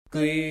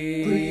Gleek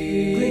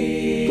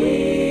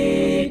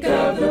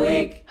of the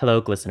Week.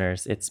 Hello,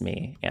 listeners. It's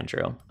me,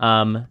 Andrew.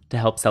 To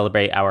help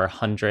celebrate our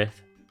 100th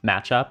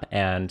matchup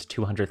and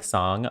 200th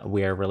song,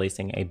 we're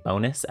releasing a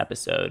bonus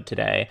episode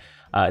today.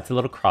 It's a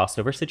little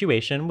crossover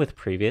situation with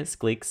previous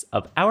Gleeks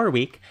of our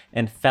week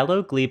and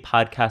fellow Glee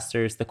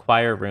podcasters, the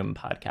Choir Room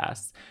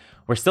podcast.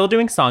 We're still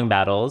doing song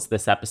battles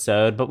this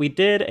episode, but we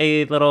did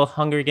a little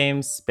Hunger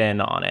Games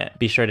spin on it.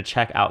 Be sure to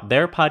check out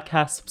their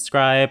podcast,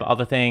 subscribe, all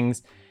the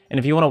things. And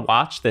if you want to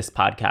watch this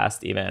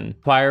podcast even,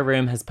 Choir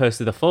Room has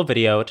posted the full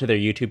video to their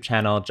YouTube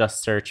channel.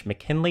 Just search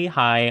McKinley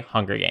High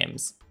Hunger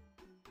Games.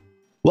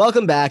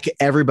 Welcome back,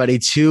 everybody,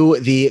 to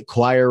the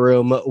Choir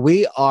Room.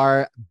 We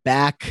are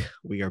back.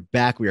 We are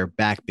back,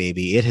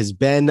 baby. It has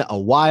been a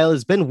while.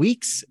 It's been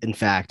weeks, in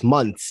fact,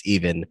 months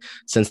even,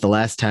 since the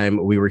last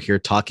time we were here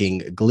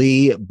talking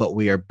Glee, but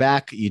we are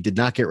back. You did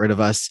not get rid of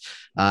us,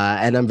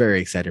 and I'm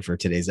very excited for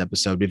today's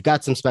episode. We've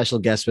got some special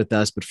guests with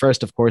us, but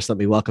first, of course, let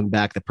me welcome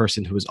back the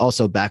person who is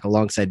also back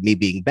alongside me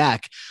being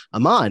back,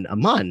 Aman.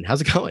 Aman,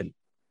 how's it going?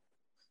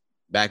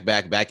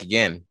 Back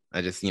again.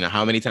 I just,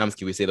 how many times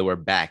can we say the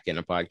word back in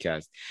a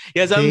podcast?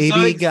 Yes, I'm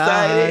so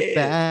excited.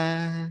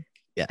 Back.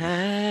 Yeah.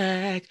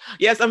 Back.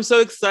 Yes, I'm so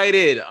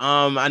excited.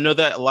 I know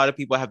that a lot of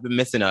people have been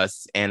missing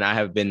us, and I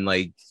have been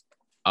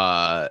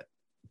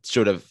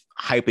sort of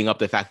hyping up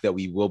the fact that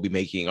we will be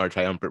making our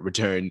triumphant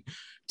return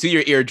to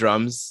your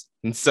eardrums.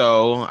 And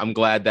so I'm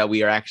glad that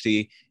we are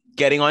actually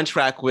getting on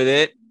track with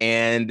it.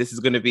 And this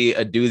is going to be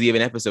a doozy of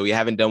an episode. We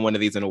haven't done one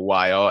of these in a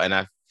while, and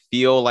I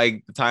feel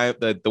like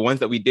the ones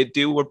that we did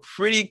do were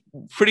pretty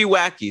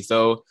wacky.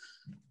 So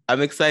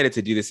I'm excited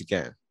to do this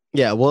again.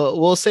 Yeah,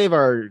 we'll save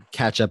our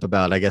catch up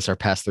about, I guess, our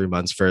past 3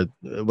 months for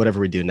whatever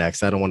we do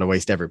next. I don't want to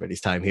waste everybody's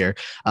time here.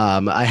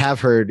 I have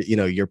heard,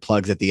 your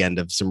plugs at the end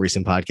of some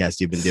recent podcasts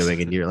you've been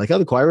doing, and you're like, oh,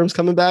 the Choir Room's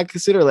coming back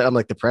sooner or later. I'm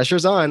like, the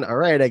pressure's on. All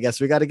right, I guess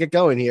we got to get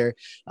going here.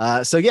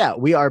 So yeah,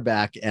 we are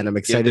back, and I'm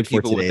excited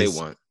for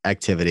today's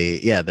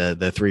activity. Yeah,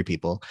 the three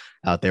people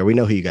out there, we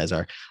know who you guys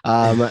are.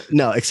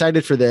 No,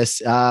 excited for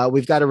this.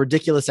 We've got a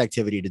ridiculous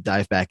activity to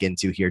dive back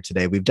into here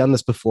today. We've done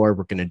this before.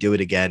 We're going to do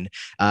it again,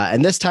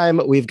 and this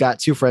time we've got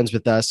two friends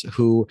with us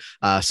who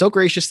so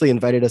graciously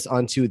invited us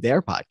onto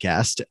their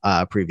podcast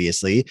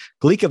previously,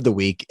 Gleek of the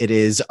Week. It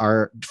is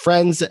our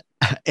friends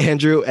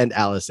Andrew and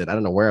Allison. I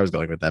don't know where I was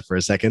going with that for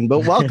a second,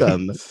 but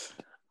welcome.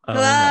 Oh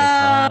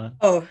my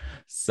God.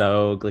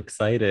 So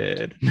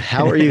excited.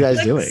 How are you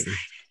guys doing?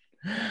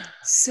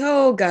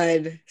 So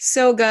good.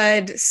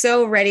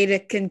 So ready to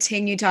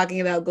continue talking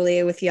about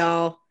Glee with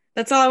y'all.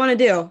 That's all I want to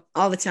do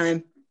all the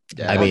time.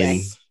 Yeah, I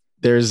mean,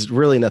 there's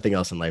really nothing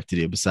else in life to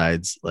do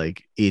besides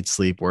like eat,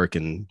 sleep, work,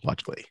 and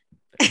watch Glee.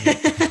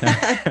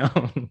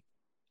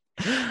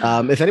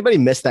 If anybody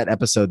missed that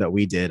episode that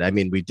we did, I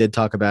mean, we did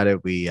talk about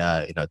it. We,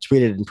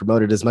 tweeted and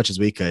promoted as much as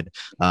we could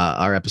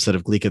our episode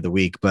of Gleek of the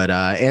Week. But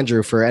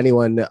Andrew, for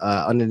anyone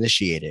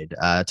uninitiated,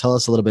 tell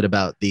us a little bit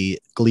about the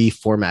Glee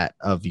format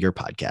of your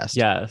podcast.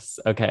 Yes.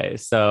 Okay.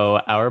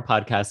 So our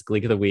podcast,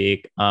 Gleek of the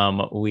Week,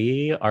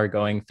 we are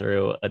going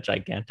through a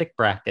gigantic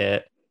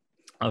bracket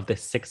of the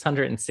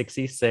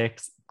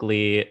 666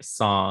 Glee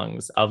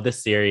songs of the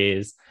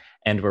series,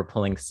 and we're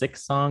pulling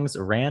 6 songs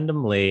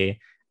randomly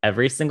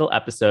every single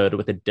episode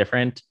with a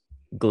different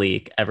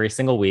Gleek every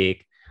single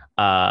week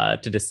to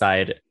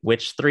decide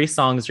which 3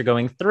 songs are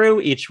going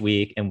through each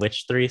week and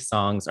which 3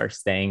 songs are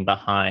staying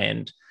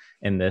behind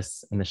in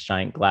this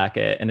giant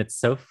bracket. And it's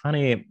so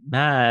funny,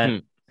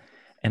 Matt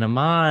and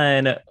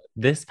Aman,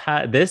 this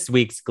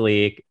week's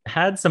Gleek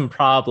had some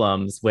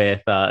problems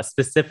with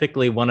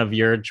specifically one of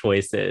your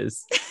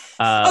choices.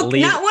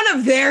 Not one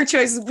of their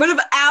choices, one of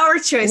our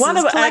choices.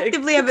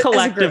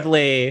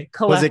 Collectively.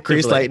 Was it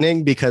Grease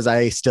Lightning? Because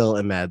I still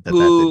am mad that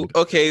didn't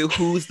go. Okay,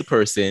 who's the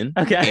person?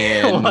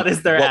 Okay, and what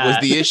is their What was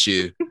the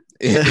issue?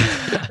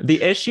 The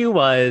issue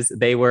was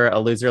they were a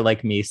Loser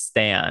Like Me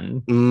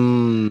stan.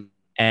 And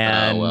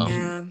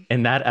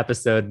that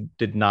episode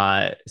did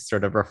not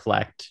sort of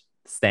reflect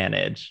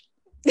stanage.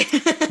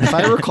 If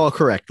I recall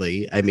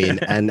correctly, I mean,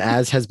 and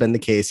as has been the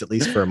case, at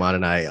least for Aman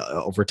and I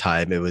over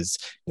time, it was,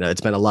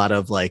 it's been a lot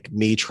of like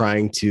me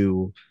trying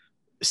to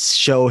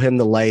show him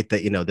the light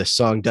that, this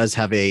song does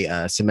have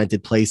a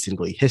cemented place in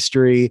Glee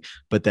history,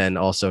 but then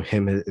also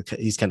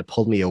he's kind of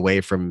pulled me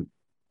away from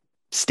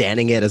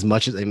standing it as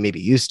much as I maybe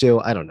used to.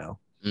 I don't know.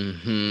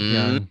 Mm-hmm.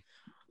 Yeah.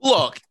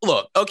 Look,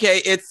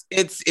 okay.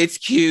 It's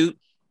cute.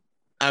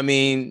 I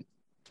mean,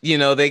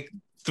 they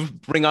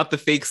bring out the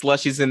fake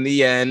slushies in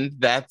the end.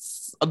 That's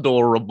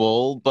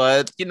adorable,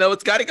 but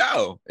it's got to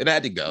go. It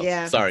had to go.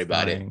 Yeah. Sorry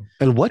about it.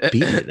 And what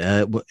beat it?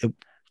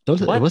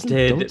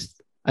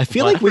 I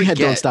feel like we had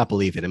Don't Stop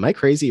Believing. Am I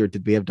crazy, or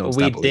did we have Don't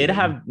Stop Believing? We did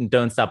have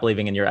Don't Stop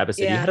Believing in your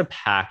episode. Yeah. You had a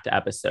packed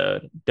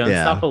episode. Don't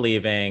Stop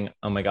Believing.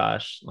 Oh my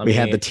gosh. We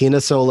had the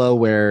Tina solo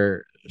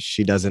where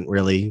she doesn't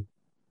really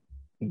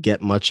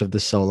get much of the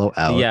solo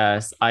out.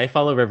 Yes. I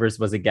Follow Rivers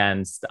was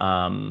against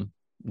Don't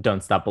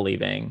Stop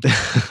Believing.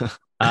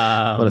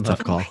 What a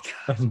tough Oh call. my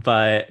God.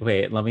 But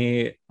wait, let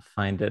me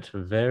find it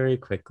very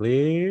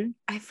quickly.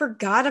 I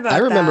forgot about I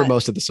remember that.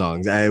 most of the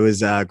songs. It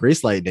was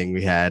Grease Lightning.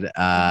 We had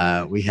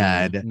we Mhm.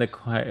 had The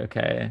choir.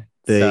 Okay.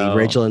 the So-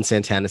 Rachel and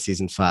Santana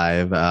season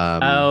 5.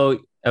 Oh,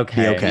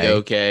 okay. Be Okay. Be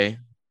okay.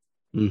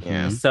 Mhm.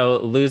 Yeah. So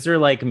Loser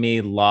Like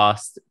Me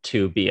lost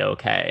to Be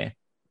Okay,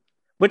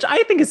 which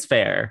I think is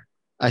fair.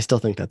 I still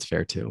think that's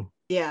fair too.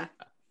 Yeah,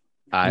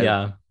 I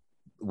Yeah.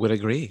 would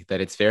agree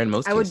that it's fair in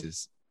most I would-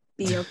 cases.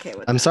 be okay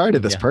with I'm that. sorry to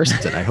this Yeah.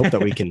 person. I hope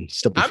that we can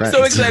still be I'm friends.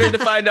 so excited to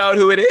find out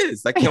who it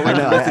is. I can't wait I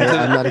know, to listen to,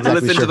 I'm not to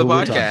exactly listen sure to the who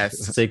we're talking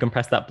podcast. So you can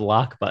press that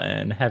block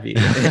button heavy.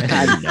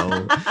 I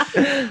know.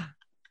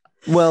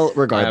 Well,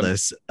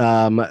 regardless,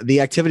 the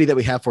activity that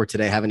we have for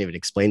today, I haven't even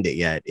explained it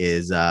yet,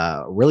 is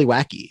really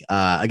wacky.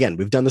 Again,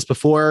 we've done this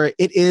before.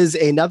 It is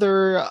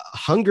another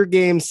Hunger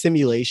Games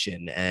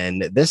simulation,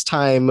 and this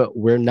time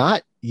we're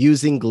not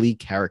using Glee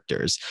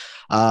characters.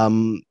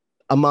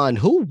 Aman,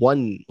 who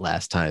won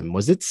last time?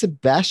 Was it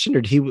Sebastian,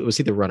 or was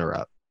he the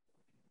runner-up?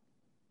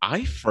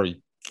 I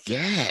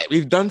forget.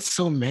 We've done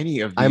so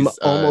many of these. I'm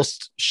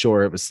almost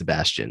sure it was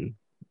Sebastian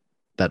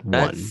that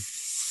that won.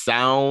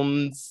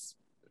 sounds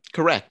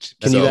correct.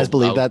 Can you So guys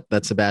believe I'll-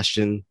 that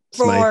Sebastian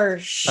Smythe? For Oh,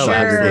 sure.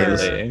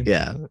 absolutely.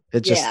 Yeah,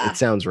 it just Yeah. it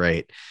sounds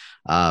right.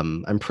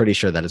 I'm pretty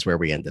sure that is where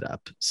we ended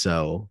up.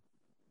 So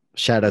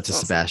shout out to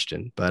Awesome.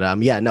 Sebastian. But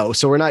yeah, no,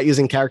 so we're not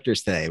using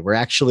characters today. We're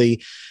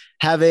actually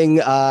having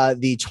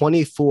the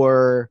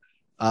 24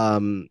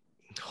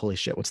 holy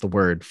shit, what's the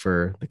word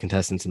for the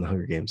contestants in the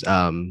Hunger Games?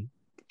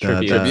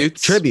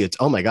 Tributes? Tributes.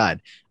 Oh my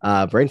god.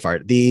 Brain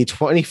fart. The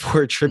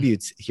 24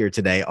 tributes here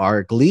today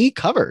are Glee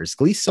covers,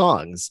 Glee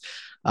songs.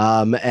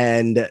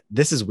 And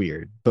this is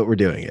weird, but we're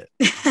doing it.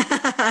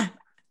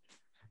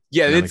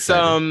 Yeah, I'm it's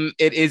excited.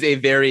 it is a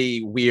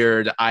very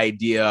weird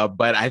idea,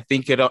 but I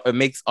think it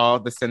makes all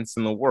the sense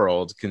in the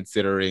world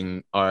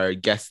considering our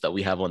guests that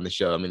we have on the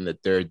show. I mean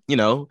that they're,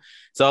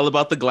 it's all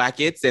about the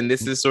Glackets, and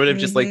this is sort of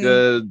just like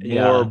a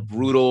more Yeah.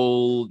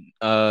 brutal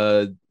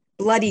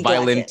Bloody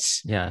violent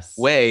Glackets. Yes.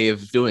 way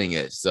of doing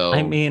it. So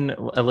I mean,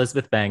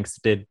 Elizabeth Banks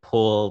did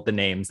pull the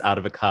names out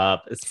of a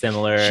cup,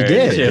 similar She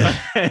did.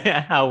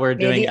 to how we're May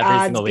doing the every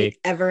odds single be week.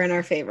 ever in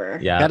our favor.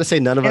 Yeah. Gotta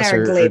say, none of And us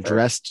our are Glaber.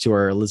 dressed to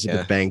our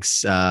Elizabeth Yeah.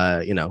 Banks,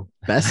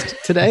 best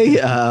today.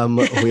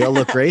 We all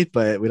look great,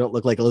 but we don't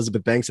look like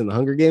Elizabeth Banks in the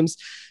Hunger Games.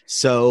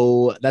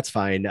 So that's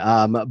fine.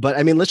 But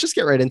I mean, let's just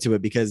get right into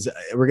it because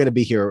we're going to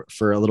be here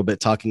for a little bit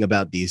talking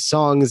about these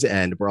songs.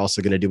 And we're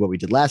also going to do what we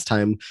did last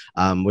time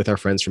with our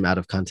friends from Out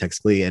of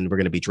Context Glee. And we're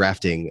going to be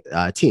drafting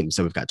teams.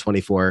 So we've got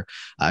 24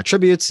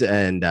 tributes,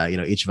 and,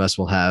 each of us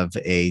will have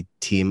a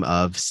team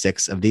of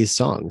 6 of these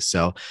songs.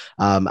 So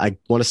I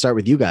want to start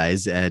with you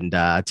guys and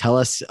tell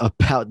us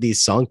about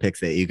these song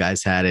picks that you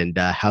guys had and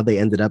how they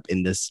ended up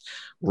in this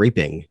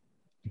reaping.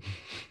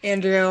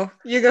 Andrew,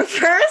 you go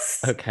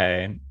first.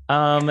 Okay.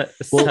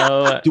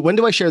 So When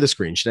do I share the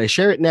screen? Should I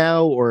share it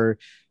now, or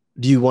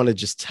do you want to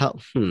just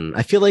tell?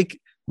 I feel like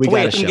we wait,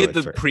 got to I can show get it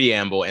the first.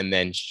 preamble and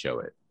then show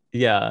it.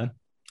 yeah.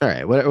 All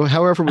right,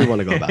 however we want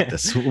to go about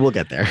this, we'll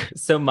get there.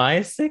 So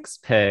my 6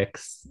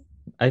 picks,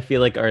 I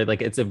feel like are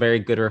like it's a very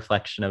good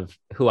reflection of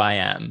who I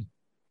am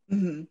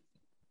Mhm.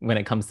 when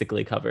it comes to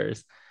Glee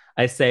covers.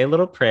 I Say a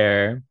Little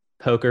Prayer,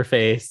 Poker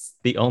Face,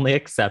 The Only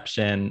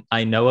Exception,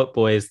 I Know What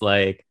Boys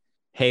Like,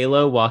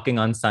 Halo, Walking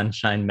on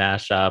Sunshine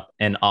mashup,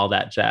 and all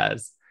that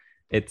jazz.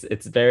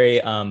 It's very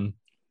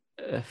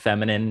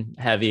feminine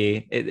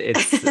heavy.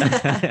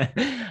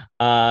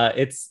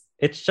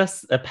 It's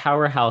just a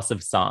powerhouse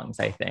of songs,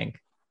 I think,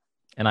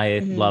 and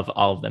I Mhm. love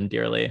all of them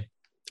dearly.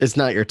 It's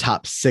not your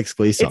top 6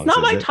 Glee songs. It's not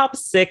is my it? top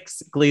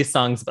 6 Glee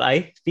songs, but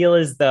I feel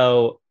as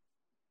though,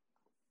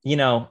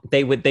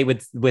 they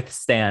would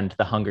withstand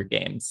the Hunger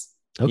Games.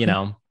 Okay.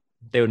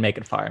 They would make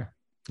it far.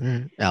 All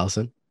right,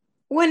 Allison.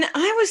 When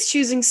I was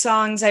choosing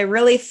songs, I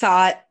really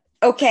thought,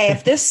 okay,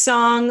 if this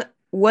song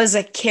was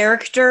a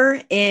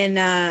character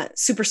in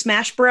Super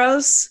Smash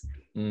Bros.,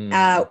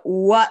 Mm.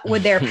 what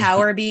would their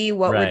power be?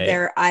 What Right. would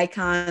their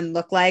icon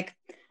look like?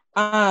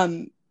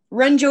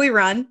 Run Joey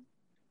Run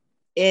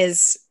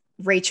is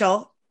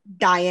Rachel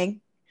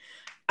dying.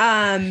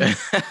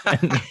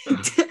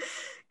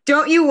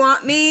 Don't You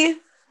Want Me?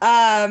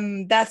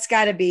 That's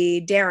got to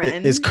be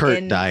Darren. Is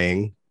Kurt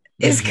dying?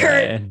 Is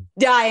Kurt Yeah,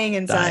 dying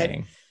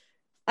inside?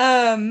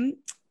 dying.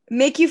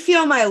 Make You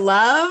Feel My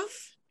Love?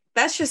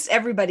 That's just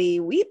everybody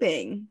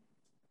weeping.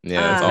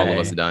 Yeah, it's all of Okay.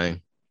 us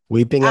dying.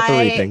 Weeping at the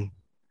I- reaping.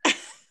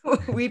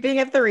 Weeping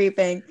at the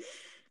reaping.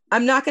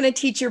 I'm not going to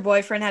teach your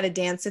boyfriend how to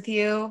dance with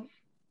you.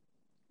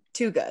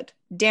 Too good.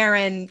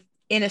 Darren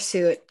in a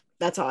suit.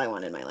 That's all I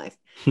want in my life.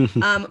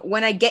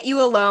 When I Get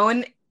You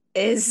Alone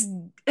is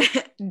Darren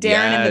in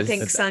the Yes.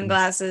 pink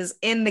sunglasses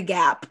in the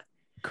Gap.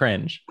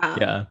 Cringe.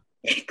 Yeah.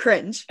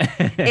 Cringe.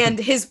 And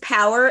his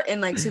power in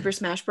like Super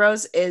Smash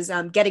Bros is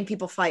getting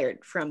people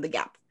fired from the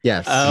Gap.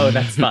 Yes. Oh,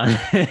 that's fun.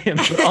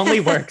 It only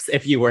works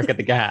if you work at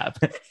the Gap.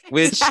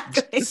 Which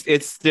Exactly.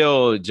 it's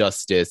still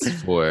justice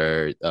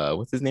for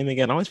what's his name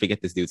again? I always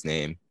forget this dude's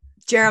name.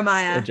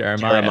 Jeremiah.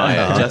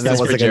 Jeremiah. Oh, Justice that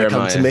for wasn't going to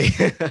come to me.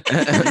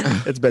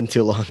 Jeremiah. It's been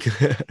too long.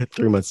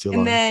 3 months too long.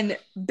 And then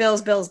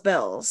Bills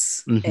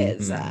Mhm.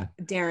 is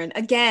Darren.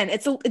 Again,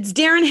 it's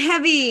Darren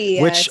heavy.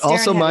 Which It's Darren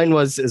also mine heavy.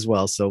 was as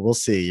well. So we'll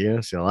see. You're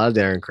gonna see a lot of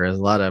Darren Chris,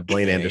 a lot of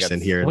Blaine Yeah, you Anderson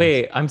got- here.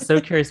 Wait, I'm so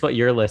curious what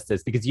your list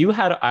is because you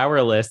had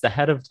our list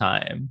ahead of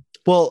time.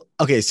 Well,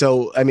 okay,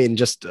 so I mean,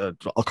 just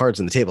all cards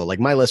on the table. Like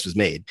my list was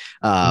made.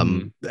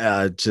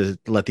 To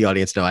let the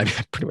audience know, I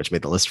pretty much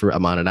made the list for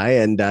Aman and I,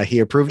 and he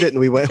approved it, and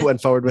we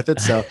went forward with it.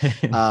 So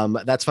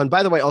that's fun.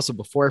 By the way, also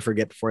before I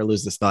forget, before I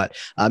lose this thought,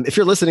 if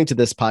you're listening to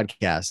this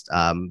podcast,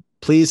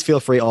 please feel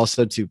free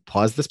also to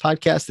pause this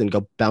podcast and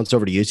go bounce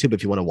over to YouTube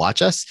if you want to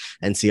watch us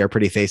and see our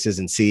pretty faces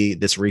and see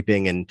this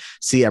reaping and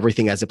see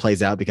everything as it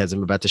plays out, because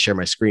I'm about to share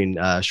my screen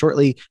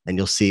shortly and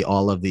you'll see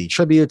all of the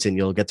tributes and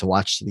you'll get to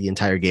watch the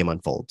entire game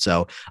unfold.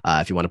 So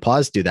if you want to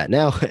pause, do that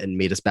now and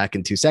meet us back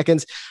in 2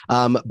 seconds.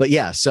 But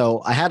yeah,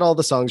 so I had all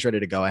the songs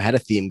ready to go. I had a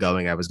theme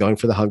going. I was going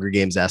for the Hunger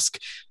Games-esque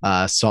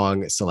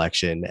song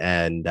selection,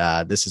 and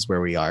this is where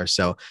we are.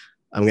 So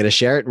I'm going to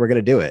share it and we're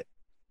going to do it.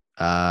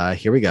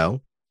 Here we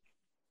go.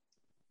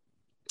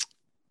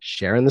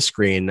 Sharing the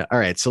screen. All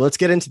right, so let's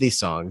get into these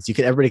songs.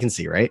 Everybody can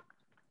see, right?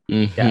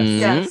 Mhm.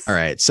 Yes. All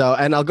right. So,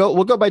 and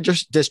we'll go by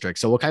district.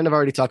 So we'll kind of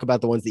already talk about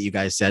the ones that you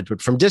guys said,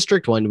 but from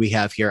District 1, we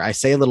have here, I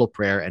Say a Little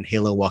Prayer and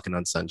Halo Walking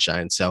on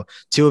Sunshine. So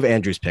 2 of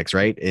Andrew's picks,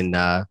 right? In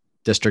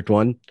District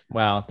 1.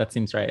 Wow, that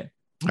seems right.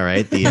 All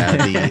right.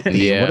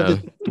 Yeah.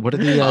 What are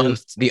the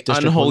The District 1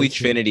 unholy and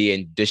 2? trinity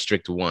in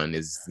District 1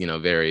 is, Yeah.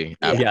 very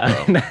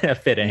apropos. Yeah,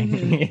 fitting.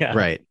 Mhm. Yeah.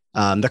 Right.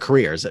 The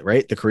careers,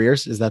 right? The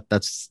careers,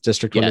 that's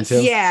District 1 and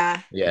Yes. 2?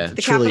 Yeah. Yeah.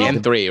 The Truly, capital.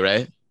 And 3,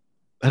 right?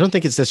 I don't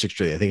think it's District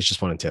 3. I think it's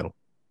just 1 and 2.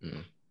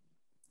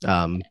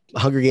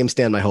 Hunger Games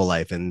stand my whole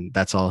life, and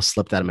that's all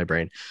slipped out of my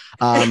brain.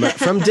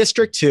 From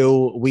District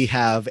 2, we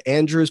have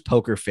Andrew's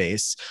Poker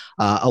Face,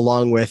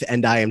 along with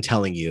And I Am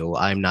Telling You,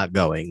 I'm Not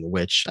Going,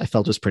 which I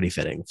felt was pretty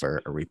fitting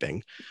for a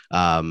reaping.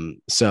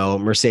 So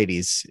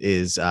Mercedes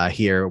is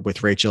here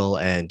with Rachel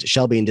and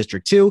Shelby in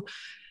District 2.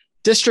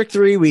 District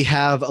 3, we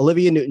have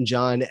Olivia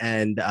Newton-John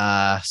and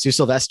Sue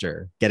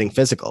Sylvester getting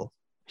physical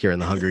here in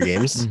the Hunger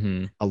Games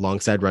Mhm.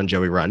 alongside Run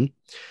Joey Run.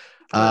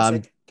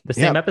 Classic. The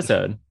same Yeah.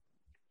 episode.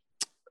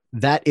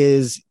 That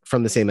is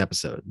from the same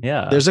episode.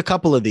 Yeah. There's a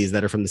couple of these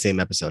that are from the same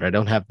episode. I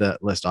don't have the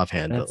list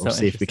offhand, That's but we'll so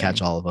see if we catch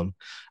interesting. all of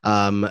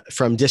them.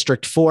 From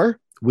District 4,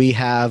 we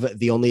have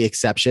The Only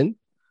Exception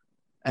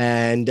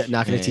and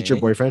Not Gonna Teach Your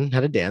Okay. Boyfriend How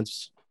to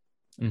Dance.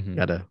 Mhm.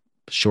 Gotta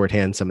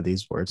shorthand some of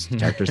these words. The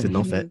characters didn't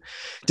all fit.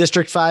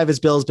 District 5 is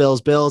Bills,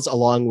 Bills, Bills,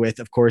 along with,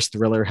 of course,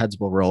 Thriller Heads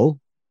Will Roll,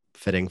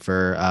 fitting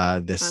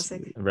for this.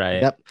 Classic.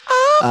 Right. Yep.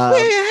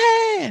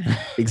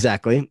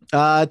 Exactly.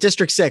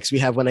 District 6, we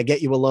have When I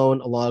Get You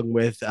Alone, along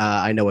with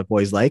I Know What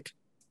Boys Like.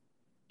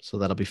 So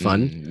that'll be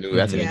fun. Ooh,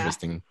 that's an Yeah.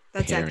 interesting.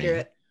 That's pairing.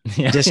 accurate.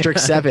 Yeah. District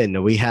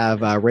 7, we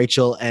have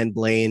Rachel and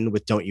Blaine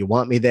with Don't You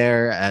Want Me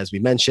There, as we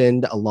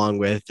mentioned, along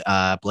with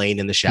Blaine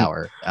in the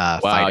shower. Wow,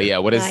 fighter. yeah.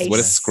 What a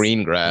Nice.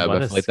 screen grab.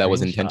 What I a feel like that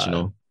was screenshot.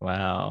 intentional.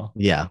 Wow.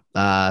 Yeah.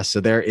 So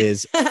there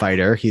is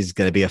Fighter. He's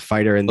going to be a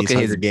fighter in these Look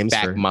at Hunger his Games.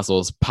 back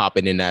muscles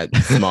popping in that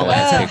small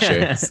ass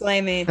picture. Slay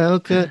me.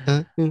 Okay.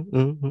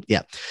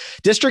 Yeah.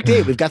 District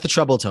 8, we've got the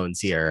Trouble Tones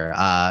here.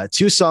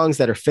 2 songs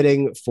that are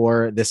fitting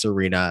for this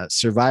arena: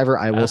 Survivor,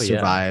 I Will Oh, yeah.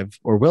 Survive,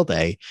 or Will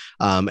They?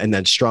 And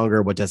then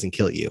Stronger, What Doesn't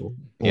Kill You.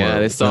 Yeah,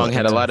 or this song Will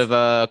had a It? lot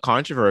of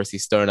controversy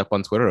stirring up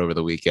on Twitter over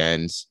the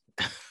weekend.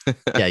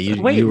 Yeah,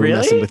 you Wait, were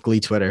messing really? with Glee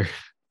Twitter.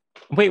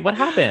 Wait, what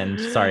happened?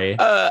 Sorry.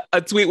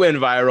 A tweet went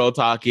viral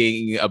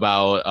talking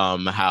about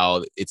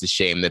how it's a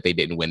shame that they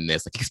didn't win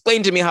this. Like,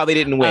 explain to me how they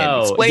didn't win.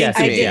 Oh, Explain yes,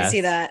 to I me. did yeah.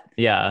 see that.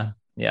 Yeah.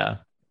 Yeah.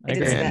 I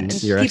did see that. And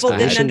And your people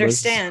didn't explanation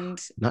was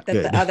understand not that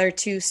good. the other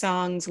 2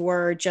 songs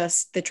were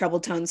just the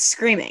Trouble Tones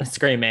screaming.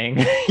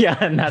 Screaming. Yeah,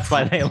 and that's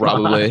why they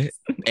Probably. lost.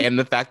 And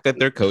the fact that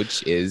their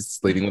coach is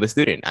sleeping with a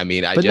student. I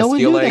mean, I But no just one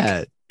feel knew like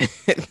that.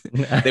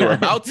 they were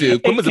about to.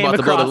 Quinn It was came about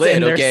to blow the across lid,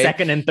 in their okay?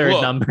 second and third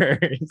Look,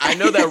 numbers. I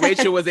know that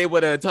Rachel was able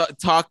to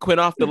talk Quinn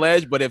off the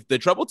ledge, but if the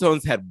Trouble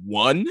Tones had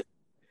won,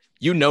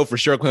 you know for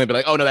sure Quinn would be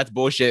like, "Oh no, that's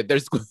bullshit.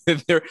 There's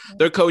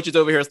their coach is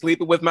over here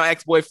sleeping with my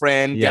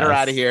ex-boyfriend. Get her Yes.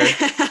 out of here."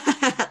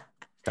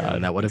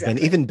 And that would have been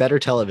Exactly. even better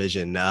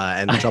television,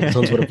 and the Trouble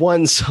Tones would have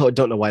won. So I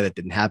don't know why that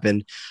didn't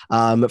happen.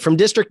 From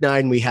District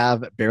 9, we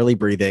have Barely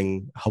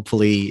Breathing.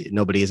 Hopefully,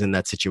 nobody is in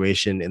that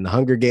situation in the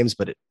Hunger Games,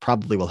 but it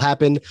probably will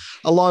happen.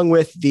 Along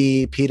with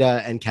the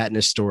Peeta and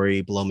Katniss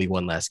story, Blow Me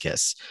One Last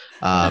Kiss.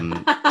 So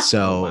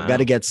Oh, wow. got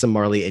to get some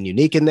Marley and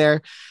Unique in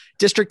there.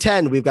 District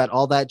 10, we've got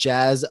All That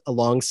Jazz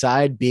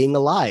alongside Being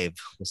Alive.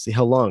 We'll see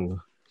how long,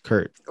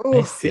 Kurt.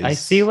 Ooh. I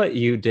see what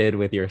you did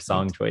with your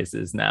song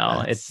choices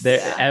now. It's there,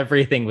 Yeah.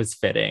 everything was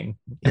fitting.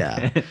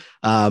 Yeah.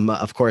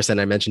 Of course, and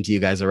I mentioned to you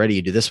guys already,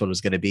 you knew this one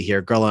was going to be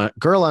here.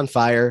 Girl on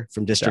Fire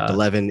from District Yeah.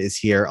 11 is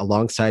here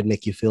alongside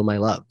Make You Feel My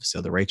Love.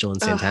 So the Rachel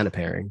and Ugh. Santana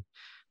pairing.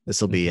 This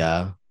will be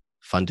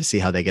fun to see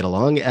how they get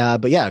along.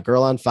 But yeah,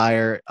 Girl on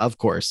Fire, of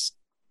course,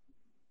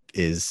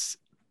 is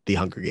the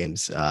Hunger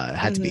Games.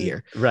 Had to be Mhm.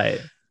 here.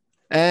 Right.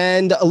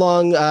 And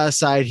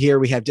alongside here,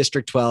 we have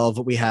District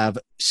 12. We have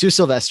Sue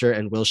Sylvester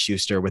and Will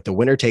Schuster with The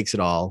Winner Takes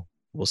It All.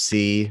 We'll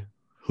see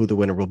who the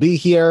winner will be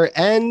here.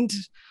 And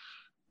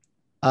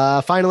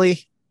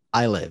finally,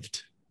 I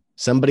Lived.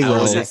 Somebody I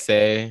will will just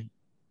say,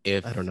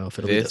 if I don't know if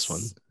it'll be this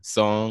one.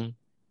 song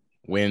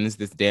wins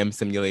this damn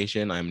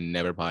simulation, I'm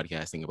never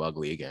podcasting about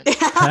Glee again.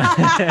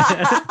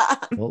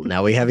 Well,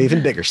 now we have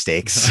even bigger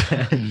stakes.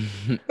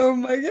 Oh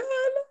my God.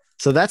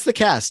 So that's the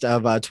cast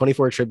of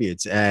 24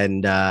 tributes.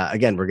 And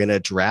again, we're going to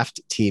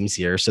draft teams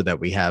here so that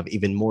we have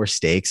even more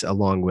stakes,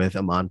 along with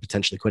Aman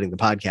potentially quitting the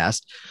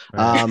podcast.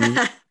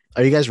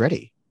 Are you guys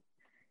ready?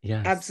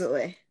 Yes.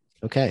 Absolutely.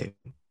 Okay.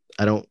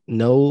 I don't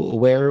know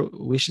where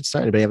we should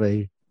start. Anybody have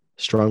a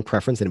strong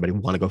preference? Anybody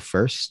want to go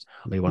first?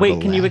 Wait,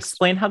 can you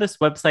explain how this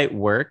website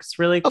works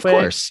really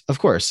quick? Of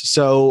course.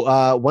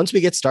 So once we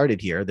get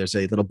started here, there's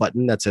a little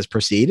button that says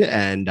proceed,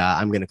 and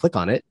I'm going to click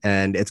on it,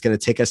 and it's going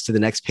to take us to the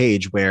next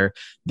page where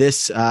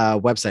this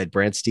website,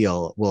 Brand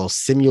Steel, will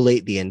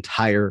simulate the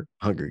entire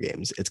Hunger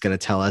Games. It's going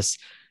to tell us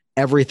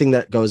everything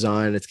that goes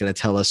on. It's going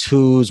to tell us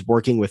who's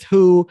working with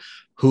who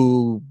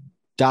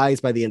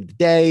dies by the end of the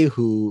day,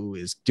 who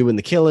is doing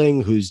the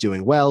killing, who's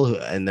doing well,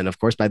 and then of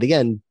course by the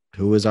end,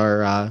 who is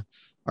our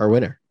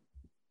winner.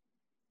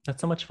 That's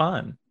so much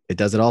fun. It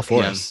does it all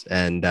for us,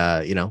 and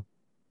no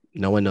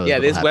one knows. Yeah,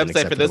 this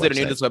website, for those that are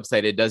new to this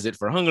website, it does it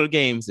for Hunger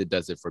Games, it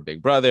does it for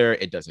Big Brother,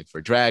 it does it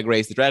for Drag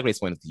Race. The Drag Race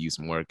one to use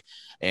some work,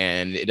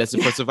 and it does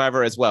it for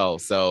Survivor as well.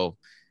 So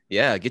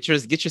yeah, get your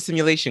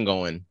simulation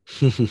going.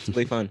 It's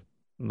really fun.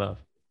 Love.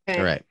 Okay.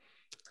 All right.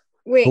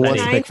 Wait, Who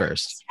wants can to I pick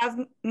first? have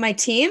my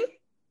team?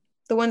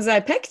 The ones that I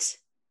picked?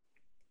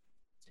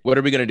 What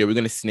are we gonna do? Are we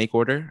gonna snake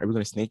order? Are we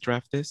gonna snake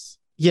draft this?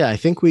 Yeah, I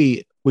think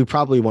we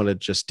probably want to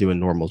just do a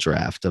normal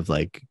draft of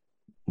like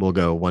we'll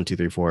go 1, 2,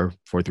 3, 4,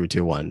 4, 3,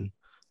 2, 1.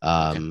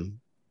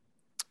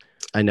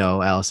 I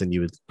know, Allison, you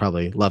would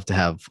probably love to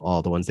have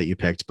all the ones that you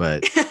picked,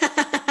 but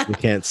we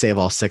can't save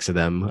all 6 of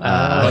them.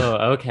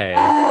 Okay.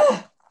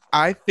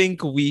 I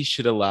think we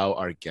should allow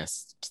our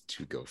guests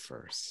to go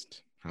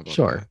first. How about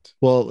Sure. that?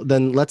 Well,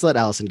 then let's let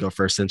Allison go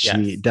first, since she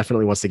Yes.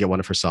 definitely wants to get one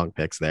of her song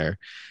picks there.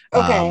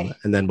 Okay.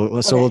 And then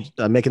we'll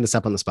making this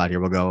up on the spot here.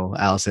 We'll go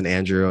Allison,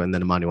 Andrew, and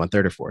then Amani on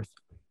third or fourth.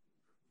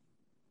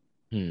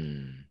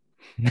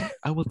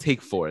 I will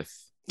take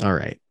fourth. All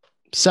right.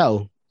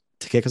 So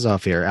to kick us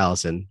off here,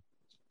 Allison.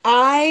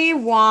 I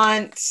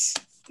want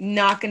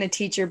Not Gonna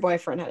Teach Your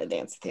Boyfriend How to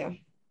Dance With You.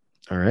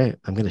 All right.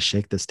 I'm going to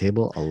shake this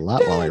table a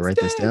lot while I write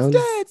this down.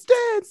 Dance.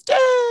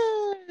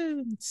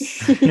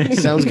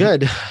 Sounds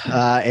good.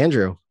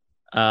 Andrew.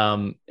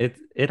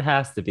 It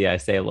has to be I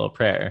Say a Little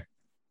Prayer.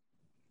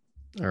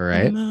 All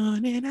right.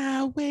 Morning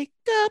I wake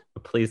up.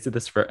 Please do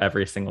this for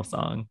every single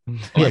song.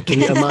 Yeah, can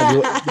you,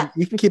 Amon,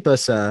 you can keep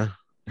us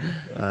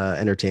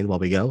entertained while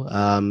we go.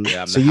 Yeah, I'm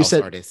so the you house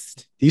said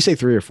artist. you say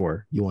 3 or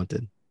 4 you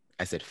wanted.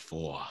 I said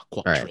 4.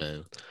 right.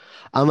 Quattro.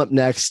 I'm up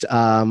next.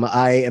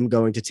 I am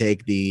going to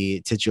take the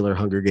titular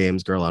Hunger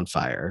Games Girl on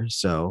Fire.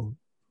 So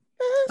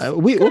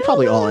we'll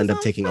probably all end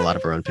up taking a lot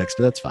of our own picks,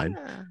 but that's fine.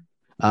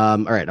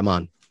 All right, I'm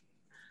on.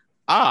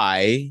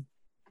 I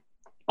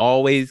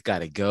always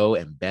gotta go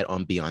and bet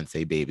on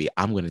Beyonce, baby.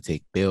 I'm gonna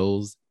take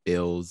Bills.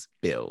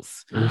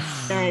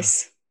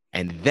 Nice.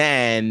 And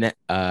then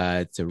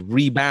to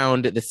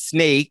rebound the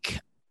snake,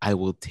 I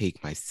will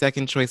take my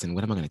second choice. And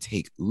what am I gonna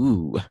take?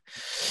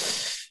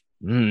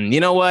 You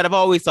know what? I've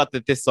always thought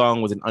that this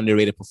song was an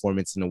underrated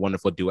performance and a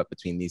wonderful duet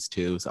between these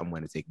two. So I'm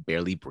going to take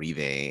Barely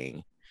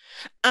Breathing.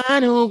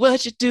 I know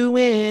what you're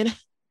doing.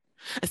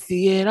 I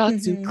see it all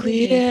too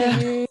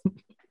clear.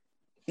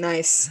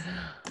 Nice.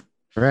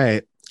 All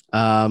right.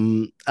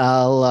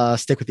 I'll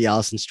stick with the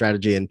Allison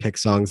strategy and pick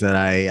songs that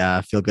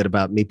I feel good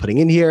about me putting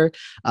in here.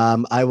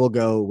 I will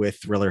go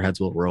with Thriller Heads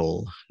Will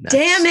Roll next.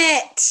 Damn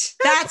it.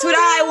 That's what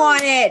I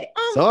wanted.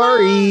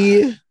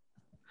 Sorry.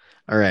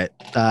 All right.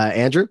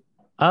 Andrew?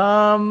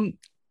 I'm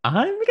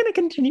gonna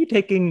continue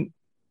taking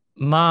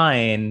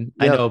mine.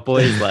 I Yep. know what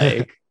boys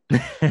like. All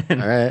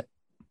right.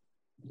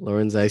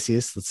 Lauren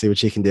Zeisius, let's see what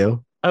she can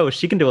do. Oh,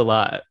 she can do a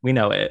lot. We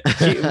know it.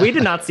 We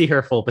did not see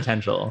her full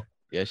potential.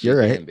 Yes, You're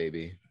right.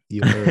 baby.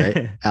 You were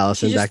right.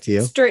 Allison, She back to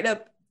you. She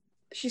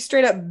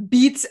straight up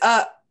beats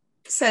up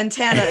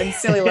Santana in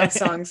silly love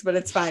songs, but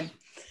it's fine.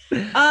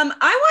 I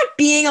want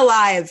Being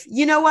Alive.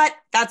 You know what?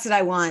 That's what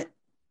I want.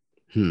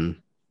 All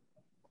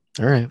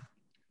right.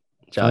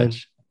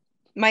 Judge.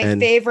 My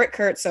And- favorite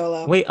Kurt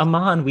solo. Wait,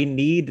 Aman, we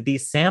need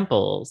these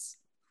samples.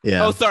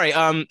 Yeah. Oh, sorry.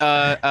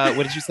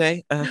 What did you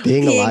say? Being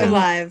Being alive.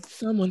 alive.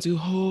 Someone to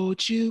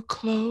hold you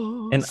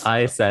close. And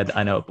I said,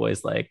 I know what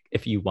boys like.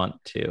 If you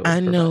want to. I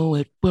know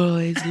what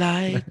boys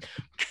like.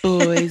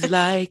 Boys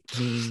like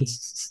me.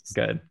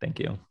 Good. Thank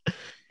you.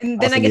 And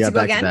then I Allison, get you to got go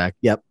back again. back.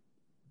 Yep.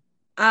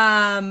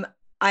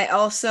 I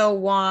also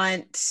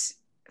want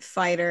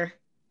Fighter.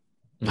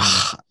 All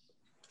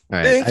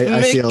right.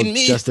 I feel Making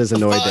me just as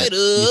annoyed that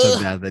you fighter.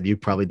 took that you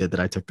probably did that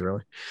I took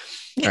Thriller.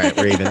 All right,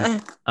 we're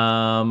even.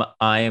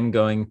 I am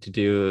going to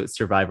do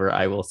Survivor.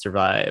 I Will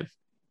Survive.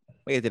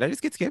 Wait, did I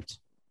just get skipped?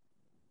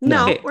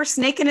 No, No. we're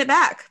snaking it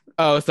back.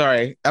 Oh,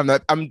 sorry. I'm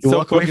not. I'm You so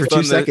walk away for focused 2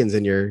 on seconds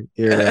and you're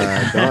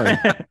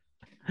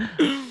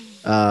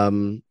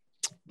gone.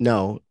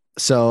 No.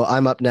 So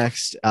I'm up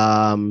next.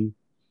 I'm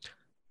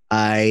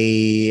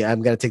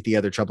gonna take the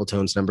other Trouble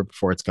Tones number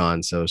before it's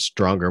gone. So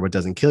Stronger, What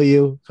Doesn't Kill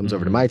You comes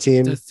over to my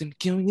team. Doesn't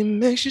kill you,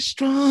 makes you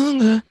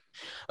stronger.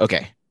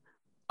 Okay.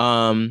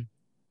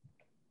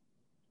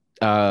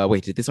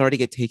 Wait, did this already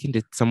get taken?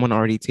 Did someone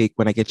already take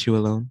When I Get You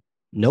Alone?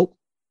 Nope.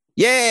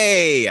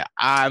 Yay!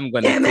 I'm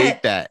gonna Damn take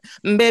it. that.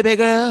 Baby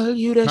girl,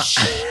 you the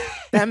shit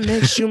that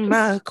makes you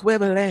my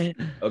equivalent.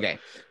 Okay.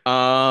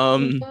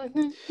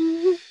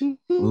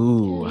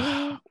 Ooh.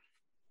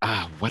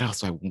 What else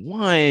do I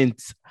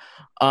want?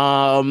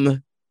 I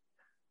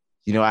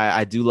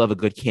do love a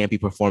good campy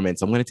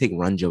performance. I'm gonna take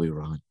Run Joey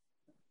Run.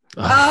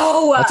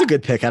 Oh, That's a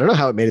good pick. I don't know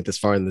how it made it this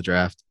far in the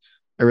draft.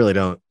 I really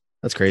don't.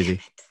 That's crazy.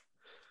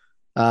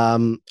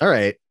 All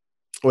right.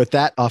 With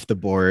that off the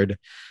board,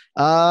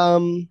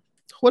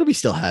 what do we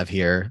still have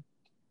here?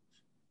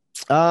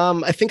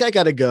 I think I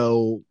got to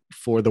go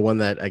for the one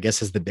that I guess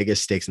has the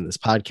biggest stakes in this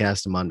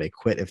podcast. Amon may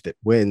quit if it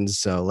wins.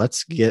 So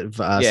let's give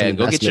some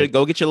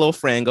go get your little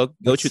friend. Go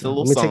shoot the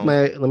little song.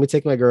 Let me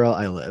take my girl.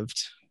 I Lived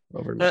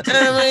over.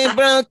 Every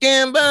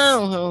broken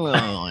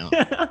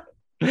bone.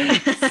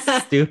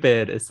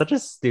 Stupid. It's such a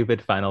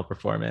stupid final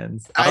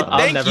performance. Thank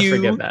I'll never you.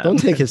 forget that. Don't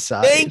take his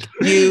side. Thank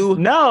you.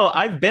 No,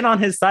 I've been on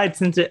his side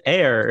since it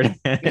aired.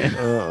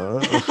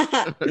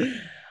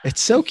 It's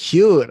so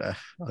cute.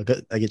 I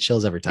get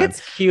chills every time.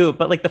 It's cute,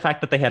 but like the fact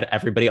that they had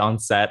everybody on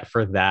set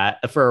for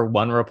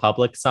One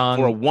Republic song.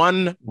 For a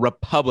One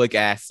Republic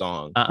ass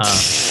song.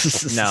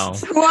 No.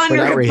 One We're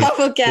not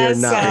Republic We're ass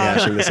not song.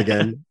 rehashing this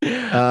again.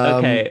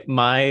 Okay,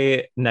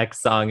 my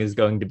next song is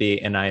going to be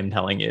And I Am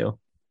Telling You.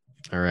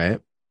 All right.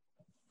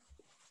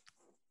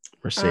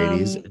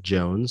 Mercedes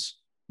Jones.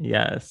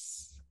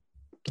 Yes.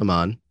 Come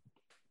on.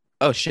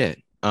 Oh shit.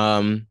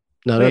 No.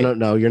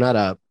 You're not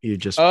up. You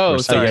just. Oh,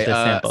 Mercedes. sorry. get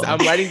the sample. I'm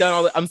writing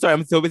down I'm sorry.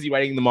 I'm so busy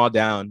writing them all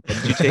down.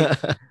 What did you take?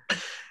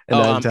 And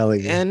I'm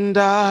telling you. And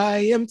I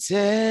am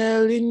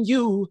telling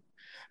you,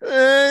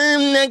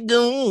 I'm not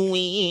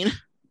going.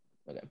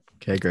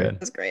 Okay, great.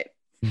 That's great.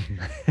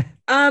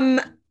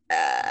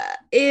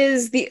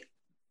 Is the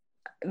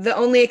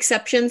only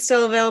exception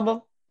still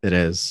available? It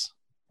is.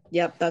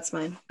 Yep, that's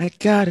mine. I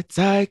got a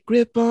tight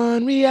grip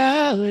on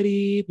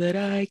reality, but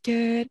I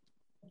can't.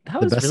 That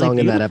The was best really song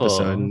in that beautiful.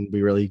 episode, and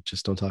we really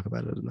just don't talk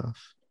about it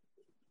enough.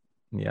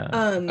 Yeah.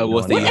 Oh, we'll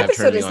What see. You have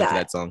episode turned me is on to that?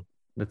 that song,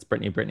 That's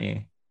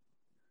Britney.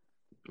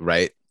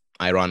 right?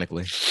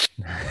 Ironically.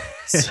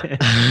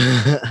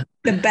 The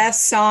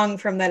best song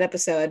from that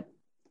episode.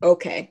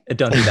 Okay.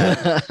 Don't do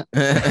that.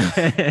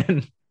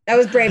 That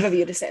was brave of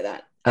you to say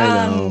that.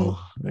 I know.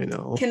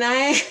 Can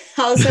I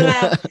also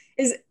have,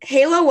 is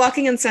Halo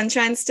Walking on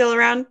Sunshine still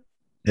around?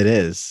 It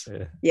is.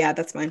 Yeah,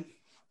 that's mine.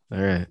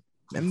 All right.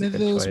 Remember good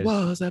those choice.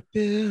 walls I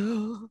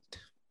built.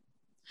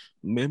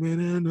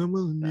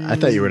 I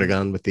thought you would have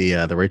gone with the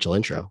Rachel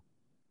intro.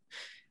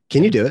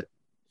 Can you do it?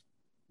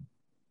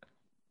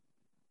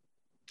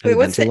 Has Wait, it been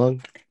what's too it?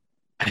 long?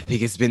 I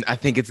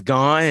think it's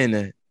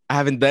gone. I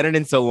haven't done it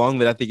in so long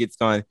that I think it's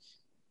gone.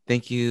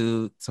 Thank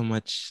you so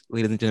much,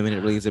 ladies and gentlemen.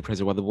 It really is a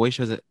pleasure. While the boy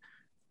shows a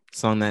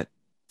song that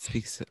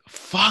speaks.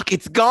 Fuck,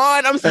 it's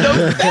gone. I'm so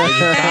sad.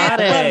 Got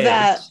it. Love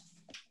that.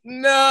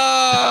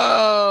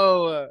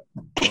 No.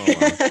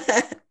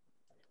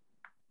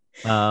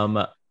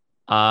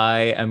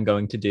 I am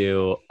going to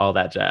do All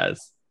That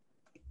Jazz.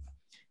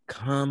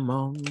 Come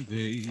on,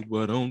 babe.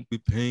 Why don't we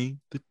paint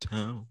the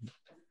town?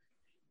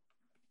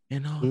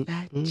 And all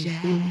that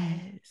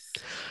jazz.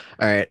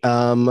 All right.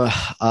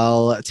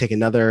 I'll take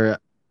another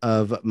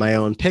of my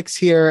own picks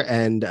here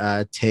and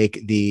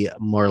take the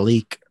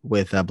Marlique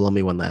with Blow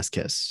Me One Last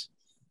Kiss.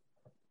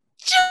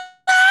 Just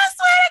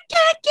when it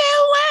can't get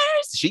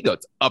worse. She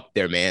goes up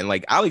there, man.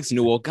 Like Alex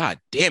Newell, god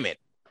damn it.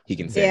 He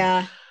can sing.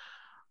 Yeah.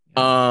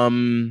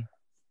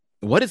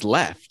 What is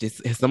left?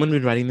 Has someone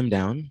been writing them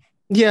down?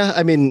 Yeah,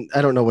 I mean,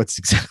 I don't know what's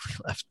exactly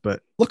left,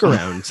 but look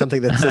around.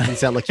 Something that doesn't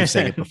sound like you've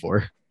sang it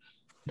before.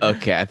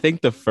 Okay, I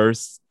think the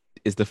first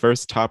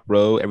top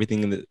row.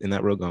 Everything in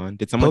that row gone.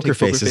 Did someone Poker take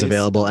Poker Face is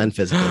available and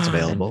Physical is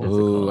available.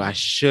 Ooh, I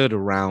should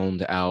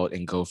round out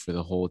and go for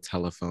the whole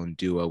telephone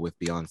duo with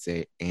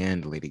Beyonce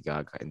and Lady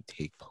Gaga and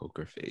take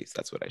Poker Face.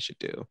 That's what I should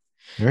do.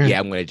 All right. Yeah,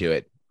 I'm gonna do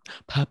it.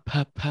 Pop,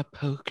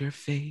 Poker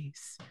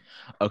Face.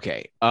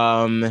 Okay.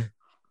 And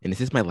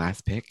this is my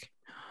last pick.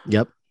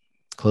 Yep.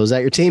 Close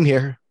out your team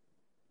here.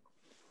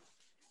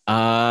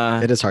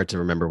 Did It is hard to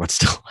remember what's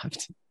still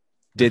left.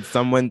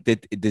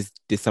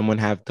 someone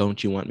have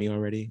Don't You Want Me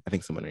already? I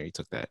think someone already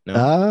took that.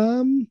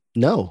 No.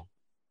 No.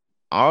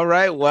 All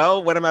right.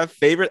 Well, one of my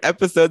favorite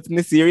episodes in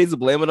the series,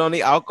 Blame It on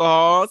the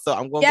Alcohol. So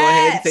I'm gonna go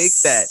ahead and take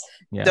that.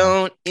 Yeah.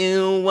 Don't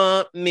you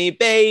want me,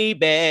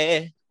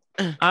 baby?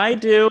 I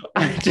do.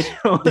 I do.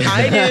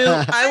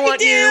 I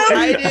want you.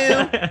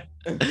 I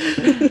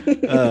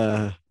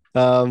do.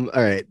 All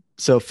right.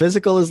 So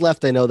Physical is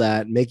left. I know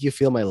that. Make You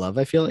Feel My Love,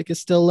 I feel like is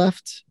still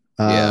left.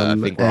 Yeah, I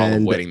think we're all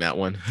and- avoiding that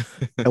one.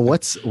 And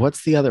what's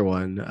the other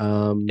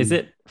one? Is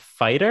it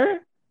Fighter?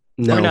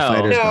 No, Or no?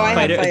 Fighter's No, I gone. have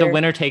Fighter. The Fighter.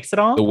 winner takes it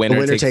all. The The winner,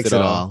 winner takes it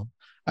all.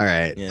 All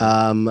right.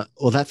 Yeah.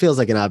 Well, that feels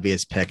like an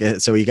obvious pick.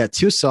 So you got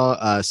two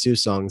Sue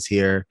songs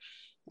here,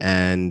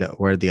 and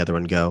where'd the other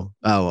one go?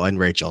 Oh, and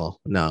Rachel.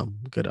 No,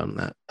 good on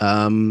that.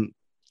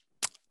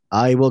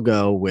 I will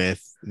go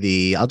with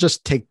I'll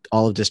just take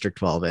all of District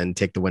 12 and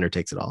take the winner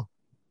takes it all.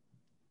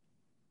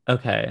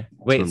 Okay.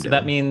 what Wait. I'm So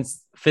that doing.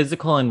 means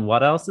physical, and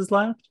what else is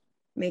left?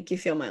 Make you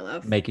feel my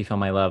love. Make you feel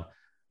my love.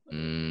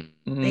 Mm.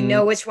 I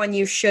know which one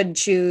you should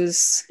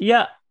choose.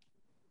 Yeah.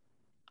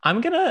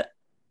 I'm gonna.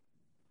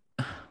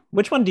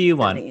 Which one do you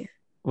want? I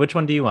Which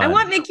one do you want?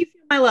 want Make You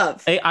Feel My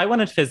Love. I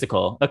wanted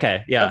physical.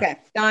 Okay. Yeah. Okay,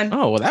 done.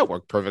 Oh, well, that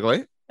worked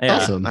perfectly. Yeah.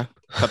 Awesome. I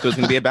thought there was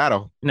going to be a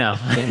battle. No.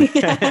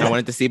 I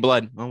wanted to see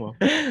blood. Oh, well.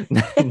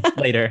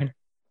 Later.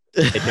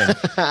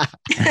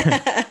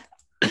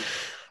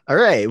 All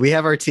right, we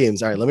have our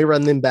teams. All right, let me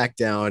run them back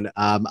down.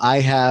 I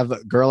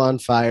have Girl on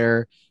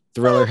Fire,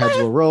 Thriller Heads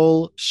Will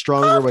Roll,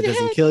 Stronger What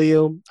Doesn't Kill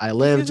You, I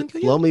Lived, Doesn't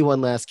Kill You. Blow Me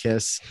One Last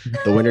Kiss,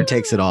 The Winner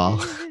Takes It All.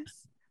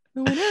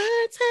 The winner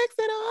takes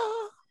it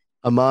all.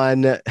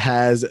 Amon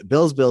has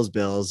Bills, Bills,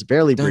 Bills,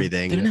 Barely Dun,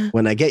 Breathing, dun, dun.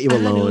 When I Get You I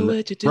know Alone,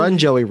 what you're Run doing.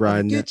 Joey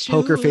Run, Get you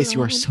Poker Face,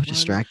 You Are alone, So run,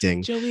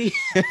 Distracting, Joey.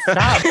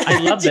 Stop. I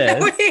love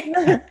this.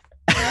 Joey.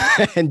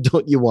 and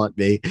Don't You Want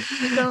Me.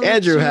 Don't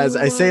Andrew has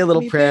I Say a want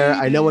Little me, Prayer,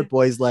 I Know What baby.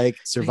 Boys Like,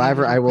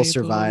 Survivor, I Will Pray for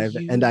Survive,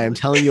 you. and I Am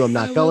Telling You I'm I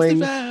Not will Going,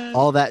 survive.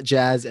 All That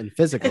Jazz, and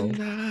Physical.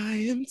 And I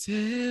am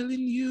telling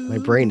you. My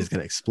brain is going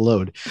to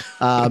explode.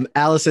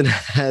 Allison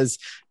has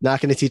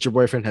Not Gonna Teach Your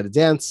Boyfriend How to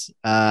Dance,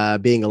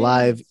 Being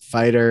Alive,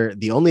 Fighter,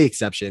 The Only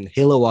Exception,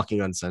 Halo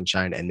Walking on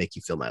Sunshine, and Make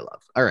You Feel My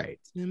Love. All right,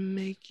 to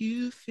make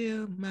you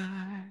feel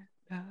my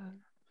love.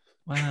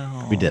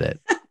 Wow. we did it.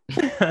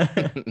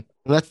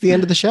 And that's the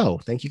end of the show.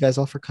 Thank you guys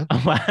all for coming.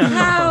 Wow.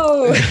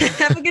 Wow.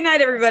 Have a good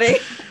night, everybody.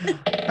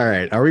 All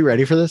right, are we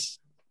ready for this?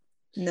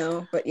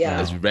 No, but yeah.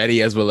 As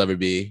ready as we'll ever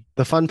be.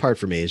 The fun part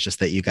for me is just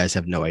that you guys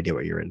have no idea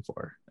what you're in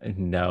for.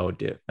 No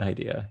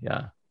idea.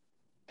 Yeah.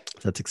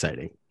 That's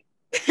exciting.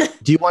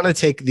 Do you want to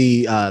take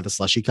the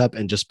slushy cup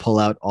and just pull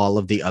out all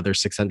of the other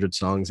 600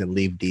 songs and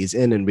leave these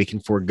in, and we can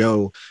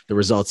forego the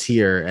results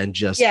here and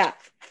just Yeah.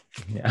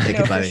 Yeah. take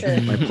No, it for by,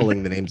 sure. by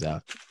pulling the names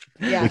out?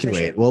 Yeah. We can for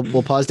wait. sure.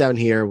 We'll pause down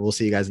here. We'll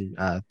see you guys in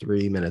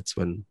 3 minutes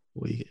when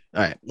we.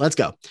 All right, let's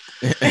go.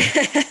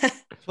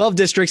 12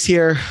 districts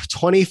here,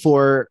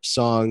 24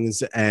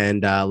 songs,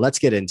 and let's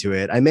get into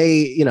it. I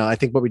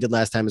think what we did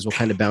last time is we'll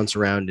kind of bounce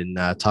around and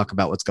talk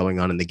about what's going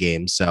on in the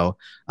game. So,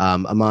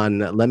 Aman,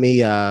 let me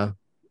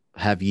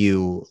have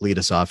you lead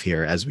us off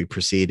here as we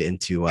proceed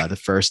into the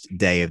first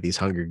day of these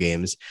Hunger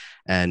Games.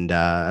 And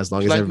as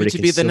long Would as you like me everybody to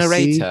can be the still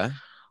see narrator?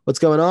 what's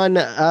going on,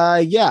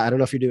 yeah, I don't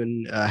know if you're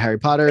doing Harry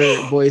Potter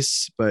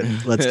voice, but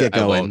let's get I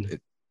going.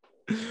 won't.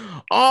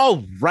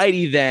 All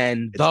righty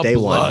then. It's The day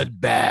one.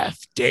 bloodbath,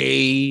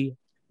 day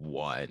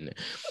one.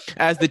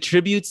 As the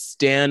tributes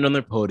stand on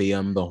their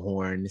podium, the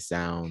horn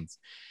sounds.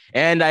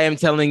 And I am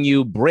telling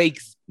you,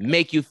 breaks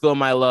make you feel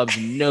my love's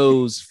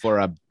nose for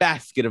a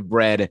basket of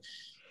bread.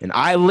 And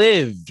I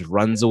lived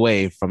runs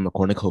away from the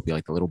cornucopia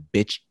like the little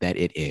bitch that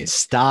it is.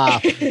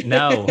 Stop.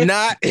 No.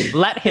 Not,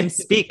 Let him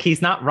speak.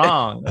 He's not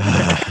wrong.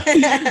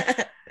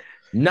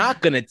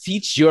 not gonna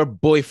teach your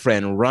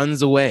boyfriend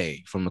runs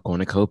away from the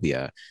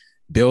cornucopia.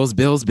 Bills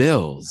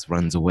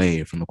runs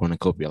away from the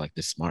cornucopia like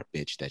the smart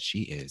bitch that she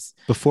is.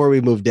 Before we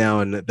move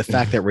down, the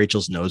fact that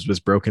Rachel's nose was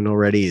broken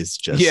already is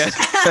just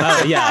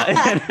Oh,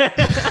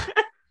 yeah.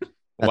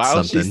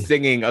 While something. she's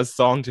singing a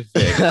song to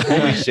Fig.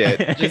 Holy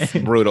shit.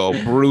 Just brutal.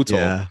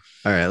 Yeah.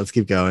 All right, let's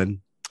keep going.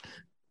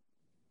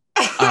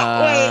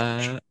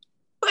 Uh,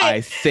 Wait. I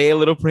say a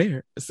little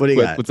prayer. What do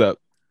you got? What's up?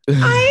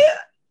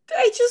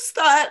 I just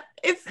thought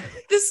if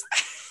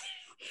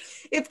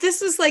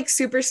this was like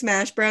Super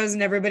Smash Bros.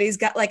 And everybody's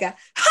got like a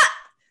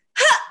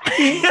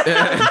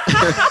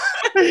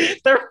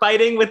They're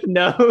fighting with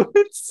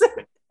notes.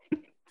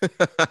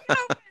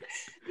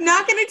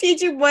 not gonna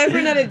teach your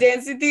boyfriend how to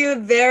dance with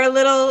you, their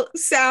little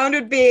sound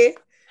would be,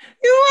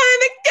 you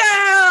want to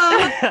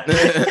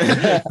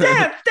go.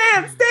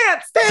 Dance.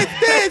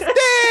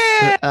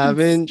 I've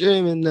been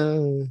dreaming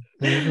of.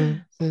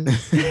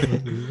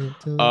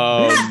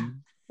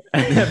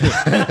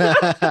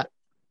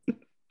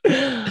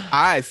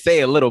 I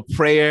say a little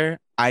prayer.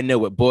 I know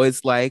what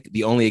boys like.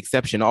 The only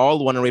exception,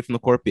 all one away from the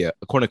cornucopia,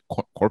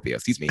 cornucopia,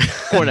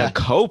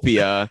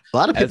 A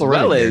lot of as people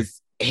well running here.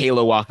 as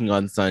Halo Walking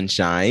on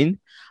Sunshine,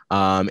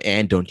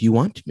 and Don't You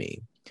Want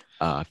Me.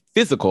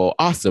 Physical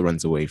also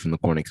runs away from the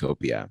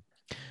cornucopia.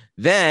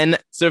 Then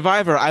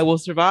Survivor, I Will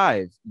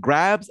Survive,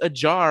 grabs a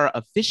jar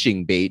of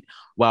fishing bait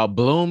while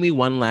Blow Me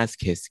One Last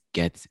Kiss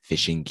gets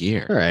fishing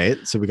gear. All right,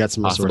 so we got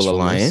some Possible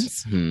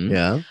resourcefulness. alliance. Hmm.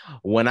 Yeah.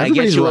 When I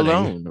Everybody's Get You running.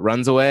 Alone,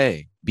 runs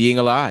away. Being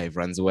Alive,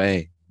 runs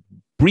away.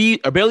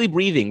 Barely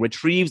Breathing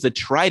retrieves a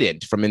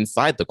trident from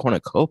inside the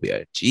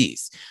cornucopia.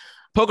 Jeez.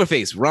 Poker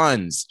Face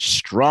runs.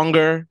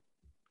 Stronger.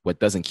 What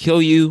Doesn't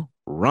Kill You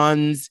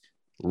runs.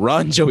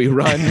 Run, Joey,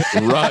 run,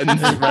 run.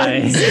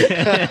 Right.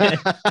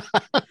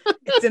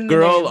 It's in the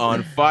Girl name.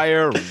 on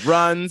fire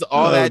runs,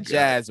 all Oh, that God.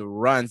 jazz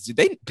runs. Do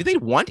they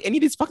want any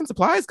of these fucking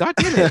supplies? God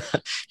damn it.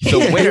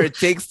 The winner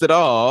takes it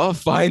all,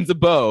 finds a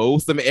bow,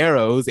 some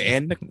arrows,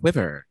 and a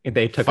quiver.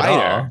 They took it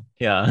Fighter. all.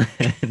 Yeah.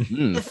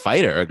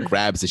 Fighter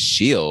grabs a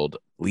shield,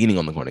 leaning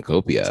on the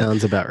cornucopia.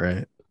 Sounds about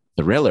right.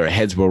 Thriller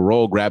heads will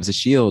roll, grabs a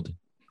shield,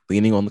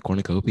 leaning on the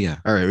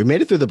cornucopia. All right, we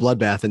made it through the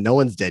bloodbath and no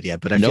one's dead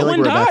yet, but I No feel like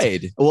one we're about to,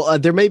 died. well,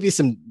 there may be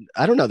some,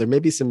 I don't know, there may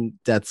be some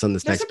deaths on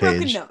this There's a next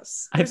broken page.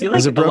 nose. I There's feel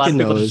There's like a a lot of broken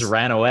people nose. just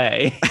ran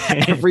away.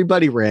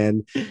 Everybody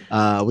ran.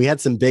 We had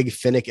some big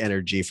Finnick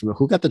energy from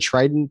who got the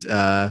trident?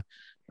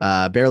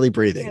 Barely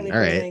breathing. barely All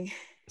right. breathing.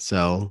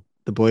 So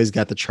the boys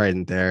got the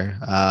trident there.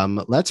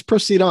 Let's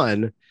proceed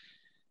on.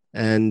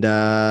 And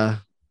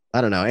I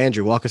don't know.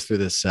 Andrew, walk us through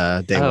this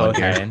day one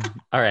here. Okay.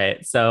 All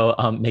right. So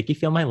Make You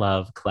Feel My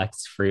Love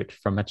collects fruit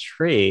from a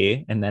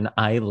tree, and then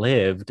I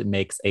Lived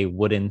makes a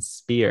wooden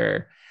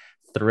spear.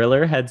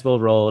 Thriller heads will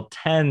roll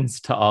tens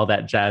to all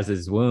that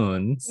jazz's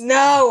wounds.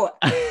 No.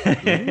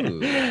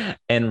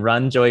 And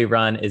Run Joy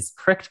Run is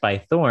pricked by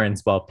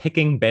thorns while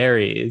picking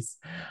berries.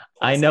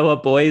 I know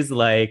what boys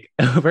like.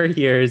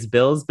 Overhears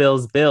bills,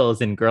 bills,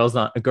 bills, and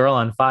a girl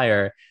on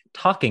fire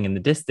talking in the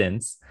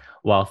distance,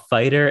 while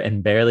Fighter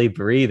and Barely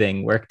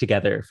Breathing work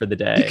together for the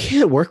You day.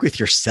 can't work with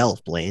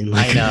yourself, Blaine.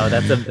 I know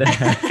that's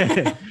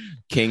a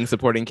King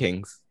supporting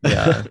kings.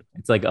 yeah.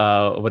 It's like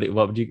what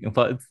would you?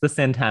 Well, it's the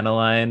Santana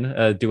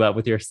line, duet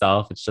with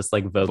yourself. It's just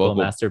like vocal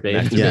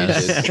masturbation.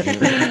 Yes.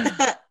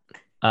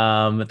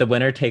 The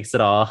winner takes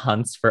it all.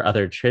 Hunts for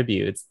other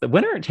tributes. The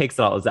winner takes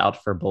it all is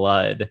out for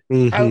blood.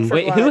 Mhm. Out for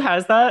Wait, blood. who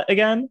has that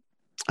again?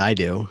 I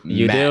do.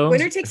 You Matt. do?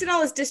 Winner takes it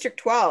all is District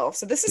 12.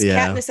 So this is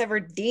Yeah. Katniss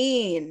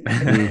Everdeen.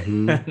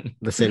 Mhm.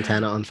 The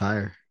Santana on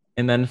fire.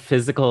 And then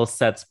Physical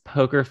sets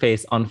Poker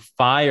Face on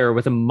fire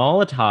with a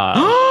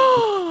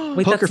Molotov.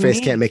 Wait, Poker that's Face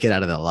me? can't make it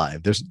out of that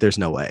alive. There's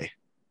no way.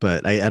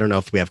 But I don't know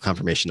if we have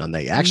confirmation on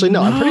that yet. Actually,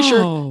 no, I'm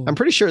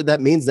pretty sure that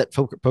means that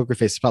Poker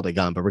Face is probably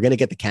gone, but we're gonna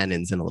get the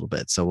cannons in a little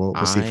bit. So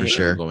we'll see for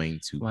sure. Going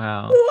to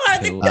Wow. Who are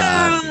the Kill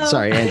girls?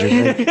 Sorry,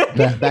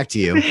 Andrew. Back to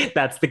you.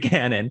 That's the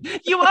cannon.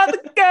 You are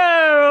the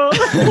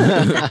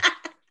girl.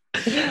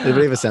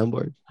 Anybody have a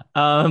soundboard?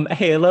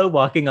 Halo,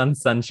 Walking on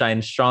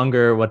Sunshine,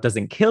 Stronger, What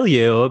Doesn't Kill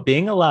You,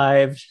 Being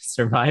Alive,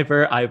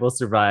 Survivor, I Will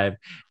Survive,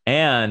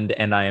 and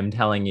I Am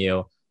Telling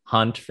You,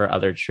 Hunt for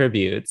Other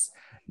Tributes.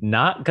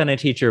 Not Gonna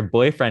Teach Your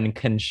Boyfriend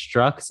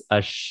constructs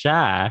a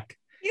shack.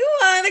 You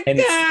are the And-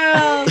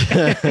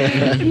 girl.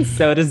 And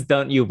so does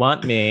Don't You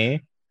Want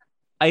Me.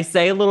 I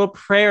Say a Little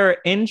Prayer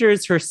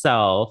injures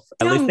herself.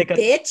 At least Dumb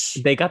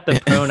bitch. they got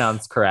the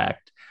pronouns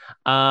correct.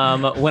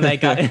 When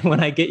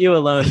I Get You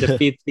Alone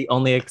defeats the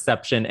only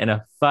exception in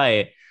a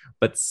fight,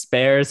 but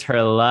spares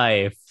her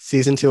life.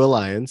 Season 2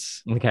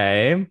 Alliance.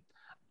 Okay.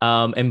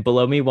 And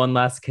Below Me One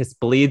Last Kiss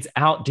bleeds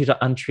out due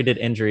to untreated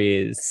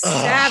injuries.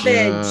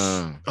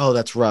 Savage. Oh,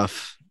 that's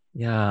rough.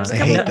 Yeah. There's I a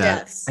hate couple that.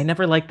 deaths. I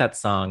never liked that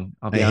song.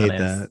 I'll be I hate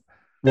honest. that.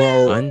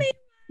 Well, Fun.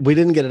 we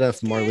didn't get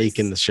enough Marleek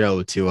in the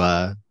show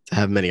to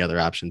have many other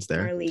options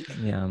there. Marleek.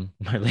 Yeah.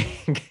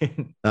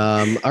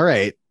 Marlene. All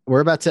right.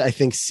 We're about to, I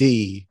think,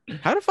 see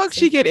How the fuck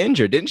she get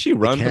injured? Didn't she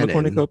run from the cannon.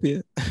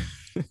 cornucopia?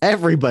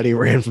 everybody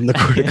ran from the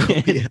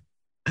cornucopia.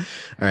 All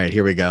right,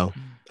 here we go.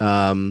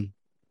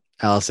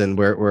 Allison,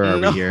 where are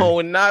we here?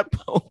 No, not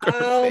Poker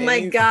Oh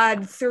my Face.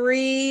 God.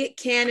 3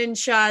 cannon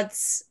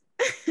shots.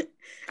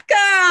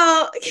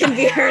 Girl can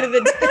be heard in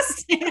the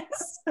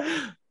distance.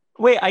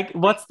 Wait,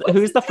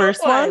 who's the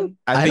first one?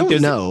 I don't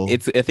there's- know.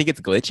 I think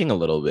it's glitching a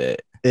little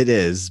bit. It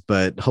is,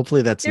 but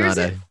hopefully that's There's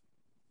not a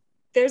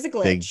There's a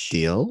glitch. big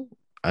deal.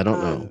 I don't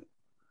know. Um,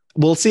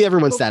 We'll see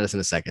everyone's po- status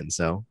in a second.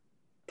 So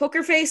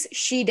Poker Face,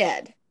 she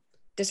dead.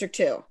 District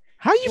 2.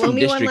 How are you Blow from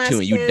Me One District 2 and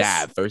Last you Kiss.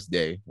 died first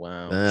day?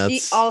 Wow. She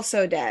that's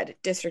also dead.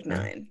 District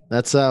 9.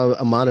 that's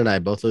Amon and I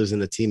both losing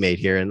the teammate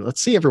here, and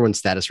let's see everyone's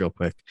status real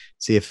quick.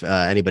 See if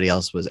anybody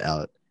else was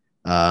out.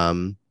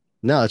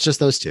 No, it's just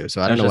those two. So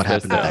I don't It's know what just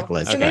happened those with that two.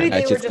 glitch. So Okay, maybe they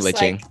that's were just just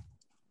glitching. like,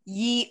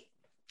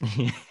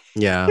 yeet.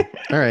 Yeah.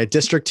 All right.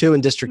 District 2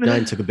 and District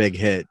 9 took a big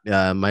hit.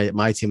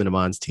 My team and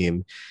Amon's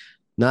team.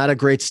 Not a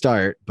great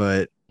start,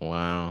 but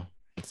Wow.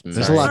 there's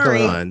a Sorry. lot Sorry.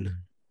 going on.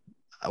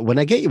 When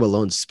I Get You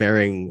Alone,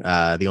 sparing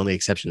the only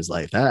exception is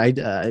life.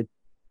 I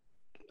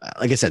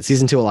like I said,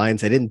 season 2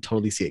 Alliance. I didn't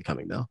totally see it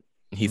coming though.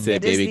 He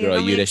said, It is "Baby the girl,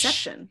 only you the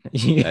exception.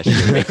 That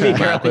should make me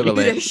my You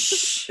equivalent." the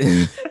shh.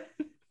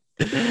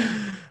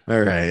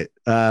 All right.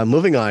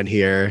 Moving on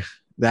here.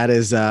 That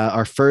is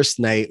our first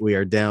night. We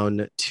are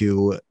down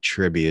to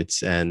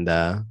tributes, and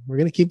we're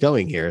gonna keep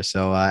going here.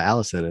 So,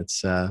 Allison,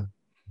 it's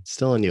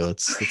still on you.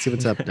 Let's see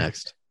what's up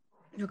next.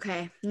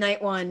 Okay,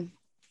 night 1.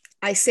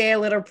 I say a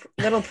little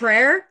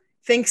prayer,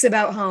 thinks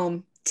about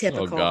home.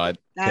 Typical. Oh God.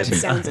 That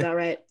sounds about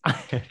right.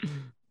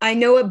 I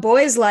know what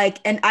boys like,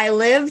 and I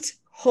lived.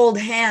 Hold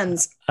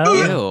hands.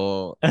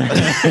 Oh. Ew.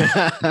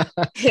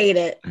 Hate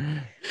it.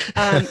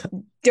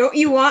 Don't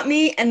you want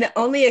me? And the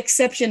only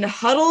exception,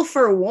 huddle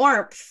for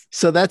warmth.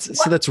 So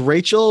that's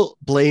Rachel,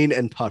 Blaine,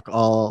 and Puck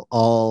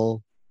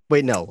all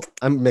Wait, no,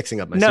 I'm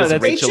mixing up my. No, sisters.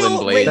 that's Rachel and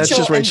Blaine. That's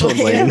just Rachel and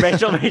Blaine.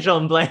 Rachel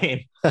and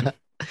Blaine.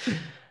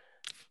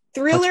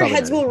 Thriller probably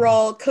heads right. will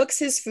roll, cooks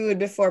his food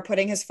before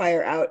putting his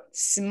fire out.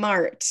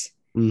 Smart.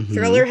 Mhm.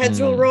 Thriller heads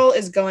will Mhm. roll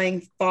is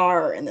going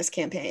far in this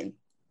campaign.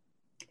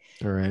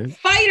 All right.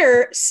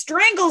 Fighter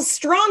strangles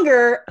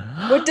stronger.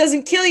 What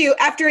doesn't kill you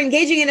after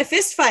engaging in a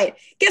fist fight?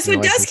 Guess what No,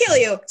 I does think kill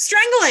you?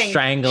 Strangling.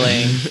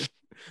 Strangling.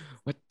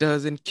 What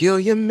doesn't kill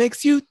you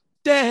makes you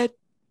dead.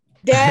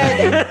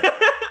 Dead.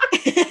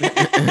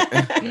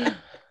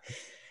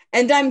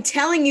 And I'm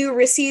telling you,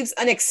 receives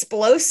an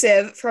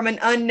explosive from an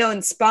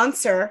unknown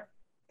sponsor.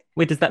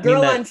 Wait, does that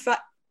Girl mean on that?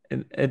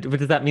 fire.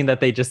 Does that mean that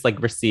they just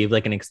like receive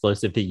like an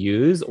explosive to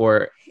use,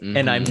 or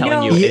and I'm Mhm. telling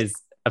No. you Yeah. is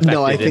affected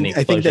No, I in the think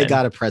explosion? they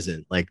got a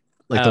present, like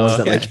the Oh, ones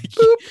that okay. like.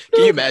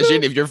 Can you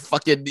imagine if your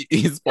fucking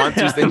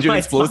sponsor sends you an My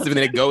explosive and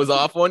then it goes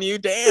off on you?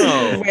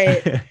 Damn.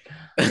 Wait.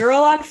 Girl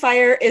on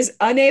fire is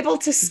unable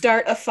to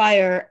start a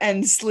fire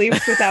and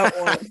sleeps without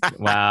warmth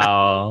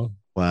Wow.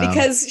 Wow,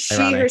 because she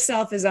ironic.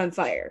 herself is on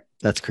fire.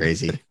 that's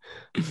crazy.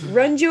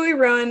 Run Joey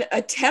Run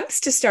attempts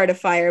to start a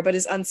fire but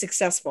is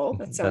unsuccessful.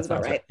 That sounds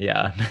about right.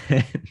 Yeah.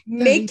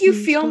 Make you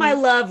feel my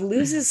love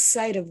loses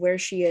sight of where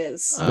she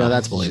is. No,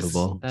 that's she's just-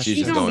 believable. That's She's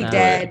She's just only going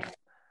dead. for it.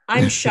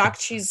 I'm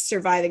shocked she's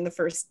surviving the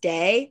first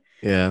day.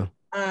 Yeah.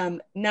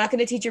 Not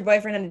gonna teach your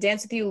boyfriend how to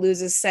dance with you,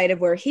 loses sight of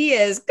where he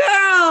is.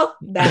 Girl!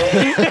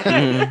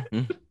 That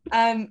one.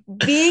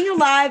 Mhm. Being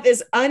alive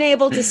is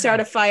unable to start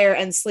a fire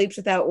and sleeps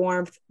without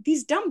warmth.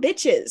 These dumb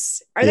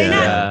bitches. Are they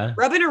not Yeah.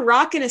 rubbing a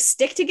rock and a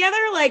stick together?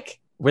 Like,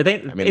 Were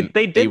they? I mean, they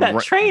they did that ra-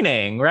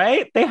 training,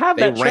 right? They have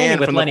They that training ran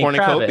with from the Lenny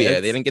cornucopia.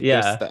 Kravitz. They didn't get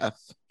yeah. their stuff.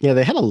 Yeah,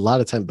 they had a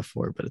lot of time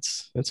before, but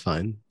it's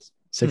fine.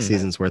 6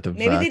 seasons worth of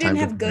maybe they time didn't to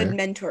have good prepare.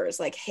 mentors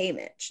like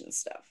Haymitch and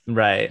stuff.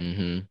 Right.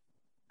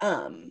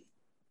 Mm-hmm.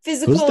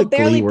 Physical, Who's the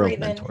barely Glee World breathing.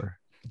 mentor?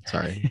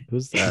 Sorry,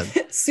 who's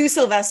that? Sue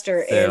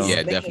Sylvester Sue. is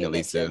Yeah, the definitely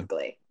Haymitch Sue. of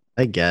Glee.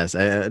 I guess.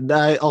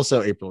 I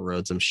also April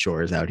Rhodes. I'm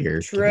sure is out here.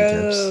 giving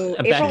tips. True.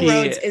 April Becky-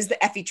 Rhodes is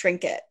the Effie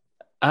Trinket.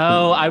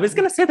 Oh, I was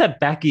gonna say that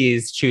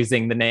Becky's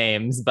choosing the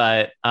names,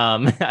 but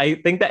I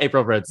think that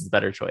April Rhodes is a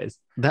better choice.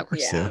 That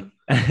works Yeah.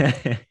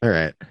 too. All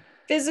right.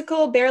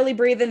 Physical, barely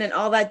breathing, and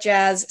all that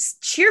jazz.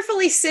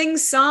 Cheerfully sing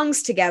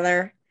songs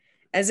together,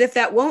 as if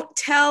that won't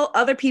tell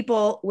other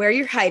people where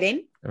you're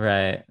hiding.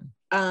 Right.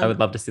 I would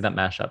love to see that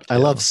mashup. I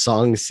too. love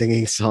songs,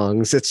 singing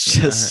songs. It's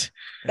just,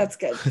 That's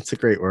good. it's a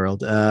great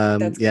world.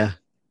 That's good. Yeah.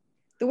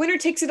 The winner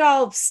takes it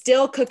all,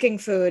 still cooking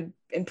food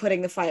and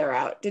putting the fire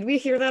out. Did we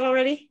hear that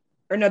already?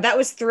 Or no, that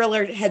was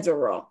Thriller heads or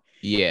roll.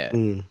 Yeah.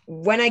 Mm.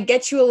 When I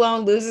get you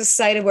alone, loses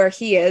sight of where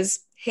he is.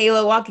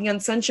 Halo walking on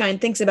sunshine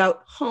thinks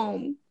about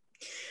home.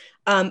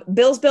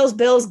 Bills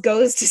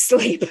goes to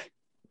sleep.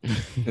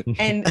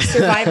 And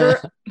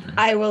Survivor,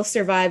 I will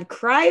survive,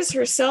 cries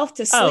herself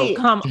to Oh, sleep.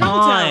 come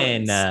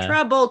on.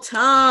 Trouble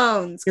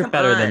tones. You're Come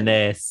better on. than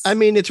this. I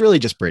mean, it's really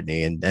just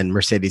Brittany and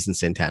Mercedes and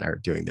Santana are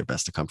doing their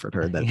best to comfort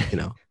her. That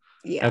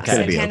Yeah, Okay.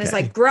 It'll be Santana's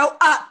okay. like, grow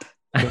up.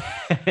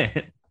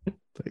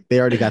 they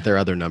already got their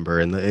other number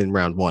in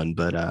round one,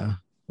 but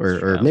or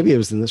True. maybe it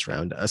was in this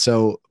round.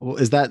 So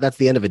that's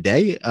the end of a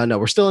day? No,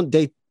 we're still in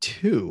day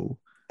 2.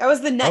 That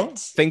was the I night.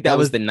 think that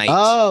was the night that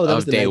was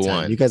of the day nighttime.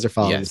 one. You guys are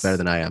following this Yes. better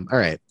than I am. All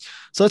right.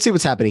 So let's see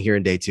what's happening here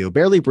in day 2.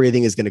 Barely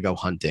breathing is going to go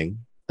hunting.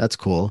 That's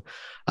cool.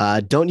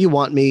 Don't You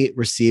Want Me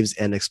receives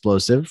an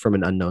explosive from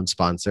an unknown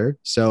sponsor.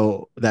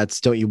 So that's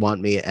Don't You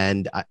Want Me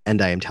and I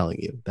Am Telling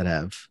You that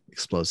have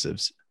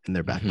explosives in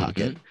their back Mhm.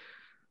 pocket.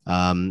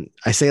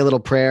 I Say a Little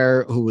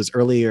Prayer, who was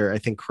earlier, I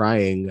think,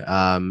 crying,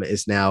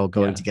 is now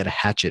going Yeah. to get a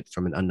hatchet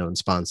from an unknown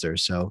sponsor.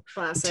 So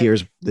Classic.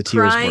 the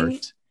tears Crying.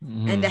 worked.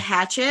 And a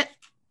hatchet.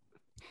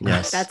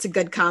 Yes. That's a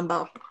good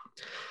combo.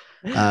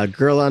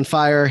 Girl on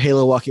Fire,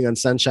 Halo Walking on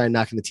Sunshine,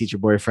 Not Gonna Teach Your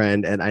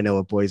Boyfriend, and I Know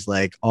What Boys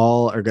Like,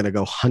 all are going to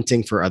go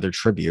hunting for other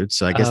tributes.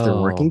 So I guess they're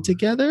working Oh.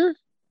 together.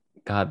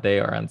 God, they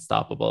are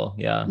unstoppable.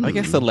 Yeah. I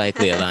guess the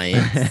likely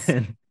alliance.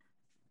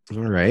 All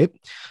right.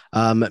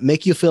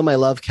 Make You Feel My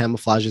Love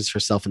camouflages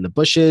herself in the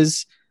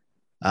bushes.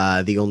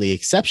 The only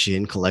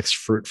exception collects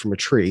fruit from a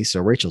tree.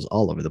 So Rachel's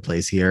all over the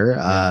place here.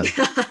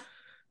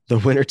 The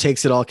winner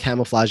takes it all,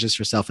 camouflages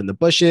herself in the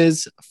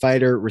bushes.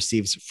 Fighter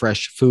receives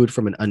fresh food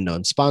from an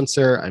unknown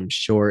sponsor. I'm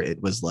sure it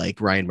was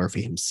like Ryan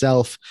Murphy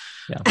himself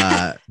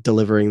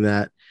delivering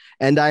that.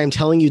 And I Am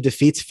Telling You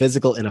defeats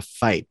Physical in a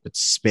fight, but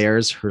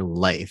spares her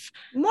life.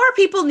 More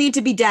people need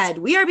to be dead.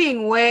 We are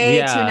being way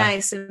Yeah. too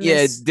nice. In Yeah,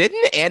 this.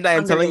 didn't and I am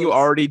Hunger telling you Games.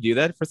 already do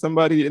that for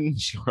somebody? Didn't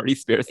she already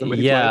spare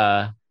somebody?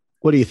 Yeah.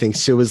 What do you think?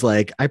 Sue was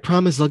like, I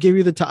promise I'll give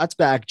you the tots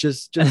back.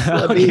 Just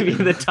I'll let give me, you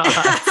the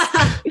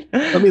top.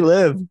 let me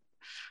live.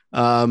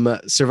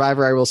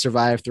 Survivor, I Will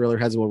Survive. Thriller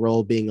Heads Will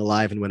Roll, Being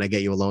Alive, and When I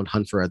Get You Alone,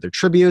 Hunt for Other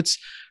Tributes.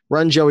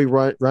 Run, Joey,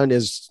 Run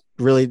is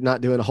really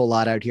not doing a whole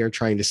lot out here,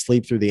 trying to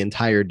sleep through the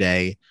entire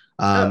day.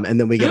 And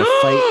then we get a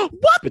fight.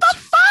 What the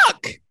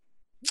fuck?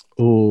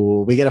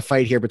 Ooh, we get a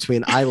fight here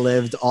between I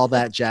Lived, All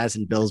That Jazz,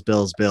 and Bills.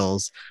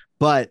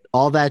 But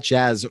All That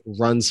Jazz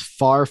runs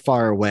far,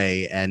 far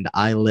away, and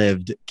I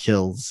Lived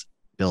kills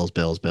Bills.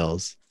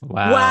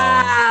 Wow.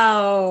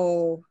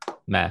 Wow.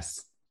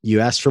 Mess. You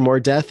asked for more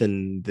death,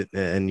 and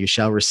you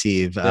shall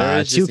receive. There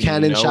is Two just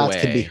cannon no shots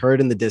can be way.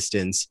 heard in the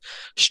distance.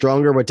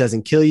 Stronger, what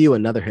doesn't kill you.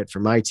 Another hit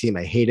from my team.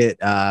 I hate it.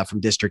 From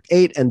District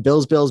 8 and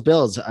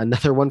Bills.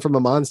 Another one from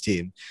Amon's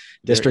team.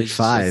 There District is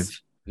 5.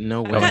 just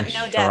no I've way. got no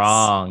deaths.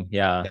 Strong.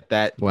 Yeah.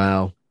 That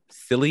Wow.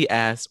 silly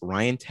ass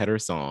Ryan Tedder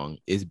song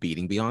is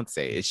beating Beyonce.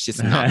 It's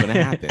just not going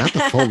to happen. Not the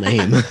full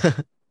name.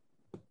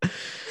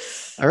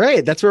 All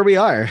right, that's where we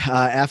are.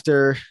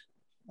 After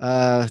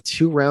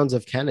 2 rounds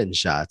of cannon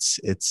shots,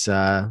 it's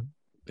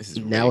This is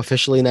now rigged.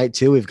 officially night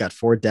 2. We've got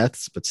 4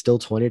 deaths, but still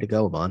 20 to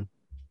go, Amon.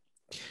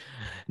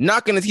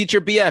 Not gonna teach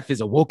your BF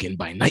is awoken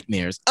by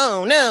nightmares.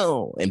 Oh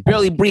no! And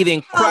barely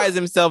breathing, cries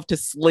himself to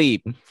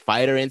sleep.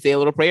 Fighter and Say a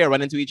Little Prayer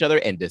run into each other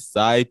and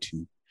decide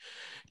to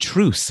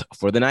truce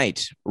for the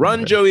night. Run,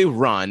 Okay. Joey,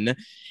 run.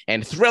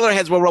 And Thriller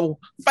Heads will roll.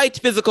 Fight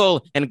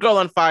physical and Girl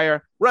on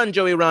Fire. Run,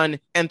 Joey, run.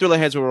 And Thriller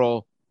Heads will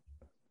roll.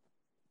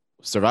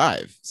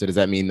 Survive. So does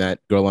that mean that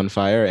Girl on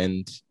Fire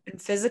and And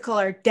physical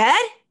are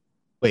dead?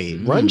 Wait,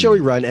 Run,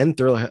 Joey, Run, and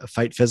Thriller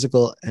Fight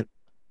Physical, and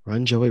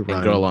Run, Joey,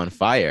 Run. Girl on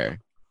Fire?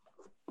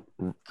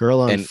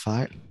 Girl on and-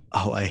 Fire.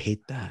 Oh, I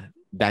hate that.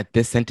 That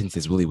this sentence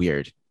is really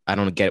weird. I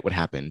don't get what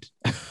happened.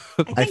 I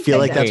think feel they're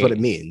like that's dead. what it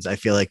means. I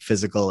feel like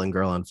Physical and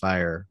Girl on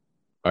Fire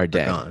Are are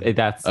dead. gone.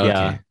 That's Okay.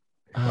 yeah.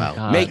 Oh, Wow.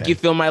 God. Make Okay. You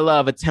Feel My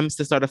Love attempts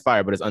to start a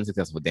fire, but is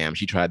unsuccessful. Damn,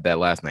 she tried that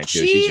last night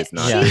too. She's just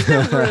not. Yeah. She's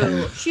the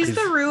Rue. She's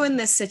the Rue in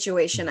this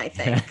situation, I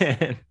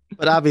think.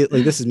 But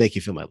obviously, this is Make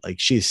You Feel My, like,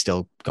 she's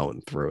still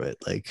going through it.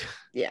 Like,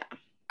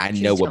 I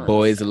She's know what telling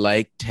boys us.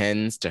 like,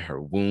 tends to her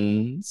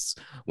wounds.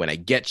 When I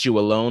get you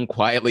alone,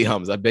 quietly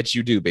hums. I bet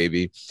you do,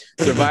 baby.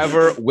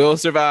 Survivor will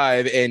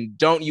survive. And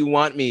Don't You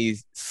Want Me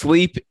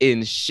sleep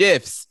in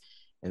shifts.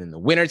 And then the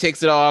winner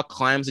takes it all,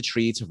 climbs a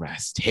tree to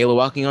rest. Halo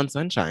Walking on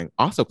Sunshine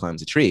also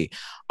climbs a tree.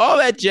 All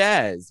that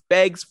jazz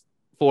begs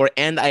for,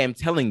 and I am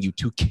telling you,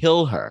 to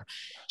kill her.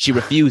 She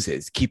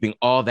refuses, keeping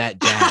all that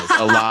jazz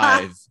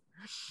alive.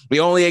 The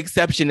only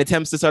exception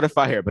attempts to start a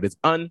fire, but is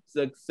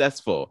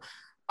unsuccessful.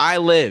 I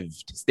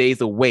Lived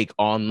stays awake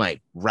all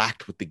night,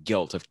 racked with the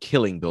guilt of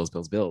killing Bills.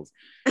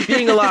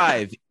 Being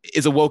alive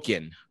is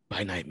awoken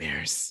by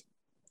nightmares.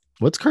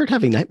 what's Kurt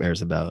having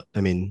nightmares about? I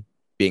mean,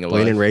 Being Blaine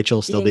alive. and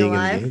Rachel still Being being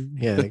alive? in the game.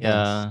 Yeah. I guess.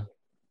 Yeah.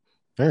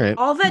 All right.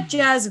 All that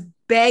jazz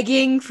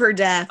begging for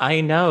death.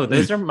 I know.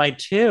 Those are my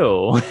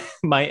 2.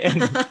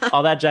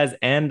 All that jazz,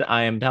 and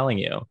I am telling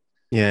you.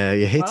 Yeah,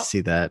 you hate Well- to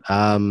see that.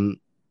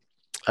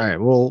 All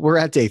right. Well, we're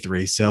at day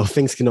 3, so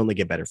things can only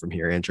get better from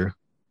here, Andrew.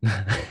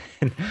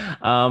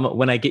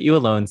 When I Get You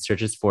Alone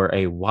searches for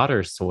a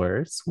water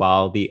source,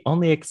 while the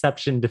only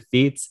exception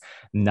defeats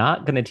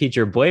Not Gonna Teach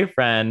Your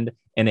Boyfriend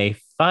in a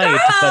fight,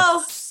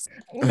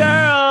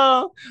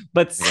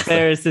 but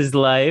spares his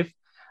life.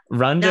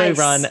 Run, Joey, Nice.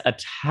 Run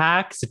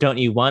attacks Don't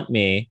You Want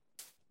Me,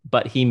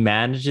 but he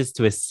manages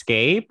to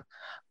escape.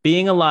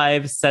 Being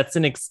alive sets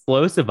an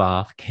explosive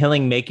off,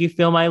 killing Make You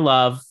Feel My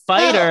Love.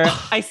 Fighter,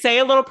 I Say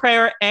a Little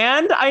Prayer,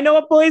 and I Know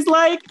What Boys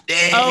Like.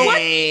 Oh, what?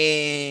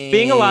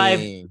 Being alive.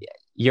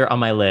 You're on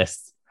my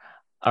list.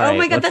 All oh right,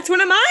 my god, let's- that's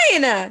one of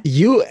mine.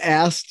 You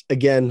asked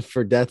again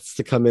for deaths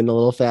to come in a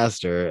little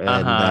faster, and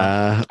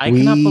I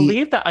cannot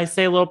believe that I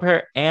Say a Little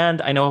Prayer and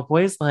I Know What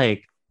Boys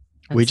Like.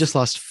 we just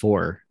lost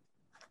 4.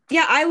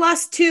 Yeah, I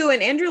lost 2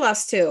 and Andrew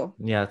lost 2.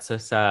 Yeah, it's so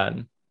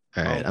sad.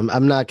 All right, Oh.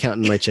 I'm not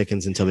counting my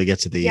chickens until we get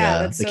to the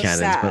Yeah, that's the so cannons.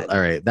 sad. But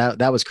all right,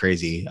 that was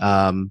crazy.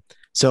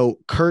 So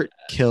Kurt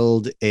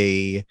killed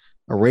a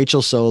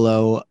Rachel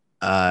solo,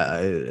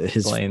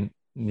 his Blaine.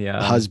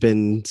 Yeah.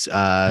 husband's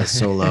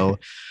solo,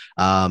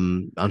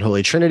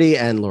 Unholy Trinity,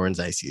 and Lauren's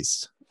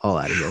Ices, all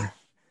out of here.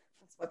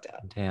 That's fucked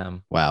up.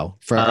 Damn. Wow,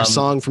 for our Um,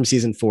 song from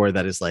season 4,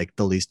 that is like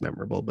the least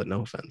memorable, but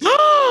no offense.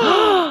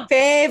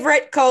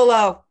 Favorite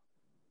Colo.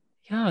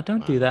 Yeah,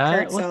 don't do that.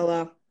 Kurt What-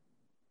 Solo.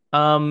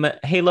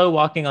 Halo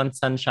Walking on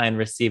Sunshine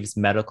receives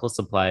medical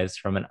supplies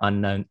from an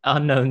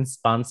unknown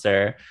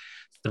sponsor.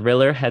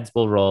 Thriller Heads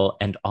will roll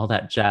and All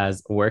That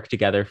Jazz work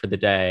together for the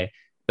day.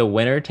 The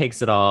winner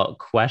takes it all,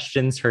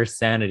 questions her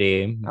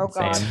sanity. Oh,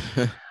 God.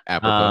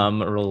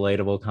 Apropos.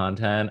 Relatable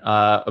content.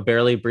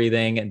 Barely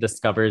Breathing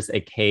discovers a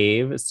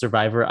cave.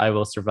 Survivor I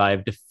Will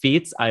Survive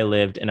defeats I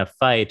Lived in a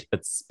fight,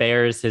 but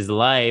spares his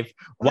life.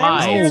 Why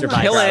Why? was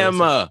Survivor Kill I Will him.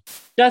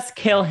 Survive. Just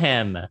kill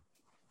him.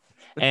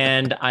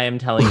 And I am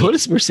telling What you,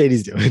 is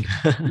Mercedes doing?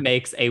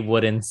 makes a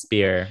wooden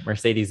spear.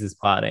 Mercedes is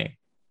plotting.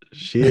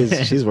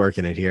 She's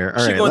working it here.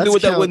 All She right, gonna do let's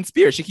with that count, wooden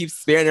spear. She keeps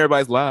sparing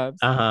everybody's lives.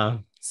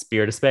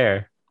 Spear to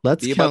spare.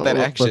 let's Be about count that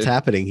what's action.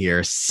 happening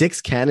here.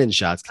 6 cannon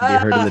shots can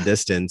be heard in the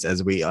distance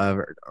as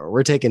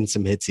we're taking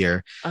some hits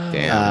here. Oh,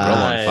 Damn, Girl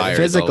on God. Fire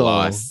Physical. is a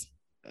loss.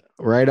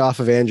 Right off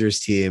of Andrew's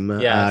team.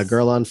 Yes.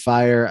 Girl on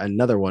Fire,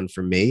 another one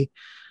from me.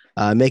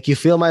 Make You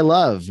Feel My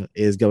Love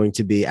is going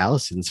to be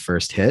Allison's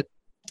first hit.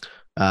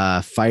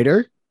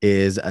 Fighter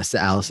is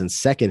Allison's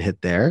second hit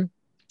there.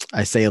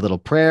 I Say a Little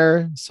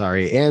Prayer.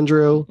 Sorry,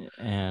 Andrew.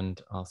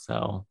 And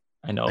also,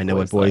 I know I Know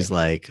What Boys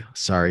Like.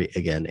 Sorry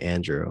again,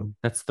 Andrew.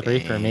 That's 3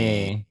 for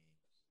me.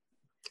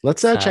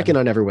 Let's check in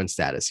on everyone's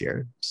status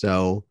here.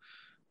 So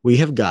we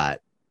have got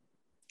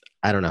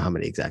I don't know how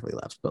many exactly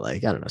left, but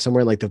like, I don't know,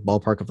 somewhere in like the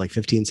ballpark of like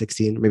 15,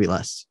 16, maybe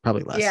less,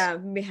 probably less. Yeah,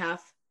 maybe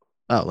half.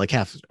 Oh, like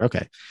half.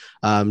 Okay.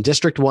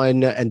 District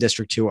 1 and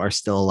District 2 are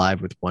still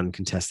alive with one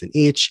contestant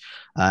each.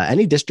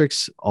 Any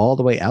districts all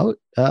the way out?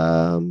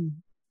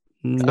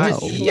 No.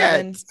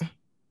 Yet.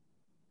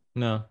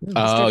 No.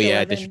 Oh District yeah,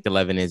 11. District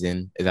 11 is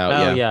out.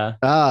 Oh yeah.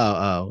 yeah.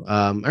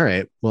 All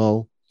right.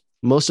 Well,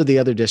 most of the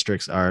other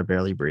districts are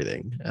barely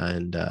breathing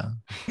and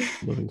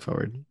moving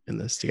forward in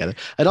this together.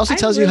 It also I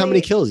tells you how many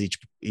really- kills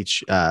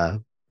each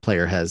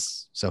player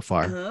has so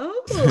far.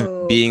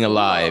 Oh, Being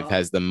alive cool.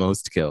 has the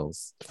most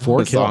kills.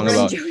 4 A song kills. Run,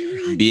 about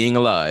Joey, run. being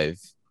alive.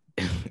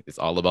 It's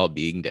all about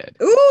being dead.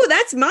 Ooh,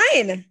 that's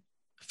mine.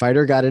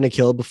 Fighter got in a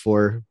kill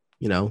before,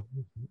 Being-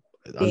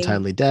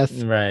 untimely death.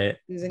 Right.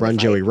 Losing Run,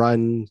 the Joey, fight.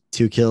 run.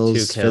 2 kills.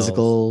 2 kills.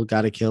 Physical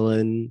got a kill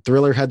in.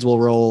 Thriller heads will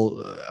roll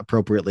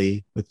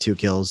appropriately with 2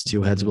 kills.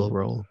 2 heads will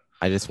roll.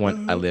 I just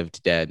want I Mhm.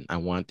 lived dead. I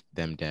want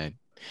them dead.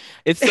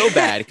 It's so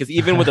bad because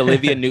even with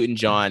Olivia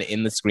Newton-John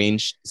in the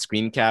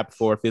screen cap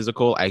for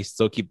physical, I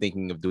still keep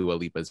thinking of Dua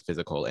Lipa's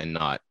physical and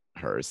not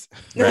hers.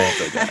 Right.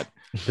 So bad.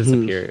 The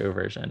superior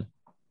version.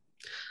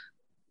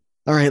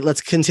 All right,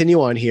 let's continue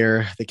on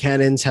here. The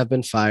cannons have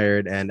been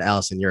fired, and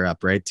Allison, you're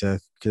up, right?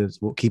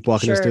 We'll keep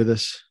walking us Sure. through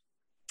this.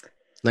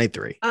 Night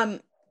 3.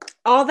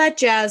 All that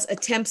jazz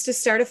attempts to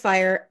start a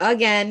fire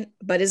again,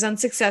 but is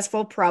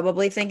unsuccessful,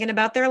 probably thinking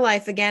about their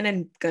life again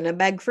and gonna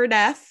beg for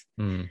death.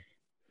 Mm.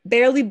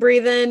 Barely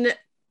breathing,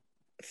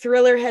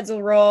 Thriller heads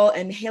will roll,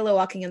 and Halo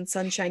walking in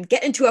sunshine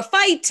get into a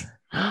fight.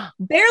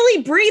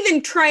 Barely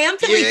breathing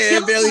triumphantly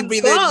kills barely the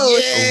breathing.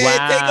 ghost.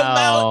 Yeah, take them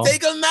Wow. out.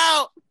 Take them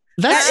out.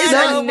 That's is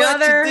that, know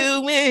another- what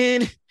you're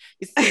doing.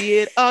 You see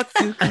it all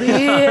too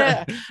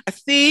clear. I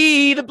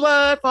see the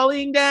blood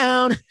falling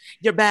down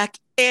your back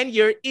and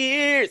your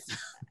ears.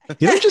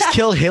 you don't just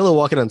kill Halo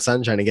walking on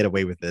sunshine and get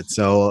away with it.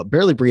 So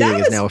barely breathing That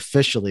is was- now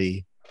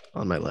officially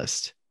on my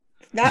list.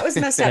 That was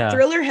messed up. Yeah.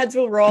 Thriller heads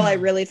will roll. I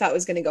really thought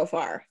was gonna go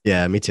far.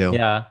 Yeah, me too.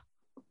 Yeah.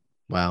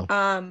 Wow.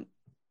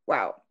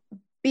 Wow.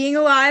 Being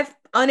alive,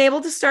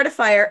 unable to start a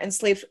fire, and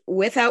sleeps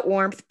without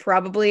warmth,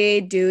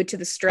 probably due to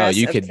the stress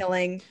you of could-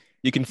 killing.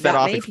 You can set That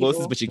off many explosives,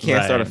 people. but you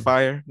can't start a Right.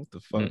 fire. What the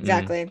fuck? Mm-mm.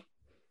 Exactly.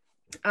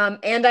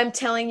 And I'm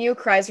telling you,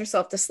 cries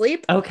herself to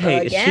sleep.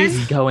 Okay. Again.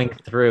 She's going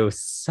through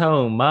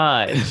so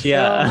much.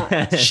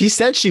 Yeah. She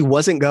said she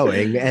wasn't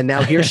going, and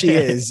now here she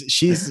is.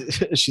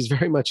 She's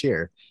very much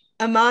here.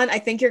 Amon, I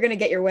think you're gonna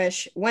get your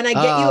wish. When I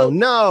get Oh you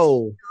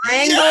no!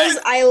 triangles,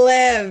 I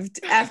lived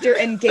after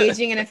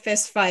engaging in a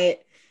fist fight.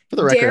 For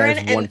the record, I Darren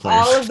have one and player.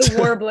 all of the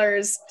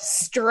warblers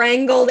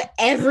strangled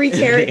every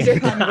character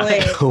on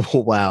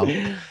Glee. Wow.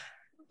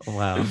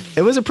 Wow.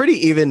 It was a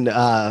pretty even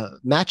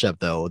matchup,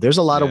 though. There's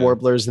a lot of Yeah.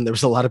 warblers, and there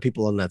was a lot of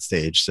people on that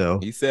stage. So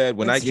He said,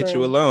 "When That's I get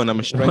true. you alone, I'm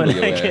gonna strangle When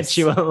your I ass." get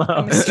you I'm alone.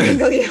 gonna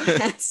strangle your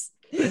ass.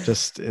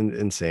 just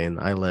insane.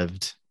 I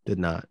lived, did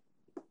not.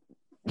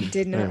 You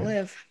did not Alright.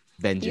 live.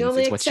 Vengeance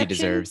only is what she exception-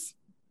 deserves.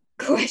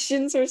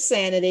 Questions or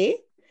sanity?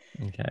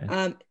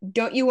 Okay.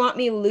 Don't you want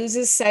me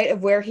loses sight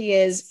of where he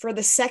is for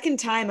the second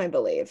time, I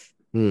believe.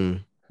 Hmm.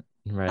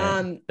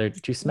 Right. They're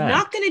too smacked.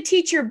 Not gonna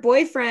teach your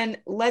boyfriend,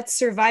 let's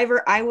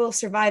survivor, I will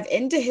survive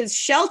into his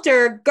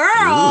shelter.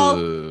 Girl,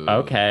 Ooh.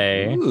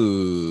 Okay.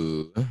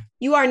 Ooh.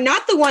 you are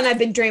not the one I've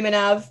been dreaming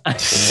of.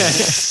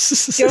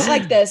 Don't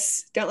like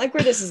this. Don't like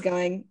where this is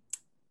going.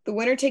 The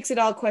winner takes it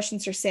all,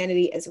 questions for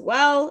sanity as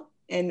well.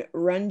 And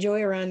Run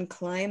Joy Run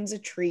climbs a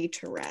tree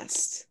to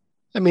rest.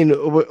 I mean,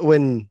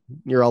 when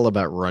you're all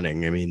about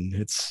running, I mean,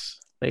 it's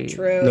They-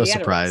 True. no you gotta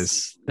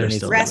surprise. There They're needs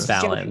still to be Rest,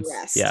 Joey, balance.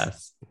 rest.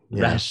 Yes.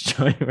 Yeah. Rest,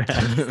 Joey,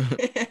 rest.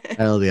 rest.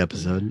 Title of the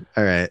episode.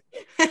 All right.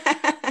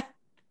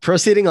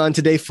 Proceeding on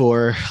to day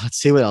 4, let's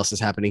see what else is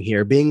happening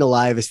here. Being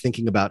alive is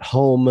thinking about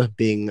home,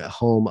 being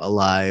home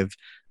alive.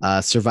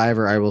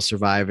 Survivor, I will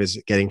survive is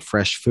getting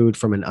fresh food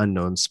from an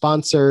unknown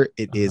sponsor.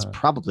 It is Uh-huh.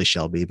 probably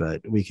Shelby,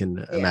 but we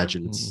can Yeah.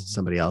 imagine it's Mhm.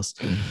 somebody else.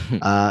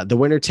 The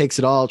winner takes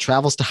it all,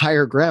 travels to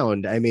higher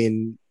ground. I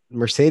mean,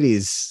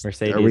 Mercedes.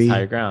 Mercedes,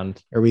 higher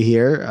ground. Are we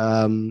here?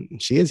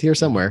 She is here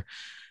somewhere.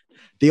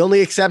 The only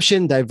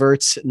exception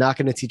diverts, not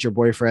going to teach her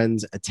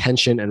boyfriend's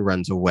attention and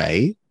runs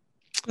away.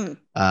 Hmm.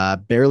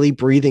 Barely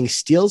breathing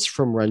steals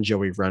from Run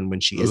Joey Run when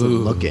she isn't Ooh.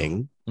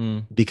 looking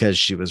Mm. because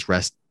she was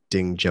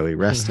resting Joey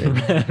resting.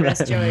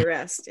 Rest, Joey,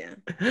 rest.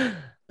 Yeah.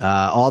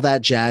 All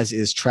that jazz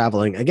is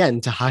traveling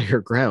again to higher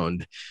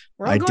ground.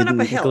 We're all I going up a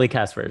didn't- hill. Glee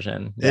cast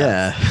version.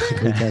 Yeah,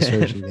 Gleecast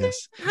version,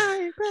 yes.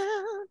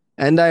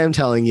 And I am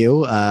telling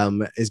you,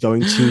 is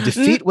going to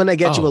defeat when I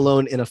get you Oh.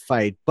 alone in a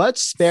fight, but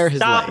spare his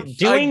Stop life.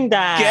 doing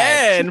that.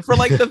 Again for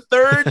like the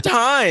third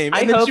time.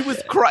 I And then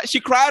hope-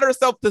 she cried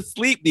herself to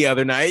sleep the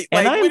other night.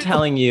 And Like, I'm when-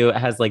 telling you, it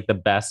has like the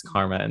best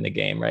karma in the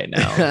game right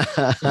now.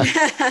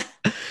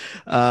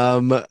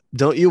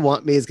 Don't You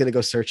Want Me is going to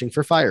go searching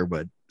for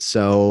firewood.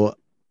 So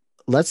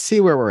let's see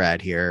where we're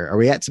at here. Are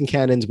we at some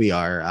cannons? We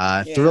are.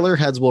 Yeah. Thriller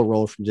heads will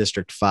roll from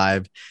District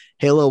 5.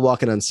 Halo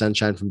Walking on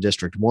Sunshine from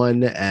District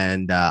 1.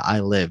 And I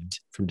Lived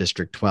from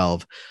District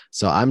 12.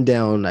 So I'm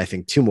down, I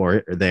think, 2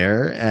 more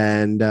there.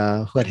 And what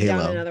I'm down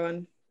Halo? another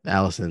one.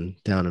 Allison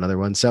down another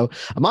one. So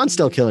Amon's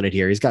still killing it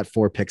here. He's got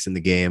 4 picks in the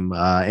game.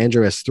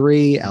 Andrew has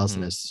 3.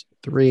 Allison has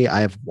 3.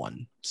 I have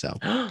 1. So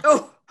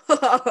Oh.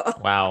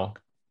 Wow.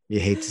 you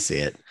hate to see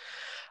it.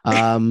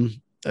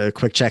 A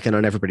quick check in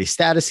on everybody's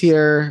status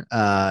here.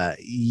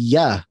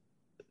 Yeah,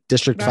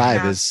 District About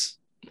 5 half. is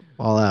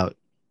all out.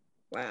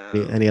 Wow.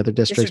 Any other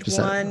districts District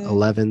besides 1,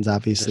 11's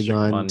obviously District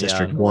gone. 1, yeah.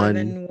 District 1.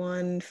 11,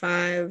 1,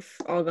 5,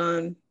 all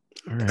gone.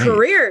 All right.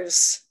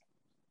 Careers.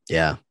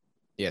 Yeah.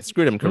 Yeah,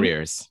 screw them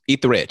careers.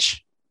 Eat the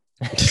rich.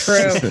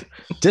 True.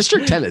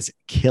 District 10 is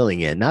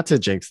killing it. Not to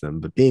jinx them,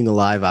 but Being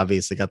Alive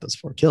obviously got those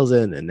 4 kills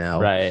in, and now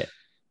Right.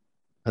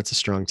 that's a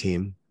strong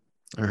team.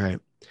 All right.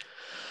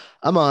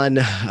 I'm on.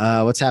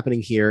 What's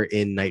happening here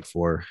in night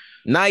 4?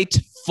 Night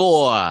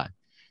 4.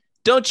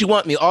 Don't you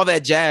want me? All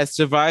that jazz.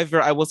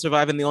 Survivor, I will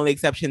survive, and the only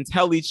exception,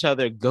 tell each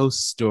other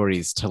ghost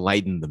stories to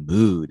lighten the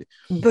mood.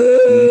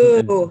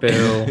 Boo.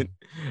 Boo.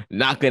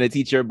 Not gonna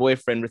teach your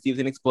boyfriend receives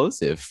an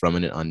explosive from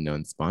an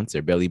unknown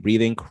sponsor. Barely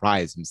breathing,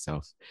 cries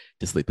himself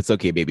to sleep. It's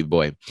okay, baby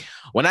boy.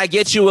 When I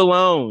get you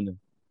alone,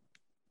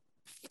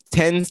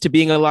 tends to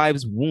Being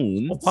Alive's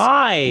wounds.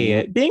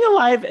 Why? Being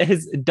Alive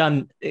has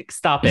done.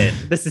 Stop it.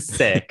 This is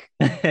sick.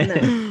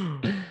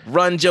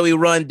 Run, Joey,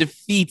 run,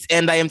 defeats,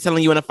 and I am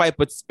telling you in a fight,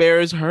 but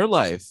spares her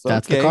life.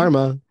 That's the Okay.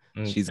 karma.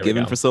 She's There we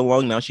given go. for so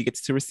long, now she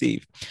gets to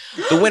receive.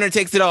 The winner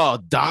takes it all,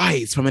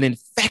 dies from an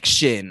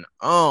infection.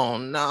 Oh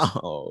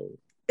no.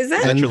 Is Is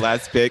that? that your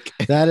last pick?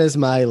 That is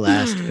my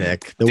last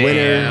pick. The Damn.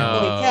 winner.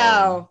 Holy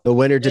cow. The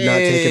winner did not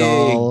take it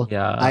all.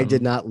 Yeah. I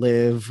did not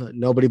live.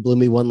 Nobody blew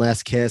me one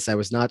last kiss. I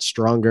was not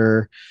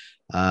stronger.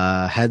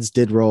 Heads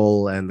did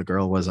roll, and the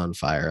girl was on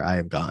fire. I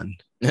am gone.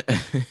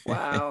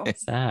 Wow.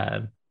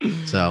 Sad.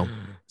 So,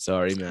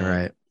 Sorry, man. all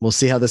right. We'll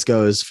see how this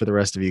goes for the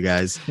rest of you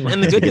guys.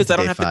 And the good news, I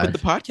don't Day have to 5. quit the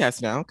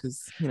podcast now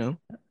because, you know.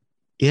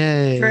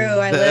 Yay. True.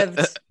 I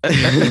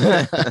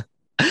lived.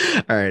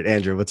 All right,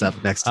 Andrew, what's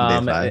up next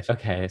in day 5?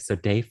 Okay, so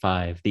day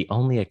 5, the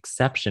only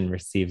exception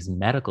receives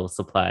medical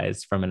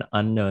supplies from an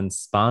unknown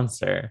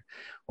sponsor.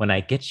 When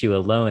I Get You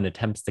Alone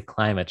attempts to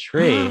climb a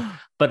tree,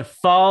 but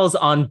falls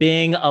on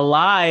Being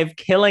Alive,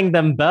 killing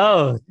them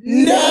both.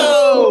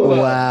 No!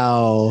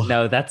 Wow.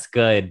 No, that's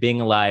good. Being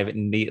Alive,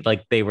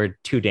 they were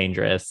too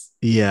dangerous.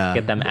 Yeah.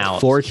 Get them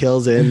out. 4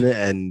 kills in,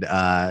 and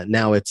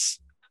now it's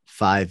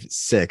 5,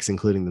 6,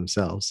 including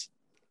themselves.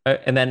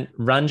 And then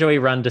Run Joey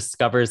Run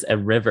discovers a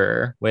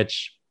river,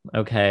 which,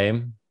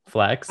 okay,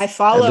 flex. I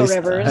follow At least-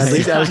 rivers. At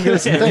least I was going to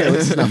say, at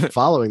least it's not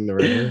following the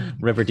river.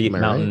 River Deep Am I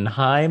right? Mountain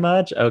High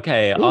much?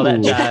 Okay, all that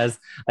Ooh. jazz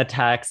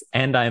attacks,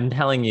 and I'm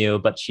telling you,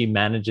 but she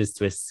manages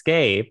to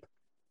escape.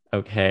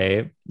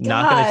 Okay,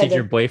 not gonna teach God.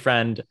 your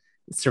boyfriend.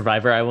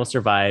 Survivor, I will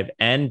survive,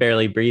 and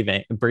barely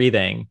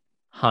breathing.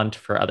 Hunt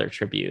for other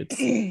tributes,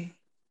 and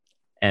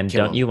Kill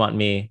don't him. you want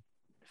me?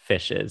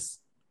 Fishes.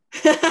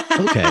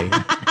 Okay.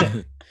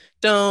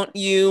 Don't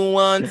you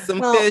want some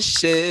Well-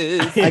 fishes?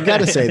 I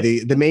gotta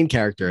say, the main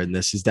character in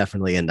this is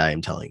definitely And I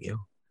Am Telling You,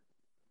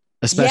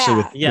 especially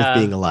with Yeah.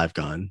 Being Alive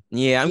gone.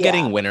 Yeah, I'm Yeah.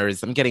 getting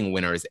winners. I'm getting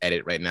winners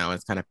edit right now.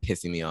 It's kind of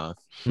pissing me off.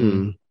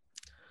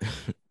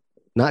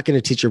 Not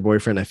gonna teach your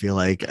boyfriend. I feel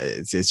like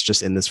it's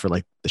just in this for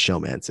like the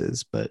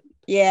showmances, but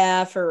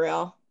Yeah, for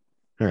real.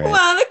 all right.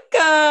 Wanna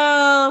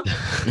go?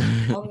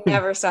 I'll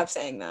never stop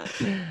saying that.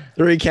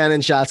 3 cannon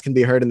shots can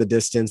be heard in the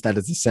distance. That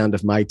is the sound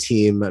of my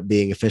team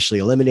being officially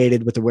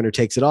eliminated with the winner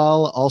takes it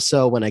all.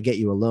 Also, When I Get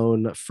You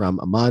Alone from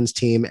Amon's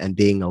team, and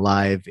Being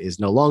Alive is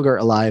no longer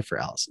alive for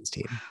Allison's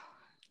team.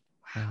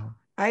 Wow.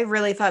 I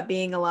really thought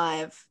Being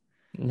Alive.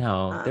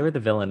 No, they were the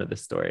villain of the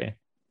story.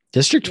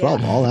 District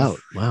 12 Yeah. all out.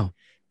 Wow.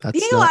 That's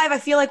Being not- Alive, I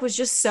feel like was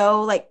just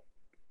so like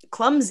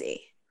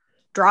clumsy.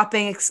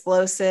 Dropping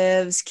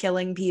explosives,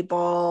 killing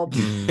people,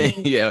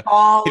 Yeah, he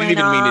falling didn't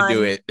even mean to do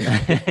on.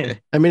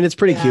 it. I mean, it's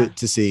pretty Yeah. cute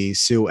to see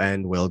Sue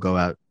and Will go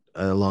out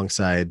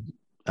alongside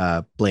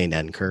Blaine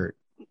and Kurt.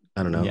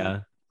 I don't know. Yeah,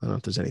 I don't know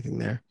if there's anything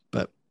there,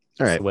 but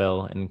all right,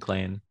 Will and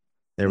Klain.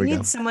 there You we need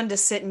go. someone to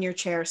sit in your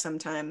chair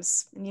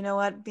sometimes. And you know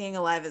what? Being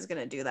Alive is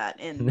going to do that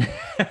in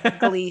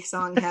Glee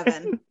song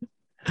heaven.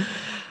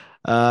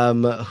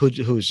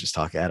 Who was just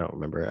talking? I don't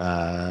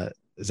remember.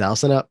 Is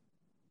Allison up?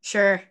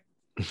 Sure.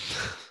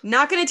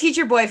 Not going to teach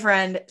your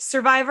boyfriend.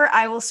 Survivor,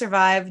 I will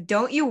survive.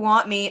 Don't you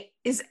want me?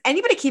 Is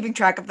anybody keeping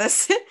track of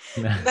this?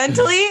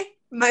 Mentally,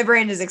 my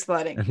brain is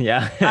exploding.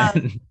 Yeah.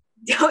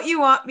 Don't you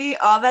want me?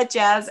 All that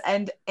jazz.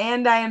 And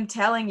I am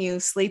telling you,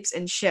 sleeps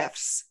in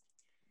shifts.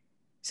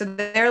 So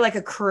they're like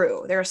a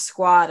crew. They're a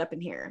squad up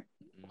in here.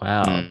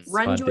 Wow. Mm.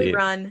 Run, Squad Joey, deep.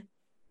 run.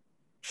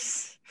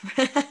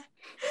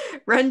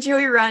 Run,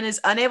 Joey, run is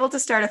unable to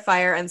start a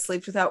fire and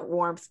sleeps without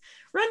warmth.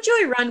 Run,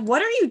 Joey, run.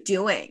 What are you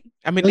doing?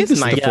 I mean, I think it's this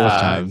is nice. the 4th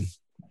time.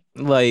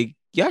 Like,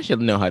 y'all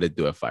should know how to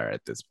do a fire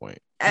at this point.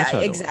 That's how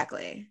it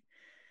Exactly.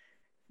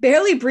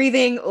 Barely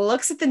breathing,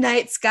 looks at the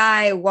night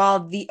sky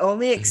while the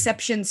only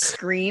exception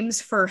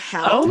screams for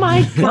help. Oh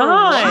my god.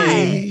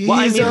 Why? Well,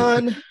 I He's mean,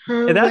 on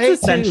her that's way to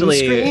essentially-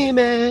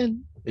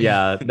 screaming.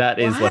 yeah, that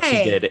is what she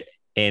Why? did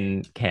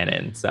in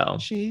canon. So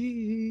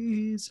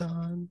She's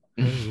on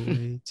her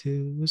way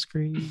to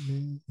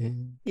screaming.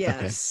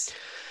 Yes.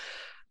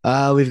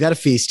 We've got a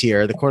feast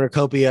here. The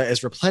cornucopia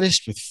is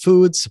replenished with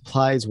food,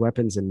 supplies,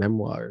 weapons, and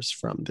memoirs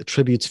from the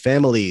tribute's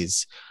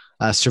families.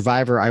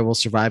 Survivor, I Will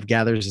Survive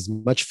gathers as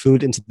much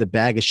food into the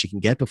bag as she can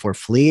get before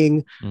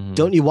fleeing.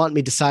 Don't You Want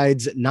Me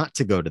decides not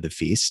to go to the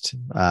feast.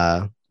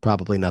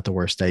 Probably not the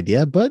worst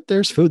idea, but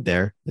there's food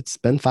there. It's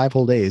been 5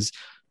 whole days.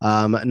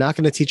 Not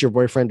going to teach your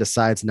boyfriend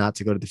decides not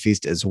to go to the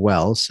feast as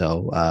well.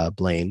 So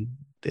Blaine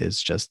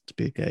is just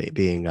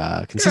being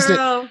consistent.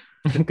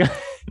 Girl.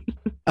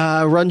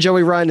 Run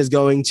Joey Run is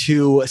going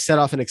to set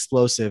off an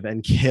explosive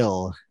and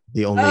kill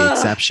the only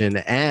exception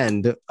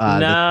and the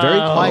very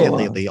quiet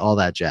lately, all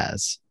that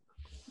jazz.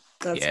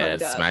 That's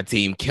Yes, my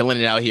team killing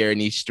it out here in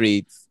these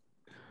streets.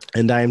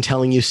 And I am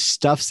telling you,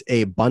 stuffs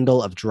a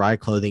bundle of dry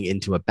clothing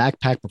into a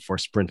backpack before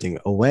sprinting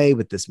away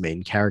with this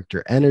main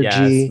character energy.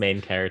 Yes, main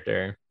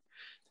character.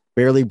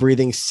 Barely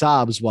breathing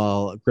sobs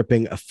while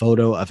gripping a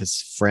photo of his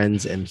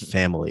friends and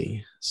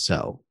family.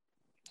 So,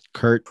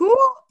 Kurt. Who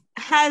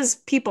has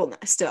people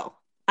still?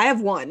 I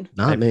have one.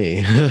 Not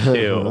me.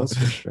 2. That's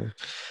for sure.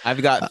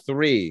 I've got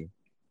 3.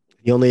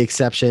 The only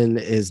exception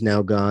is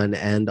now gone,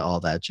 and all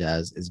that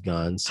jazz is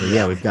gone. So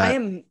yeah, we've got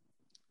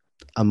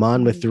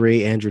Amon with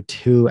 3, Andrew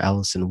 2,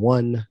 Allison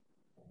 1.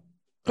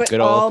 Put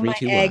Good all old 3, my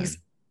 2, 1. eggs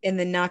in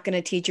the not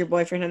gonna teach your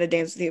boyfriend how to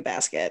dance with you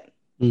basket.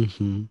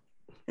 Mm-hmm.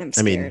 I'm I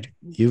scared.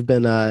 mean, you've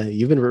been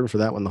rooting for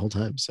that one the whole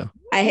time. So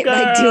I do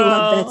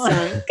love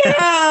that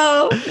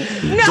song.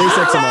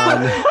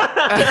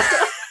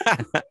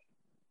 Go!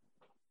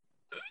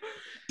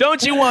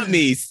 Don't you want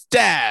me?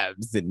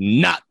 Stabs.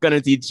 Not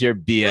gonna teach your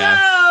BF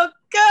No,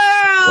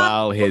 girl!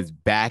 while his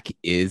back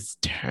is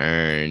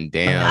turned.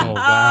 Damn. Oh,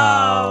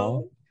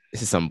 wow.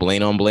 This is some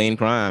Blaine on Blaine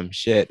crime.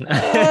 Shit.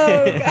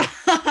 Oh,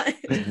 God.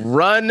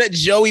 Run,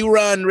 Joey,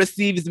 run.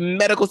 Receives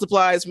medical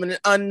supplies from an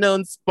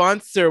unknown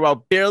sponsor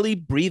while barely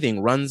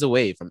breathing. Runs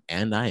away from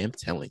And I Am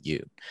Telling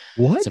You.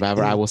 what?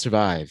 Survivor, I Will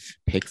Survive.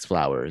 Picks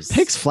flowers.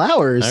 Picks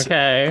flowers.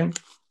 Okay.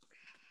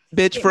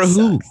 Bitch, It for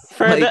who?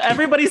 For Like-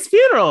 everybody's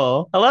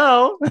funeral.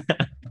 Hello.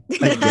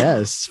 I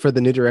guess for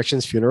the New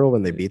Directions funeral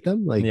when they beat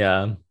them. Like,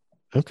 Yeah.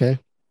 okay,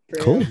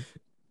 cool.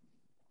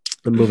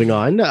 And moving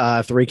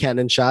on, 3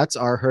 cannon shots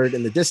are heard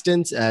in the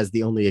distance as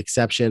the only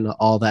exception.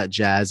 All that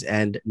jazz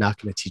and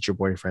Not Gonna Teach Your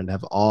Boyfriend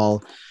have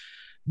all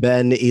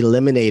been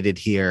eliminated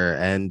here,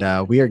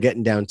 and we are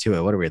getting down to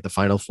it. What are we at the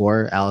final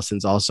 4?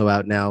 Allison's also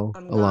out now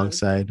I'm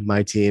alongside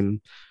my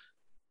team,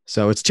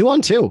 so it's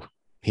 2-on-2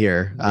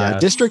 here. Yes.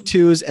 District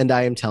 2's And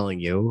I Am Telling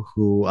You,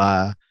 who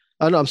oh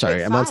no, I'm sorry,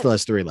 Wait, Amon 5. still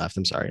has 3 left.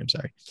 I'm sorry.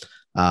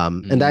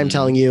 And I'm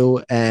Telling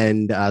You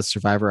and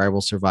Survivor, I Will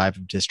Survive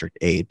from District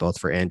 8, both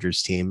for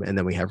Andrew's team. And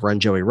then we have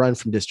Run Joey Run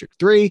from District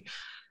 3.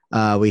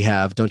 We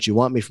have Don't You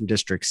Want Me from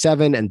District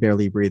 7 and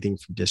Barely Breathing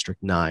from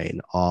District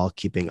 9, all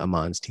keeping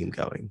Amon's team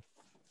going.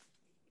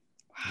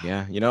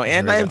 Yeah, you know,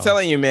 and There we I'm go.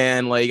 telling you,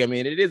 man, like, I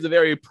mean, it is a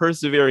very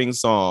persevering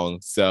song.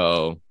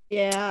 So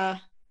Yeah.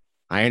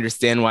 I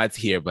understand why it's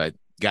here, but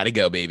gotta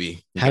go,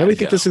 baby. How do we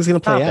think this is going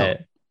to play Stop out?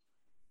 it.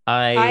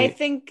 I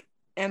think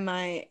I'm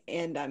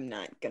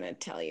not gonna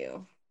tell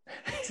you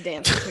to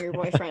dance with your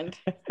boyfriend.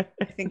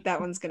 I think that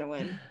one's gonna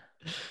win.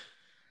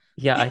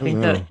 Yeah, I I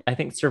think don't that know. I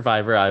think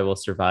Survivor, I Will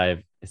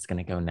Survive is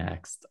gonna go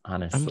next.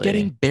 Honestly, I'm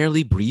getting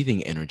barely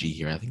breathing energy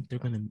here. I think they're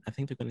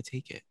gonna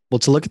take it. Well,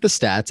 to look at the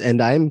stats,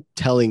 And I'm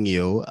Telling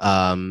You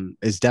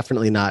is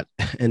definitely not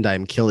And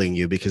I'm Killing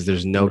You, because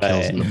there's no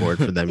kills Right. on the board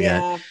for them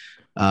yet.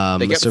 Yeah.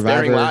 They kept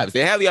sparing lives.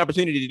 They had the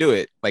opportunity to do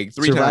it like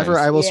 3 Survivor,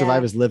 times. I Will Yeah.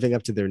 Survive is living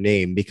up to their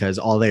name because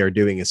all they are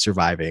doing is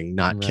surviving,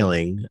 not Right.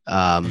 killing.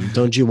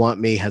 Don't You Want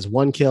Me has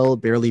 1 kill,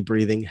 Barely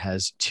Breathing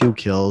has 2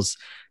 kills,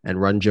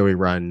 and Run Joey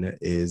Run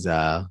is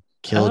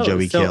kill Oh,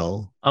 Joey so-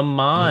 kill.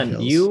 Amon,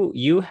 kills.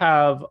 you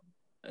have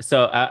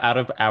so out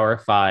of our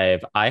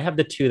 5, I have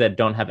the 2 that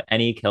don't have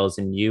any kills,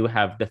 and you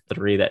have the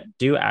 3 that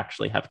do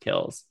actually have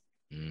kills.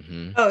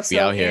 Mhm. Oh, Be so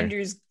out here.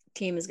 Andrew's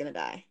team is gonna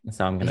die.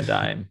 So I'm gonna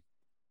die.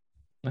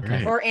 Okay.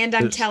 Right. Or and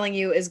I'm There's- telling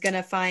you is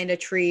gonna find a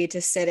tree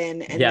to sit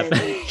in and Yep.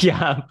 then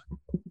Yeah.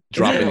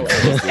 Drop gonna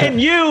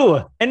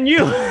it. And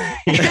you.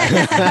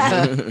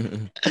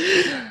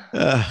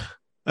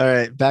 All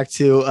right, back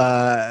to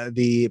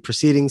the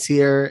proceedings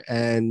here,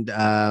 and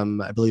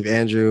I believe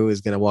Andrew is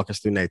going to walk us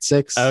through night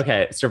 6.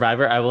 Okay.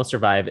 Survivor, I Will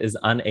Survive is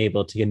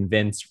unable to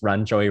convince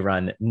Run Joey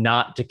Run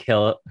not to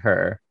kill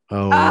her.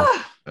 Oh,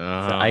 Ah! So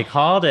I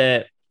called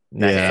it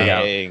next Yeah. to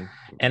go. Dang.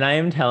 And I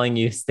am telling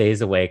you, stays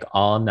awake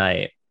all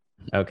night.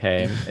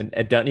 Okay.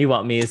 And Don't You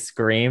Want Me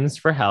screams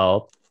for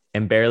help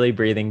and Barely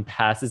Breathing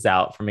passes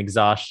out from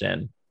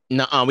exhaustion.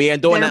 Nuh-uh, we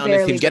ain't doing They're that on this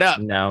team. barely- Get up.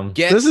 No.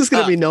 Get this is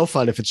going up. to be no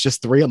fun if it's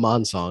just 3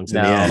 Amon songs in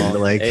the end. No.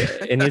 Like,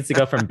 It needs to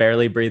go from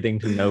barely breathing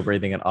to no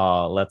breathing at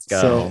all. Let's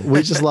go. so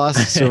we just lost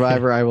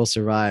Survivor, I Will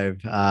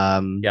Survive.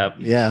 Yep.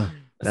 Yeah,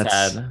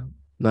 that's Sad.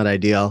 not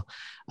ideal.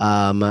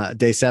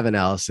 Day 7,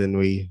 Allison,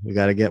 we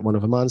got to get one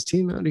of Amon's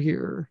team out of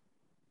here.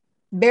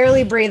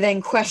 Barely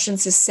Breathing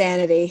questions his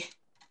sanity.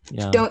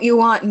 Yeah. Don't You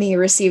Want Me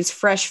receives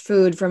fresh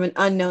food from an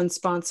unknown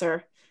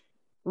sponsor.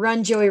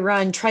 Run Joey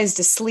Run tries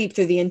to sleep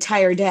through the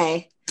entire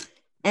day.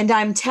 And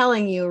I'm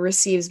Telling You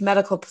receives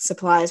medical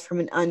supplies from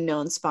an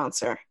unknown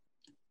sponsor.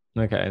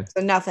 Okay.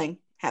 So nothing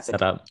happened.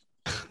 Set up.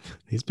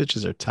 These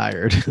bitches are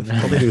tired.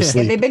 All they do is Yeah,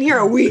 sleep. they've been here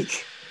a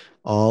week.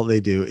 All they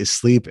do is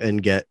sleep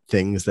and get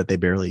things that they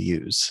barely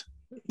use.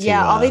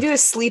 Yeah, all they do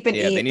is sleep and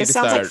yeah, they eat. need This to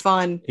sounds like start-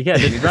 fun. Yeah.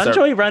 Did need to Run start-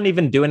 Joey Run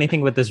even do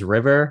anything with this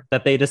river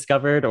that they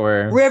discovered,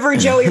 or? River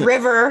Joey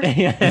River.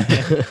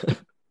 Yeah.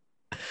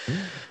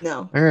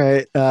 No. All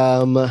right.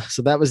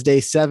 So that was day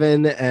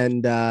 7.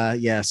 And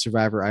yeah,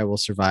 Survivor, I Will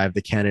Survive.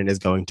 The cannon is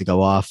going to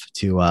go off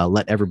to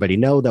let everybody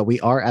know that we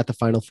are at the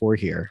final 4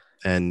 here.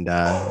 And we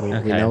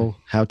Okay. know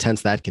how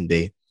tense that can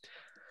be.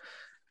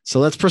 So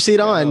let's proceed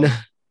on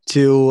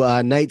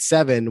to night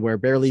 7, where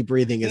Barely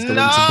Breathing is going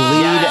to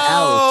bleed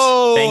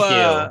out. Thank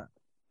you.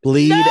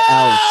 Bleed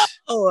out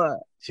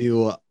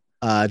to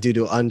due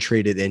to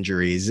untreated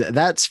injuries.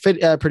 That's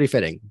pretty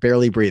fitting.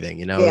 Barely breathing,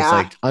 you know, Yeah. it's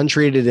like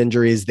untreated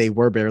injuries. They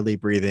were barely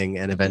breathing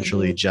and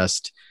eventually Mhm.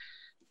 just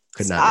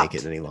could not Stopped.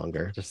 make it any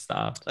longer. Just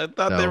stopped. I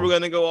thought they No. were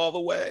gonna go all the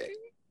way.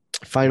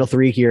 Final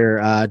 3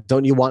 here.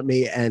 Don't You Want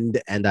Me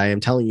and I Am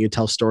Telling You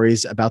tell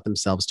stories about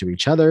themselves to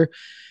each other.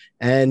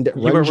 And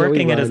You Run were Joey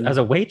working Run- as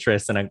a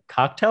waitress in a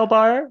cocktail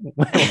bar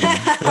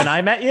when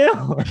I met you.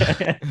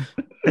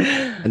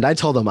 and I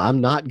told them I'm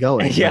not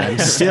going. But Yeah. I'm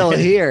still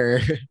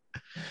here.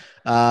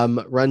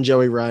 Run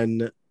Joey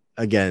Run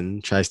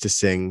again tries to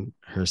sing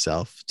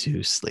herself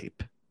to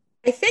sleep.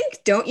 I think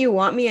Don't You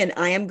Want Me and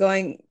I Am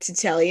Going to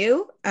Tell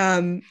You.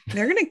 They're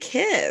gonna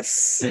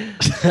kiss.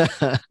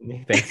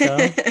 You think so?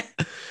 I think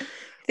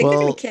they're Well,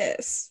 gonna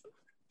kiss.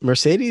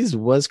 Mercedes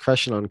was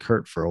crushing on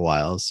Kurt for a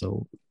while,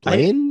 so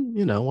Blaine,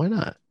 you know, why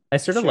not? I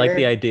sort of like Sure.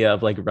 the idea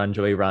of like Run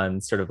Joey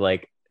Run, sort of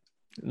like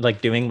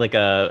doing like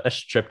a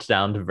stripped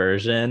down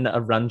version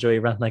of Run Joey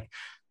Run, like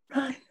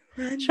Run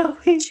Run,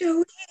 Joey.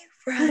 Joey,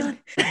 run.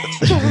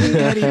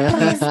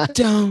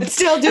 Don't. It's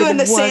still doing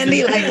the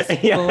Sandy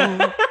like,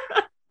 Yeah.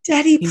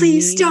 Daddy,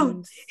 please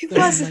don't. It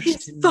wasn't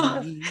his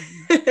fault.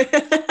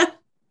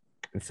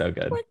 It's so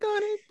good.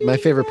 My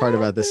favorite part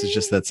about this is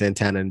just that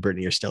Santana and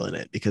Brittany are still in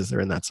it because they're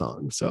in that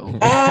song. So,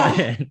 Ah.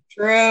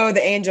 True,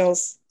 the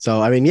Angels.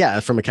 I mean, yeah,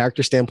 from a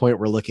character standpoint,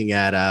 we're looking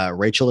at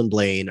Rachel and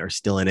Blaine are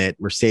still in it.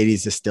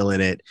 Mercedes is still in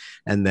it,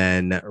 and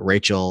then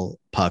Rachel,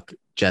 Puck,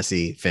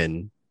 Jesse,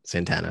 Finn,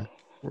 Santana,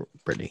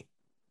 Brittany.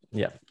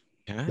 Yeah.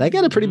 They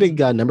got a pretty big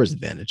numbers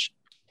advantage.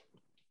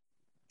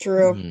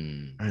 True.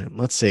 All right,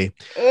 let's see.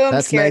 Oh, I'm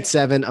That's scared. night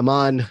 7. I'm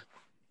on.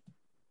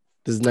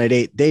 This is night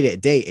 8. Day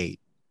 8.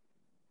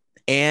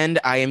 And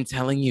I Am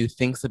Telling You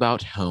thinks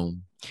about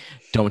home.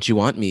 Don't You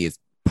Want Me is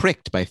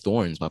pricked by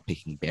thorns while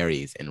picking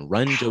berries, and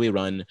Run Joey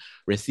Run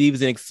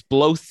receives an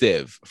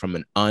explosive from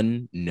an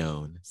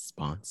unknown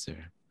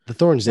sponsor. The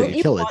thorns Don't didn't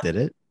you kill it, want- did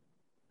it?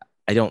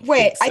 I don't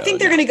Wait, I so, think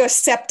they're no. gonna go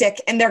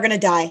septic and they're gonna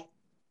die.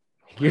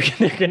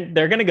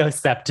 They're gonna go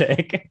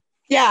septic.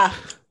 Yeah.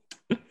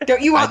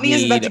 Don't You Want I Me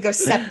is about need- to go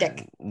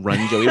septic.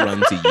 Run Joey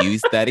Run to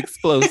use that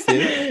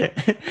explosive.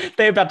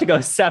 They're about to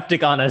go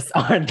septic on us,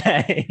 aren't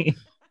they?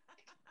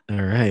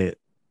 All right.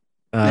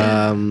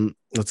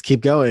 Let's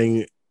keep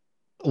going.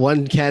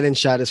 One cannon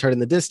shot is heard in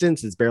the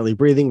distance. It's barely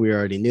breathing. We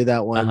already knew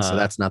that one, so Uh-huh.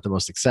 that's not the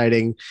most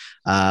exciting.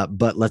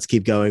 But let's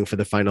keep going for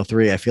the final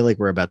 3. I feel like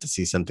we're about to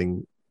see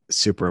something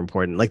super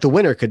important. Like the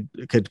winner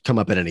could come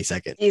up at any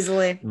second.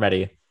 Easily.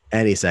 Ready.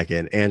 Any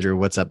second. Andrew,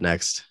 what's up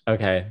next?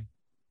 Okay.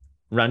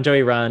 Run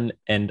Joey Run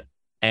and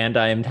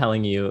I Am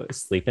Telling You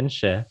sleep in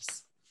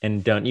shifts.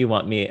 And Don't You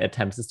Want Me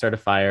attempts to start a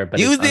fire, but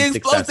Use it's the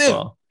explosive!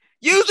 unsuccessful.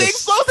 Use the Just-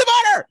 explosive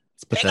on her!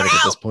 It's pathetic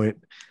at this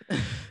point.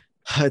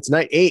 It's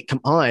night 8. Come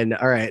on.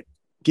 All right.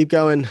 Keep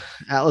going.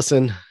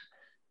 Allison.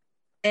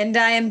 And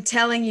I Am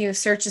Telling You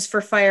searches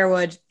for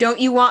firewood. Don't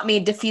You Want Me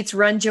defeats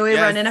Run Joey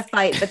Yes. Run in a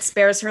fight, but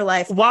spares her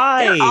life.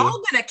 Why? They're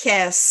all gonna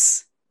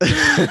kiss.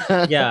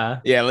 Yeah.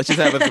 Yeah, let's just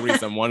have a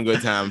threesome. One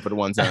good time for the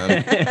one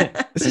time.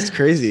 This is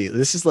crazy.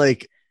 This is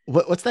like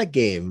what's that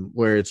game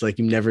where it's like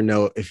you never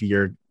know if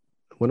you're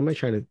what am I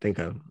trying to think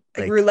of?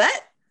 Like Like,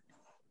 roulette?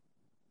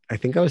 I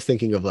think I was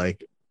thinking of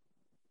like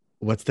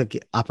what's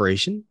the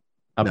Operation?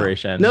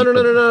 Operation. No.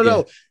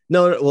 Yeah.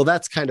 No, well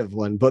that's kind of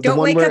one, but Don't the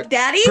one wake where up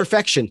daddy?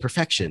 perfection.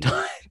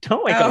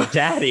 Don't wake Oh. up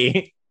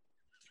daddy.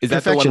 Is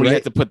that the one Perfection, where you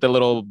right? had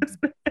to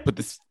put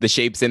the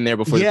shapes in there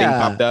before the thing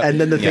popped up? and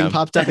then the Yeah. thing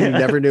popped up and you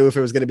never knew if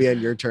it was going to be on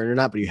your turn or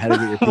not, but you had to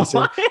get your piece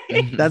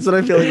in. That's what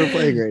I feel like we're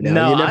playing right now.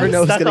 No, You never I'm know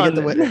who's stuck going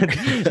to get the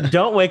on- winner.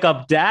 Don't wake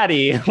up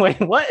daddy. Wait,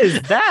 what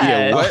is that?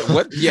 Yeah,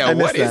 what? Yeah, I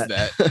missed what is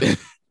that. that?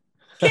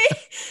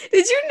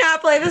 Did you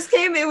not play this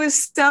game? It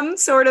was some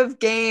sort of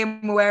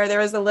game where there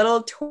was a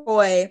little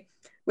toy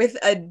with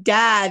a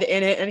dad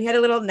in it, and he had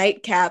a little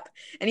nightcap,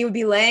 and he would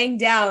be laying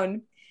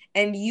down,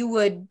 and you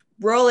would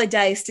roll a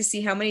dice to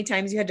see how many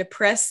times you had to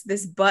press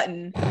this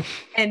button.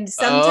 And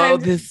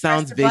sometimes this you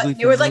sounds press the button,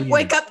 vaguely you would like,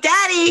 familiar. wake up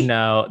daddy.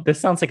 No, this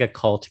sounds like a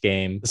cult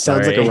game.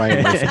 Sounds like a Sorry.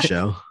 Ryan Murphy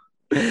show.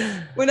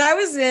 When I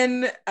was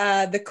in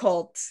the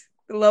cult,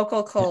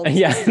 local cults.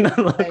 Yeah,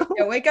 Like,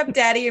 wake up,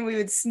 daddy, and we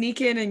would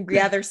sneak in and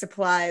gather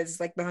supplies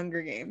like the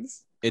Hunger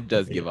Games. It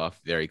does give off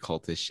very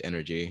cultish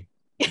energy.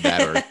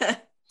 That or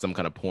some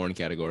kind of porn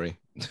category.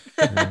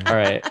 All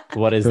right,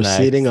 what is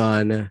Proceeding next?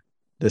 on.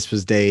 This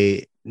was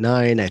day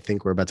 9. I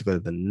think we're about to go to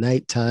the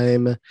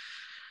nighttime.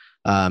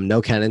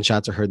 No cannon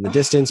shots are heard in the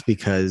distance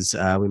because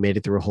we made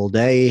it through a whole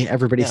day.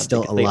 Everybody's Yeah,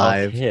 still because they all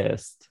alive.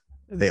 kissed.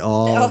 They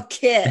all Oh,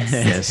 kiss.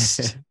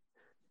 kissed.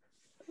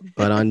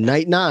 But on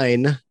night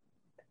 9,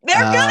 They're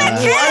gonna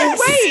kiss.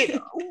 Wait, This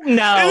is the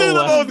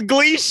no. most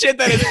Glee shit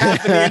that has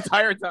happened the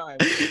entire time.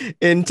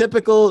 in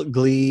typical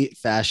Glee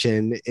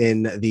fashion,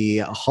 in the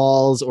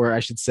halls, or I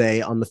should say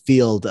on the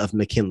field of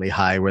McKinley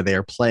High, where they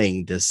are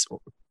playing this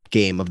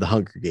game of the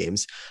Hunger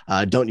Games,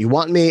 Don't You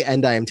Want Me,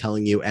 and I Am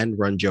Telling You, and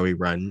Run Joey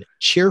Run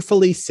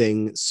cheerfully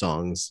sing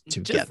songs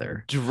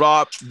together. Just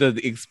drop the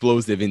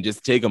explosive and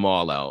just take them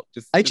all out.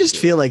 I just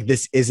feel like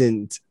this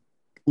isn't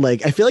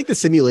like, I feel like the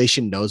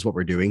simulation knows what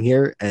we're doing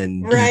here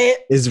and Right.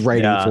 is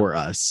writing Yeah. for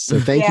us. So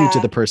thank you to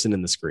Yeah. the person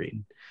in the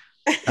screen.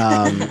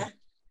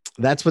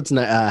 That's what's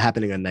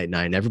happening on night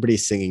 9.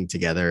 Everybody's singing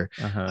together.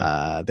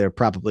 Uh-huh. They're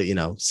probably,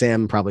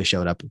 Sam probably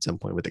showed up at some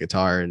point with the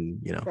guitar, and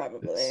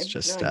Probably. it's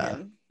just Knowing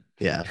him.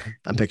 yeah.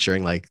 I'm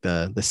picturing like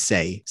the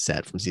Say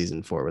set from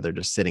season 4, where they're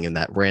just sitting in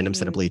that random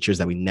set of Mhm. bleachers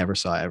that we never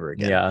saw ever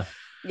again. Yeah.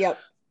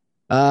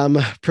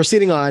 Yep.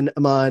 Proceeding on,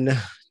 I'm on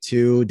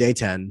to day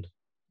 10.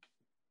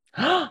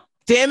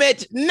 Damn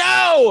it!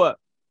 No!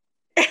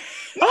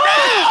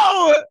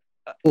 No!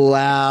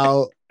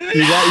 Wow. You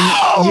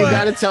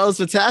got to tell us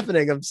what's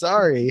happening. I'm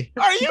sorry.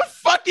 Are you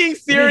fucking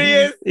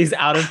serious? These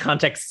out of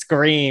context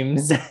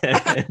screams.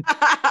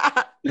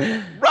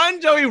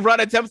 Run, Joey, run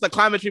attempts to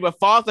climb a tree, but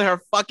falls to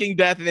her fucking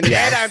death. And then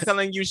Yes. I'm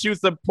telling you,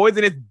 shoots a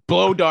poisonous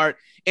blow dart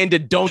into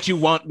Don't You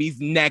Want Me's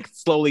neck,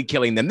 slowly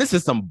killing them. This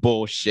is some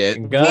bullshit.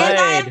 Good. And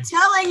I am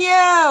telling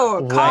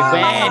you, I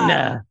karma.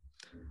 win.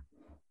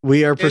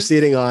 We are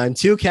proceeding on.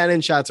 2 cannon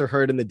shots are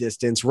heard in the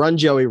distance. Run,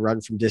 Joey, Run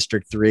from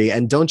District 3,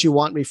 and Don't You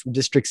Want Me from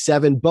District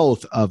 7.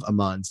 Both of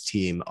Amon's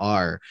team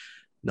are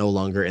no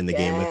longer in the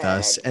game with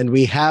us. Dead. And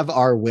we have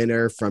our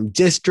winner from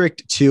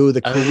District 2,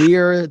 the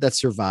career that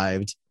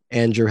survived.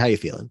 Andrew, how you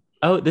feeling?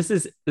 Oh, this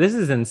is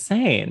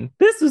insane.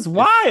 This is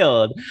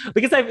wild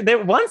because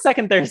one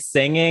second they're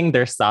singing,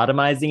 they're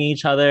sodomizing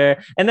each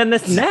other, and then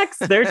this next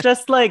they're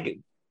just like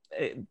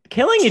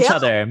killing each Kill?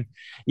 other.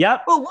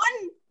 Yep. Well,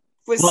 one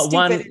was Well,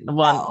 stupid. as one.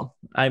 well.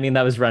 I mean,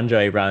 that was Run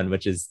Joey Run,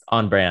 which is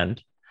on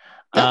brand.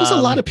 That was a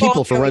lot of people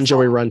Fall, for Joey, Run,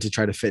 Joey, fall. Run to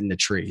try to fit in a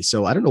tree.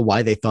 So I don't know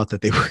why they thought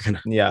that they were going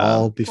to Yeah.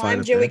 all be fine. Climb,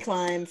 with Joey, that.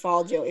 climb.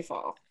 Fall, Joey,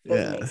 fall.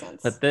 Doesn't Yeah. make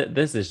sense. But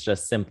this is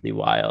just simply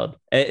wild.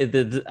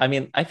 I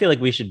mean, I feel like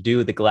we should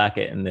do the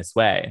Glacket in this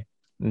way.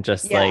 And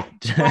just Yeah. like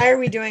Why are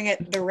we doing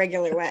it the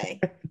regular way?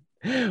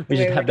 we way should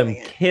we're have them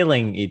doing it.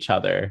 killing each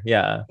other.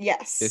 Yeah.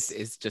 Yes. This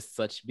is just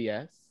such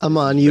BS.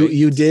 Amon, This is great.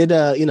 you did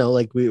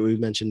like we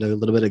mentioned a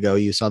little bit ago,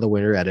 you saw the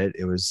winner edit.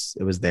 It was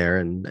there,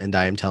 and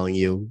I Am Telling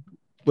You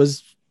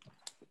was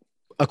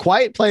a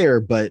quiet player,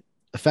 but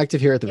effective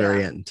here at the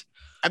very end.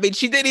 I mean,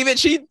 she didn't even,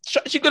 she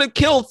could have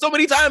killed so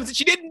many times and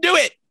she didn't do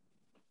it.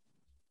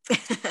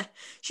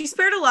 She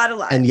spared a lot of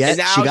lives. And yet And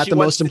now she got she the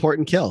wants most to-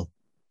 important kill.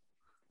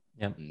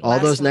 Yep. All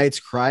Last those one. nights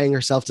crying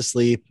herself to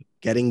sleep,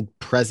 getting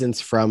presents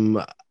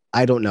from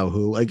I don't know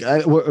who,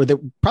 or they're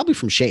probably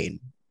from Shane.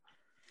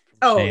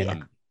 oh, Shane.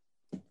 yeah.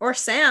 Or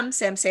Sam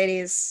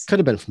Sadie's. Could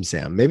have been from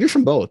Sam, maybe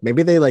from both.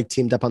 Maybe they like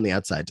teamed up on the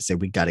outside to say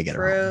we got to get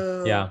her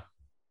home. True. Yeah.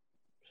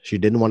 She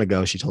didn't want to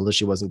go. She told us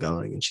she wasn't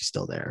going, and she's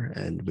still there,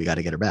 and we got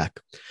to get her back.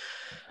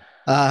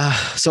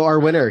 So our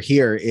winner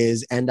here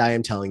is, and I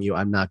Am Telling You,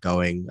 I'm Not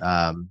Going.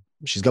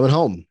 She's going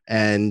home,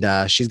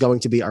 and she's going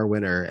to be our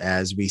winner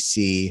as we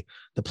see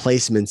the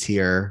placements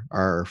here,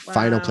 our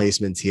final Wow.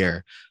 placements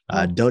here.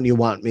 Oh. Don't You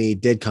Want Me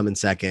did come in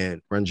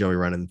second, Run Joey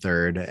Run in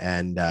third,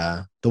 and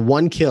the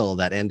one kill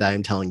that And I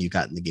Am Telling You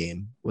got in the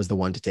game was the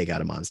one to take out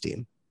Amon's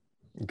team.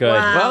 Good.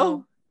 Wow.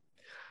 Well,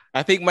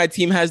 I think my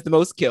team has the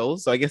most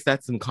kills, so I guess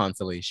that's some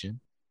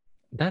consolation.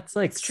 that's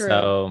like It's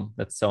true.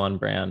 that's so on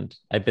brand.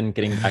 I've been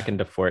getting back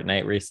into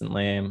Fortnite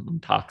recently. I'm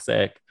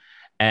toxic.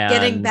 And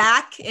Getting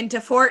back into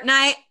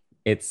Fortnite.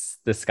 it's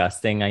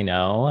disgusting, I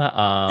know.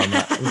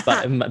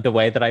 But the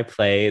way that I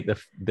play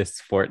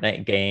this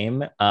Fortnite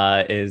game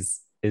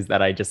is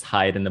that I just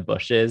hide in the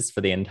bushes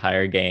for the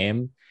entire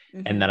game,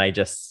 Mhm. and then I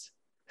just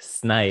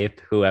snipe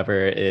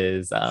whoever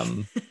is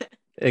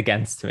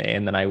against me,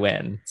 and then I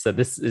win. So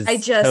this is I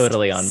just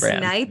totally on brand.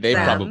 sniped They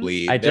them.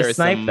 probably, I there just is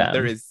sniped some, them.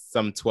 there is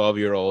some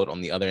 12-year-old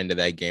on the other end of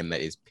that game that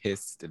is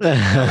pissed.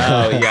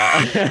 Oh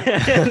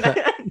yeah.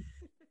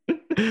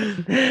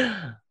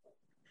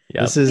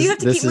 Yep. This is You have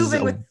to this keep is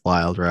moving a with-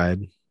 wild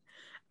ride.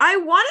 I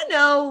want to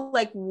know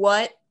like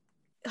what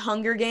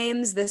Hunger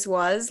Games this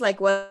was. Like,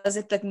 was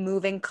it the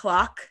moving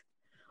clock,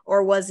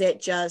 or was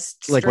it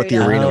just Like what the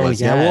straight up- arena Oh,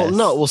 was. Yeah. Well, yes.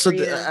 no. Well, so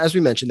Arena. as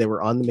we mentioned, they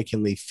were on the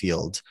McKinley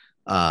Field.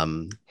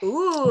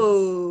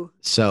 Ooh,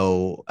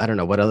 So I don't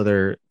know what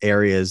other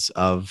areas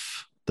of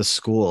the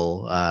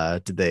school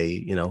did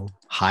they,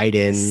 hide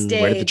in?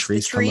 Where did the stage,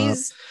 trees come up?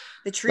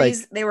 The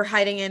trees they were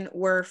hiding in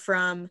were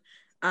from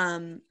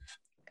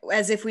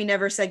As If We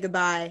Never Said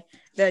Goodbye,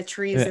 the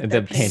trees that The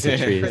they painted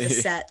painted for the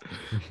trees. set.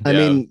 I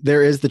mean,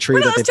 there is the tree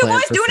What are that they those two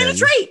plant boys for doing in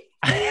Finn.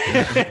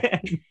 a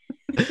tree?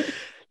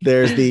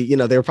 There's the,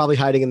 they were probably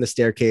hiding in the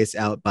staircase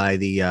out by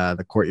the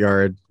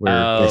courtard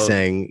where they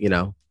sang,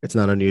 it's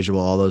not unusual.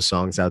 All those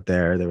songs out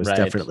there. There was Right.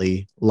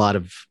 definitely a lot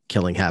of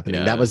killing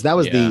happening. Yeah, That was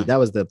yeah.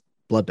 the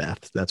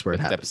bloodbath. That's where it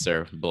happened. Steps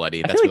are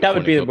bloody. I That's feel like what that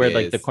would be where cornucopia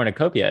like the is.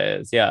 cornucopia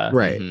is. Yeah.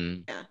 Right.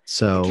 Mhm.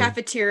 So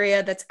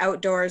Cafeteria that's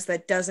outdoors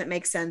that doesn't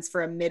make sense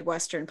for a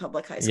Midwestern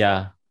public high school.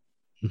 Yeah.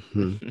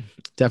 mhm.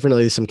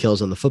 Definitely some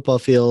kills on the football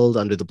field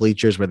under the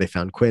bleachers where they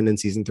found Quinn in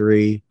season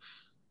 3.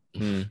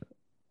 Mhm.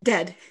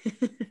 Dead.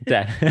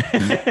 Dead.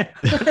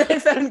 They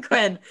found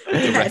Quinn.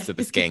 The rest of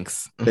the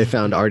skanks. They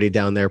found Artie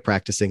down there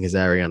practicing his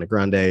Ariana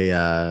Grande.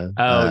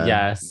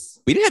 Yes.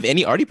 We didn't have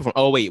any Artie perform.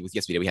 Oh wait,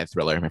 yes we did. We had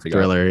Thriller. I forgot.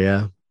 Thriller.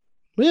 Yeah,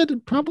 we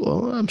had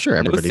probably. I'm sure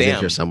everybody's in Sam.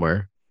 here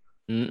somewhere.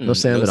 Mm-mm, No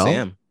Sam at all?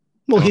 Sam.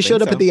 Well, I he don't showed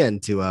think up so. at the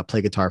end to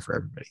play guitar for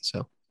everybody.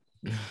 So,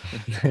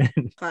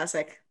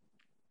 Classic.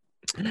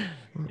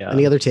 Yeah.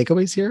 any other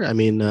takeaways here? I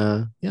mean,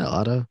 yeah, a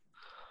lot of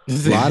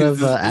This action.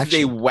 is a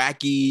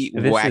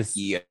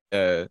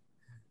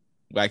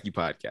wacky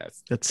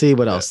podcast. Let's see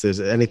what else. There's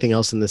anything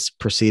else in this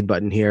proceed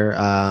button here.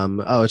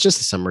 It's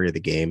just a summary of the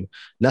game.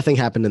 Nothing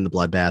happened in the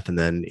bloodbath. And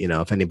then,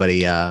 if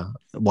anybody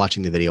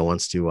watching the video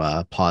wants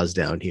to pause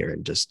down here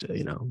and just,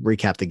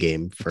 recap the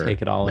game for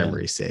Take it all in.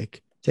 memory's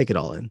sake. Take it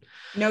all in.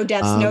 No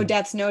deaths, no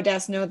deaths, no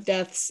deaths, no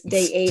deaths.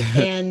 Day 8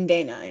 and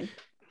day 9.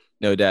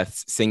 No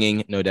deaths.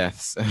 Singing, no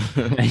deaths.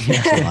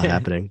 There's a lot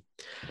happening.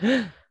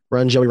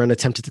 Run, Joey Run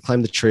attempted to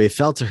climb the tree,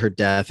 fell to her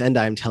death. And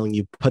I'm telling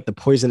you, put the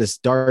poisonous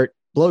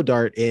blow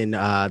dart in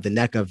the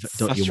neck of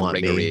Don't Such You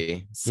Want Me.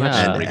 riggery. Such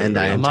Yeah. riggery. And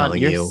I am Come on,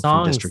 telling your you from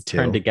songs District 2.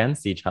 turned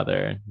against each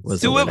other. Was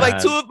two the of winner.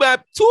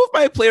 two of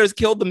my players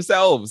killed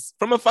themselves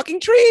from a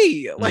fucking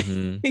tree. Like,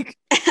 Mhm.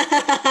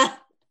 what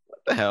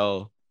the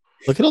hell?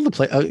 Look at all the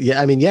play. Oh, yeah.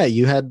 I mean, yeah,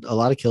 you had a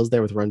lot of kills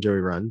there with Run, Joey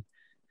Run.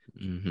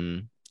 Mm-hmm.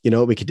 You know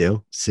what we could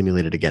do?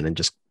 Simulate it again and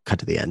just cut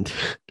to the end.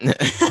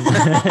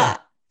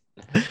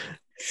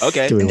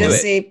 Okay, Do we And want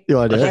just it? see. You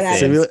want to do Okay. it?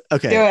 Simulate.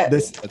 Okay. Do it.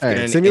 This. Let's All get right.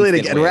 an Simulate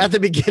instant again. We're win. at the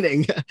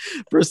beginning.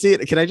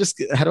 Proceed. Can I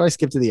just? How do I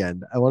skip to the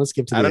end? I want to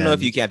skip to the I end. don't know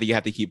if you can. I think you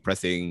have to keep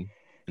pressing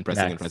and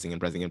pressing and Next. pressing and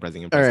pressing and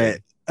pressing and All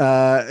pressing.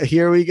 right.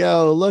 Here we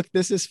go. Look,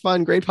 this is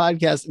fun. Great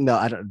podcast. No,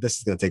 I don't. This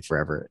is gonna take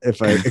forever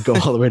if I go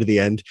all the way to the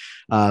end.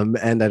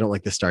 And I don't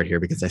like the start here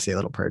because I say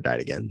Little Prayer died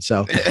again.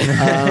 So,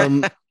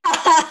 And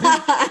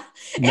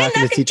not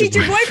gonna to teach teach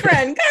your your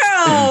boyfriend.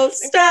 Girl,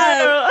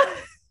 stop.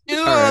 all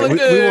right,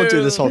 we won't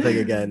do this whole thing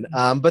again.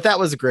 But that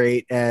was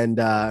great, and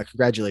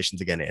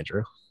congratulations again,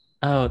 Andrew.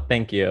 Oh,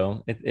 thank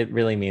you. It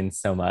really means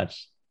so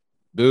much.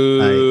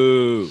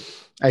 Boo.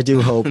 I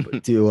do hope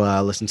to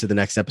listen to the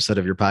next episode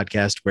of your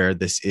podcast where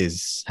this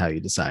is how you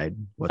decide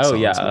what Oh,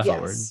 songs yeah. move Yes.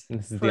 forward.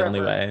 This is the only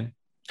Forever. way.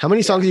 How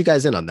many songs are you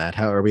guys in on that?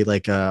 How are we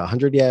like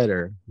 100 yet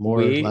or more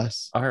We or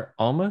less? are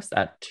almost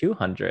at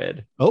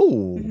 200.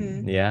 Oh,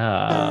 Mhm.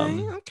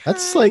 Yeah.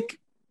 that's like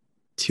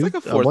two, like a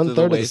fourth of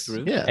the 1/3 way this.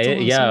 through. Yeah, it's a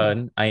long Yeah,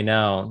 song. I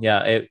know.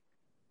 Yeah,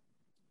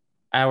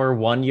 our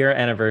 1 year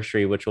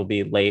anniversary, which will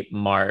be late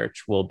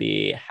March, will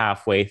be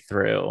halfway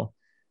through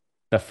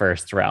the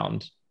first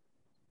round.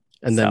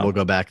 And then So- we'll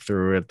go back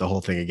through it, the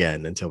whole thing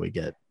again until we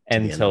get to the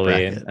end of until the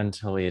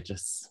we bracket.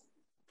 just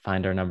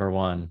find our number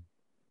one.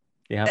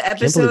 Yeah. The Can't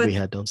believe we episode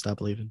had Don't Stop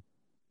Believing.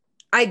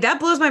 that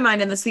blows my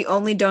mind, and that's the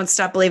only Don't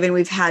Stop Believing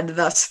we've had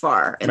thus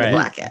far in Right. the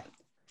bracket.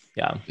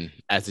 Yeah.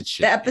 As it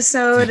should. The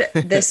episode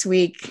this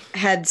week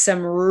had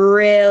some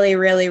really,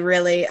 really,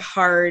 really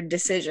hard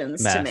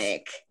decisions to Mess.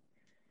 make.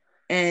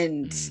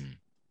 And Mm.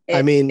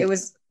 I mean, it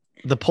was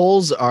The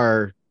polls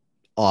are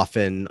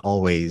often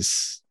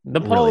always The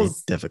really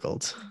polls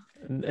difficult.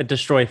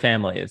 destroy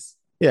families.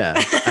 Yeah.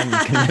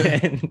 I'm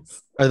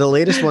convinced. Are the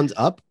latest ones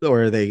up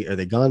or are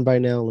they gone by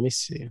now? Let me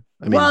see.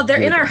 I mean, well, they're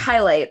here in we our go.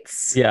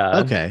 highlights. Yeah.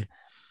 Okay.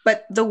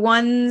 But the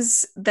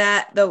ones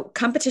that the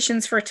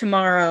competitions for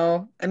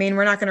tomorrow, I mean,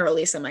 we're not going to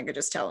release them. I could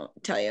just tell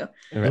you.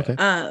 Right.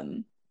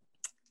 Okay.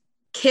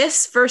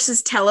 Kiss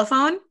versus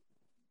Telephone.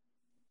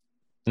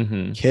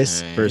 Mhm.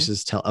 Kiss Okay.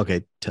 versus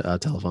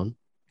telephone.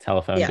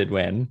 Telephone Yeah. did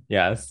win.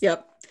 Yes.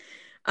 Yep.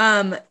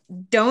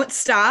 Don't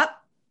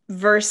Stop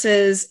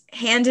versus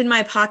Hand in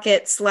My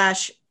Pocket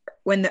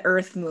 / When the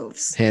Earth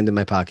Moves. Hand in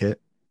my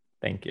pocket.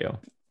 Thank you.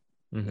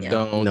 Mhm. Yeah.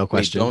 Don't. No wait,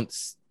 question.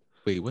 what's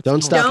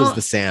Don't stop is Don't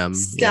the Sam.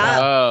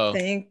 stop. Oh.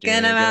 Thinking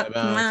about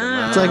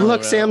It's like,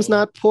 look, Sam's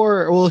not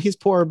poor. Well, he's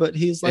poor, but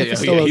his life Yeah, is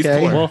still yeah, he's okay.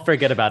 poor. We'll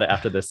forget about it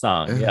after this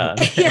song. Yeah.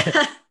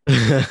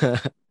 Yeah.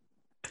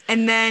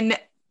 And then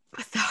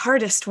the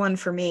hardest one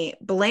for me,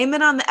 Blame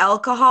It on the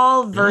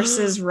Alcohol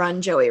versus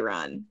Run, Joey,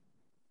 Run.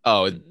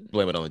 Oh,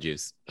 blame it on the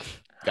juice.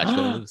 Got you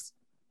gonna lose.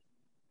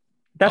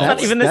 That's not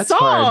That's- even the that's song.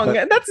 hard,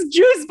 but- That's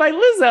Juice by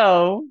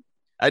Lizzo.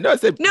 I know. I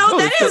said No,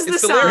 that it's is the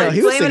it's song. lyrics.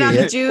 He was Blame it on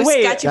singing the it. juice.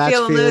 Wait. Got you Got you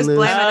feeling loose. feeling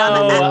Blame it on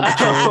the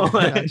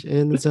loose. Catch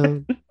in the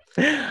zone.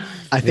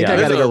 I think Yeah. I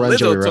gotta go run, Lizzo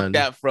Joey, took run.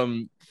 that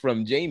from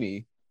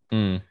Jamie.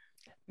 Mm.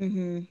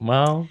 Mhm.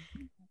 Well,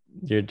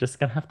 You're just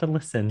gonna have to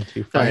listen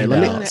to All right, find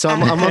let out. me. So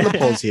I'm on the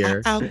polls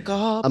here.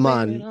 Alcohol. I'm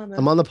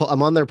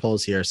on their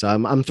polls here. So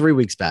I'm 3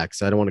 weeks back.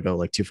 So I don't want to go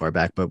like too far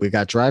back. But we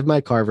got Drive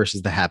My Car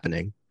versus The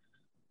Happening.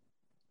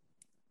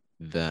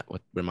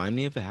 What remind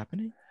me of The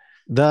Happening?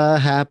 The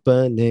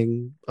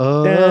Happening.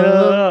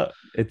 Oh,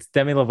 It's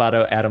Demi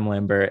Lovato, Adam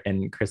Lambert,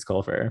 and Chris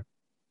Culver.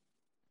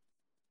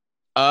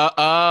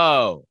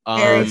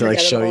 Very to like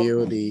show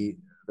forgettable. you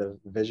the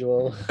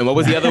visual. And what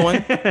was the other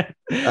one?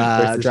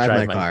 Versus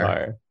Drive My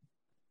Car.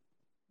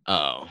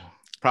 Oh,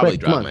 probably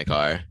Quick, come Drive on. My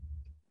Car.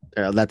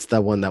 That's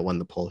the one that won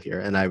the poll here,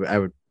 and I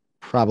would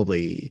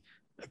probably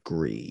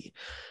agree.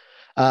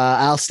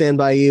 I'll Stand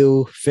By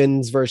You,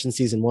 Finn's version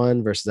season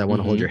 1 versus I Want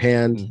to Hold Your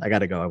Hand. Mhm. I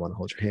gotta go. I Want to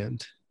Hold Your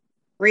Hand.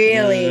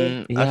 Really?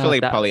 I Yeah, feel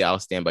like that- probably I'll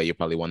Stand By You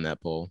probably won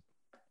that poll.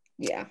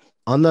 Yeah.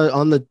 On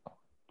the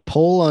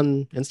poll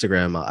on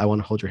Instagram, I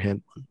Want to Hold Your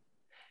Hand.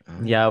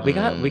 Yeah, we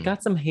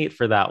got some hate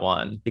for that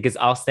one because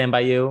I'll Stand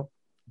By You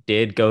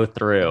did go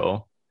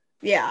through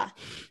Yeah.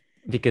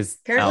 because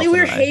Apparently Allison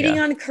we're and I, hating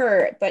yeah. on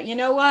Kurt, but you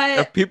know Are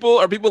what?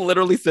 people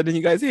literally sending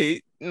you guys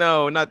hate?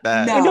 No, not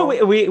that. No.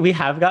 No, we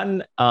have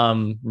gotten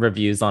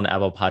reviews on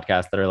Apple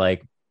Podcasts that are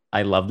like,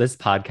 I love this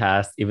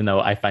podcast, even though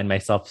I find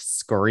myself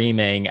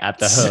screaming at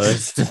the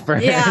host for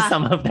Yeah.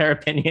 some of their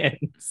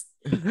opinions.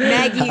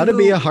 Maggie, How to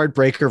Be a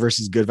Heartbreaker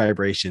versus Good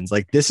Vibrations.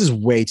 Like this is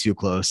way too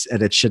close,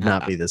 and it should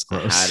not be this How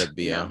close. to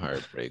Be a No.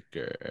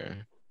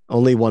 Heartbreaker.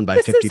 Only won by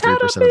This is how 53%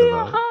 to of be the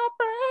a vote.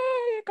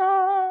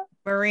 heartbreaker.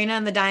 Marina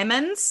and the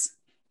Diamonds.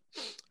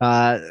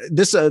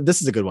 This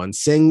is a good one.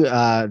 Sing,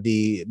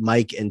 the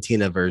Mike and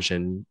Tina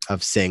version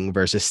of Sing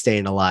versus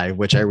Staying Alive,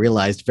 which I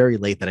realized very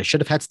late that I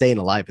should have had Staying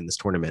Alive in this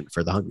tournament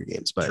for the Hunger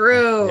Games, but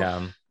True.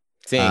 Yeah.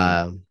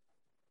 Sing.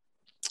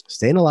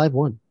 Staying Alive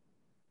won.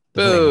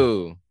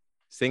 Boo.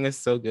 Sing is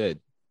so good.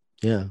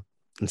 Yeah,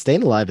 and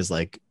Staying Alive is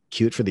like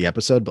cute for the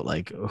episode, but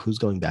like who's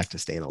going back to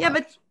Staying Alive? Yeah,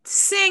 but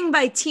Sing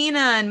by Tina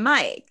and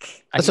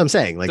Mike. that's what I'm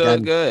saying. Like, So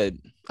good.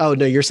 oh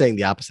no, you're saying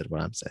the opposite of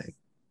what I'm saying.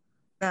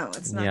 No,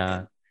 it's not. Yeah.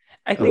 Good.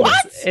 I think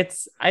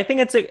What? I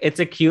think it's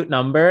a cute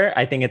number.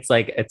 I think it's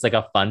like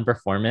a fun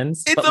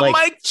performance. It's but a like,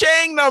 Mike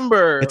Chang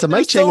number. It's a They're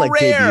Mike Chang, so like,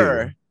 rare.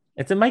 debut.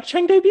 It's a Mike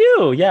Chang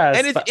debut. Yes.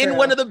 And it's but- in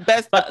one of the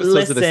best but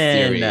episodes of the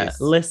series.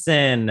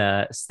 listen,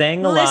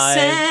 Staying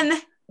Alive.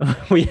 Listen.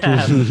 We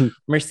have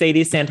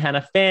Mercedes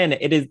Santana Finn.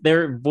 It is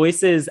their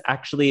voices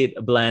actually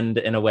blend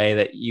in a way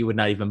that you would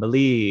not even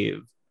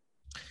believe.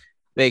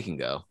 They can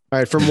go. All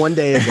right, from one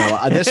day ago.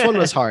 This one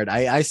was hard.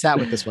 I sat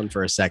with this one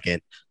for a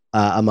second.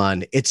 I'm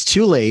on It's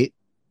Too Late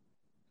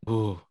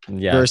Ooh,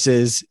 Yeah.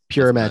 versus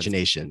Pure That's nice.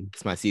 Imagination.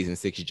 it's my season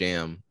 6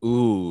 jam.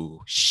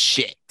 Ooh,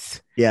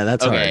 shit. Yeah,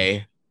 that's hard.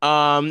 Okay.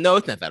 No,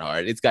 it's not that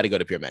hard. It's got to go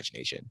to Pure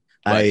Imagination.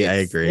 But I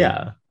it's- agree.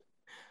 Yeah.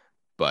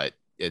 But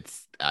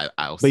it's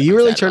I'll. But you I'm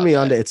really sad turned about me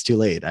on that. to It's Too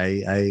Late.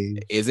 I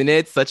Isn't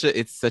it such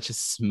a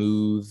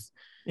smooth?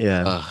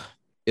 yeah.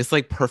 It's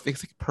like perfect.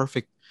 It's like a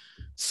perfect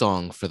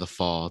song for the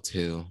fall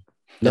too.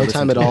 No Listen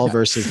Time at to it All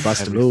versus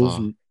Bust a every Move.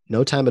 fall.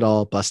 No Time at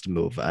All, Bust a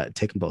Move.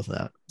 Take them both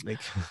out. Like,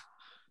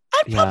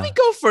 I'd Yeah. probably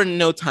go for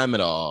No Time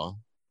at All.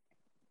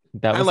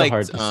 That I was a liked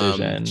hard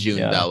decision. June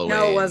Yeah. Dalloway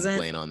No, it and wasn't.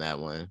 playing on that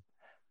one.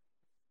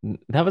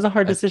 That was a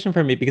hard decision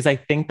for me because I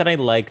think that I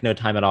like No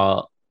Time at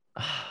All.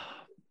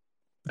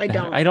 I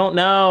don't. I don't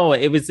know.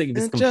 It was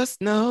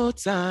Just no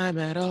time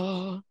at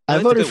all. I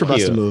That's a voted good for one.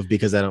 Bust a Cute. Move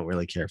because I don't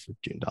really care for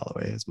June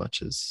Dalloway as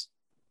much as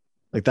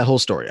like that whole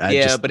story. I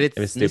Yeah, just, but it's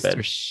it was stupid.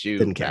 Mr. Shoe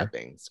Didn't care.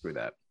 rapping. Screw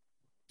that.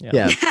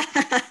 yeah,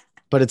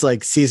 but it's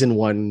like season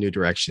 1, New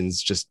Directions,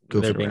 just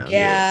They're goofing being around. cute.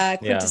 yeah, Yeah.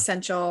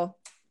 quintessential.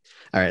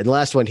 All right, and the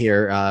last one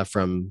here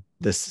from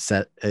this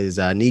set is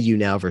Need You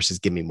Now versus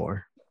Give Me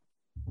More.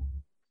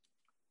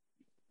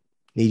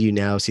 Need You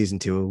Now, season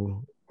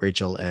 2,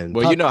 Rachel and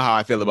Well, Puck. you know how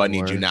I feel about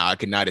Need You Or- Now. I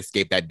could not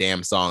escape that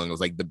damn song. It was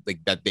like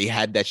that they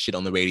had that shit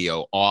on the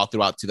radio all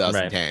throughout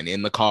 2010,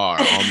 in the car,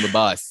 on the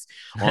bus,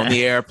 on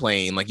the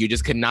airplane. Like you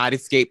just could not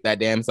escape that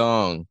damn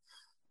song.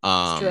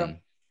 true.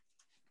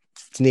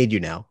 It's Need You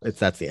Now.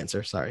 That's the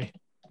answer. Sorry,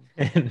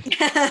 been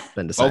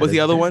decided. What was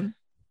the other one?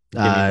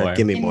 More.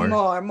 Give me Give more.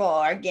 me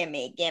more.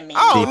 Gimme.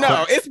 Oh The-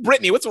 no, it's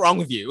Britney. What's wrong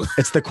with you?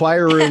 It's the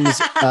choir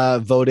room's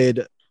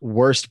voted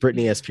worst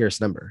Britney S. Pierce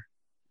number.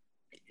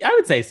 I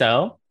would say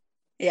so.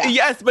 Yeah.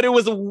 Yes, but it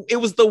was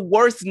the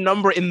worst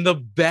number in the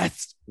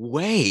best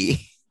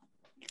way.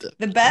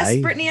 The best I-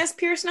 Britney S.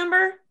 Pierce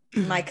number?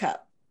 My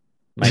cup.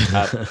 My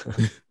cup.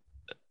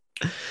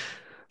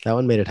 That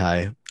one made it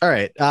high. All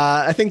right.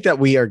 I think that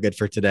we are good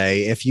for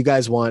today. If you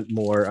guys want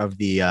more of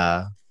the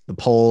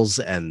polls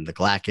and the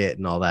Glacket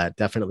and all that,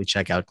 definitely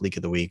check out Gleek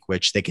of the Week,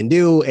 which they can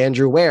do.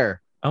 Andrew,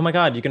 where? Oh my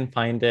God, you can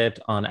find it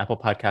on Apple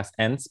Podcasts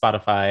and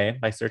Spotify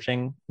by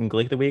searching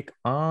Gleek of the Week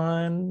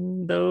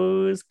on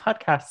those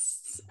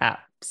podcasts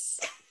apps.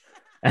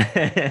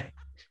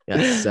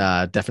 Yes,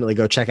 definitely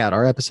go check out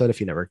our episode if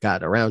you never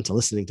got around to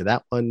listening to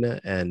that one.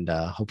 And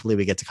hopefully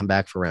we get to come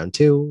back for round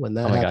 2 when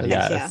that Oh my God, happens.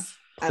 yes.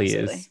 Yeah, Please.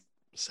 absolutely.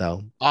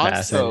 So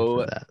Also,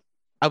 for that.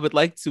 I would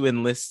like to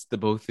enlist the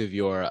both of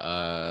your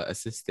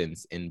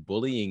assistants in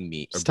bullying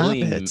me or Stop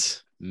bullying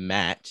it.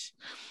 Matt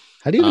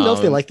How do you even know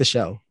if they like the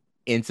show?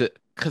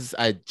 Because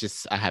I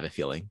have a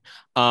feeling.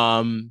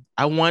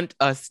 I want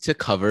us to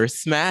cover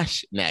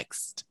Smash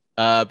next.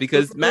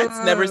 Because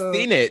Matt's never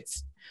seen it.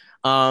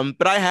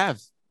 But I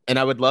have, and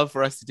I would love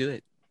for us to do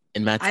it.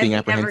 And Matt's being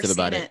apprehensive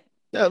about it.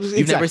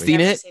 You've never seen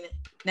it?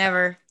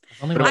 Never.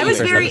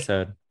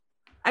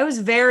 I was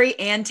very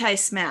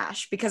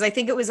anti-Smash because I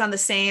think it was on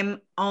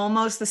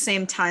almost the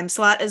same time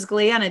slot as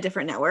Glee on a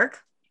different network.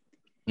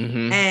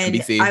 Mm-hmm. And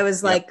NBC. I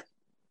was like,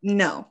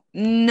 no.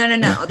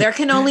 There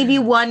can only be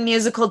one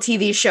musical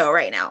TV show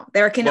right now.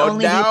 There can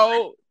only be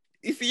one.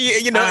 You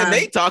see, and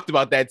they talked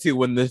about that too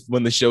when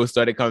the show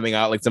started coming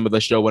out. Like some of the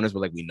showrunners were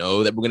like, we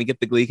know that we're gonna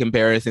get the Glee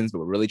comparisons, but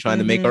we're really trying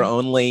to make our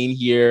own lane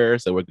here.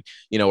 So we're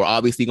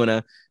obviously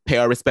gonna pay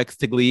our respects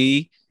to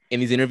Glee in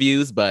these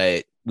interviews,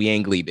 but we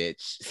ain't Glee,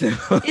 bitch. So.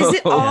 Is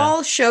it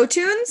all show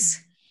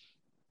tunes?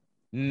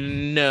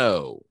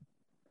 No.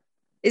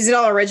 Is it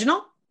all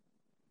original?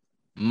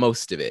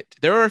 Most of it.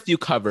 There are a few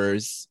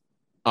covers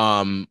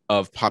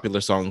of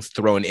popular songs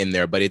thrown in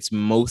there, but it's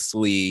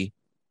mostly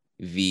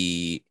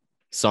the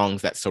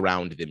songs that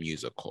surround the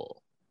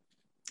musical.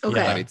 Okay.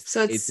 Yeah, I won't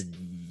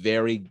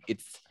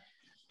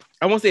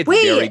say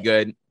it's very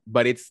good,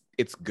 but it's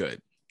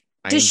good.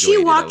 Does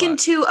she walk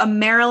into a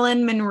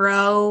Marilyn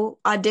Monroe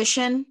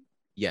audition?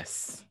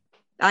 Yes.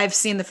 I've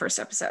seen the first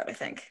episode, I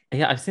think.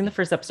 Yeah, I've seen the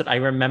first episode. I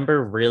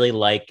remember really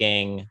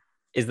liking,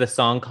 is the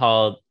song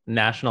called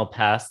National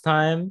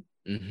Pastime?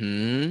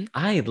 Mm-hmm.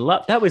 I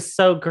love that. Was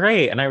so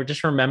great. And I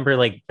just remember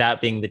like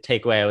that being the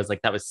takeaway. I was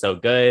like, that was so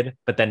good,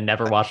 but then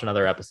never watched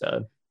another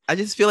episode. I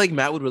just feel like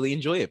Matt would really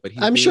enjoy it, but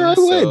I'm sure I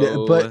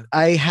would, but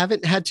I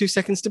haven't had 2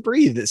 seconds to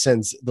breathe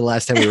since the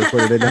last time we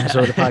recorded an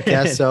episode of the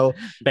podcast. So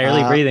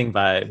barely breathing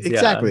vibes.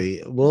 Exactly.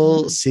 Yeah.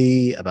 We'll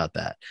see about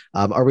that.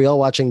 Are we all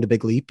watching The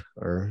Big Leap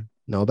or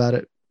know about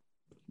it?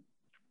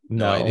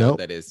 No idea what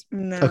that is.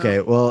 No.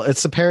 Okay, well,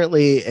 it's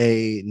apparently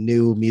a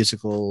new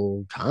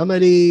musical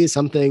comedy,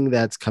 something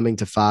that's coming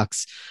to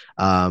Fox.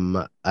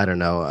 I don't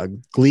know.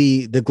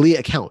 The Glee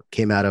account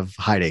came out of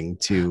hiding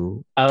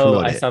to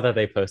promote it. Saw that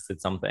they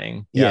posted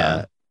something.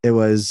 Yeah. It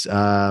was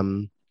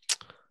on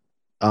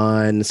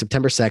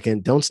September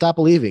 2nd. Don't stop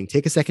believing.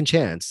 Take a second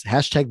chance.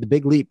 Hashtag The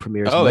Big Leap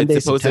premieres Monday,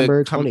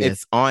 September 20th.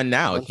 It's on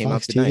now. It came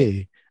out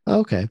tonight.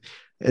 Okay.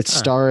 It's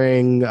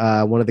starring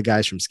one of the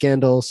guys from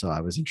Scandal, so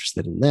I was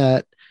interested in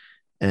that.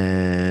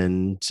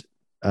 And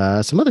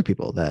some other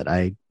people that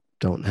I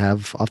don't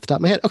have off the top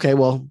of my head. Okay,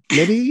 well,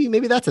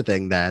 maybe that's a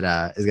thing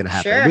that is going to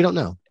happen. Sure. We don't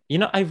know.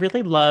 I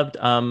really loved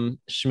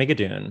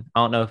Schmigadoon. I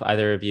don't know if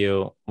either of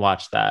you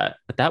watched that,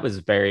 but that was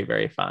very,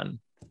 very fun.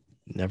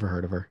 Never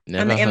heard of her.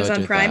 On the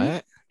Amazon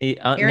Prime?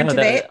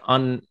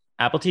 On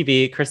Apple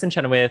TV, Kristen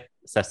Chenoweth,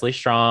 Cecily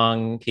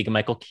Strong,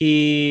 Keegan-Michael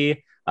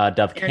Key,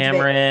 Dove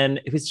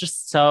Cameron. It was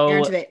just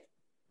so...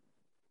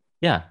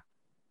 Yeah.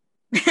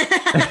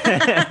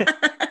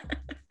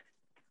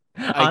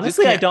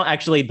 Honestly, I don't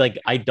actually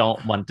I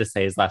don't want to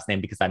say his last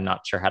name because I'm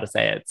not sure how to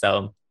say it.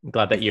 So I'm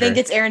glad that you think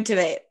it's Aaron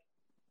Tveit.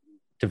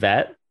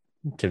 Tveit?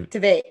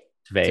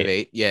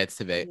 Tveit. Yeah, it's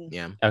Tveit.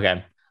 Yeah.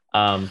 Okay.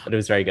 But it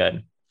was very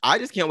good. I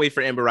just can't wait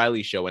for Amber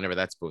Riley's show whenever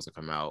that's supposed to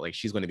come out. Like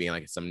she's going to be in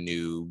like some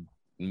new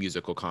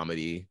musical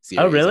comedy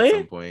series. Oh, really? At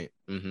some point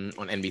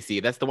on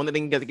NBC. That's the one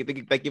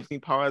that gives me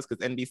pause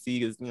because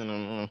NBC is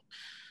they'd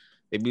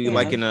be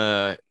liking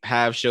to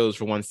have shows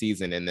for one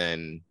season and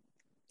then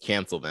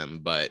cancel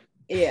them, but.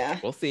 Yeah,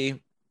 we'll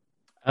see.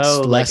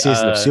 Oh, last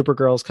season of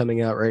Supergirl's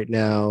coming out right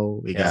now.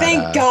 We got,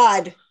 thank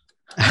God.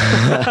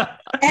 I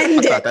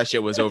thought that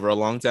shit was over a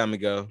long time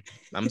ago.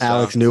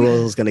 Alex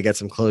Newell is going to get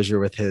some closure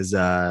with his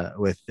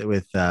with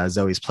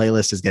Zoe's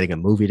Playlist is getting a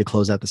movie to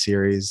close out the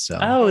series.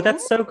 So.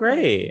 That's so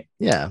great.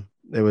 Yeah,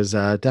 it was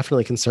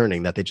definitely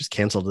concerning that they just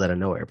canceled it out of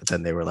nowhere. But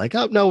then they were like,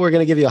 "Oh no, we're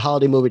going to give you a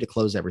holiday movie to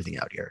close everything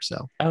out here."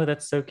 So.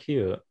 That's so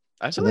cute.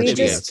 I feel like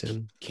they're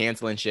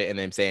canceling shit and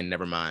then saying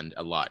never mind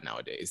a lot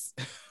nowadays.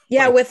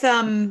 Yeah, with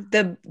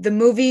the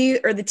movie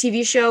or the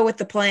TV show with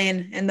the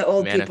plane and the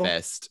old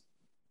Manifest.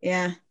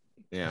 People.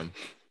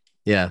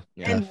 Yeah.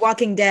 And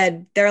Walking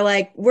Dead. They're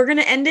like, we're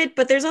gonna end it,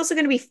 but there's also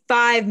gonna be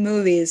 5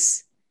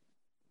 movies.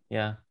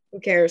 Yeah. Who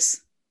cares?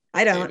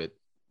 I don't.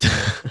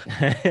 All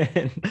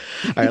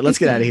right, let's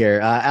get out of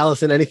here.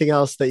 Allison, anything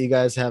else that you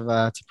guys have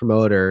to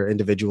promote or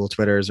individual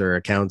Twitters or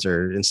accounts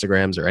or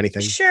Instagrams or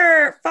anything?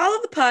 Sure.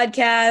 Follow the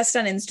podcast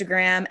on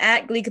Instagram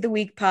at Gleek of the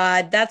Week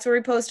Pod. That's where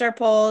we post our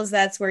polls.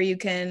 That's where you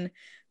can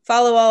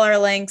follow all our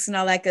links and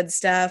all that good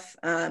stuff.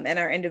 And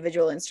our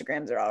individual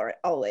Instagrams are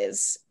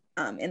always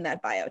in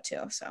that bio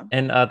too. So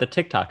and the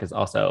TikTok is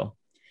also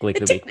Gleek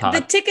of the Week Pod.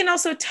 The Tick and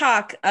also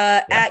Talk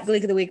at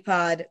Gleek of the Week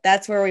Pod.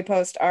 That's where we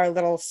post our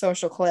little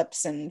social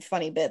clips and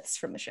funny bits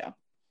from the show.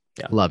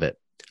 Yeah. Love it.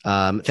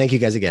 Thank you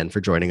guys again for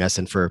joining us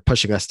and for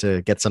pushing us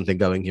to get something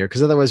going here,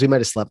 because otherwise we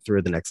might have slept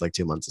through the next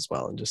 2 months as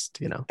well. And just,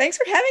 Thanks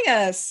for having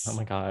us. Oh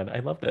my God. I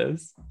love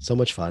this. So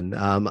much fun.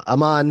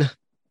 Aman,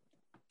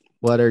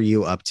 what are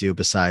you up to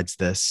besides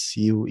this?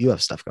 You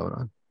have stuff going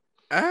on.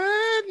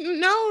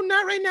 No,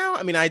 not right now.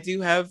 I mean, I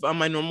do have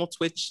my normal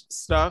Twitch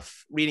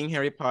stuff, reading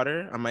Harry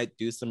Potter. I might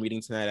do some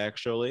reading tonight,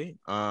 actually.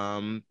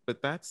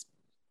 But that's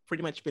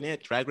pretty much been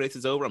it. Drag Race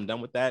is over. I'm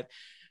done with that.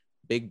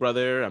 Big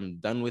Brother, I'm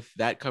done with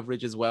that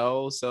coverage as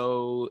well.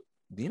 So,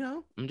 you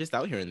know, I'm just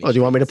out here in these do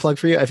you want me to streets. plug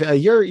for you?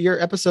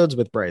 Your episodes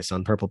with Bryce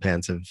on Purple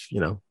Pants have,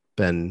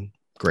 been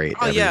great.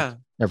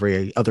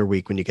 Every other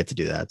week when you get to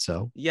do that.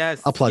 So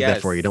yes, I'll plug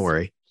that for you. Don't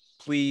worry.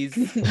 Please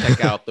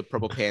check out the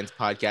Purple Pants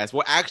podcast.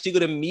 We're actually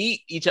going to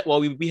meet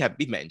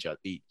we've met each other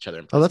in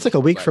person. Oh, that's like a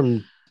week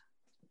from.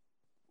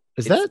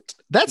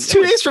 That's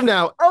 2 days from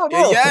now? Oh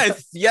no.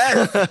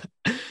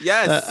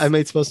 Yes. I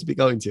might supposed to be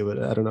going to,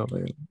 but I don't know if I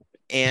am.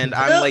 And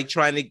I'm like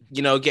trying to,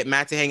 get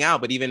Matt to hang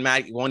out, but even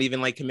Matt won't even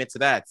like commit to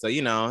that. So,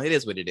 it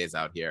is what it is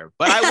out here.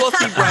 But I will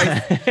see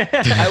Bryce.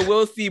 I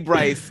will see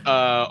Bryce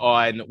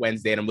on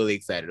Wednesday, and I'm really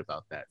excited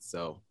about that.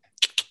 So,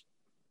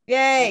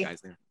 yay!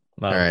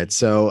 All right,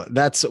 so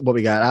that's what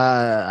we got.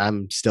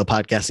 I'm still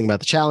podcasting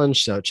about the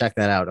challenge, so check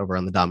that out over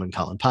on the Dom and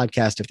Colin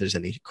podcast. If there's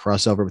any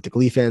crossover with the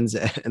Glee fans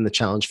and the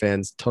challenge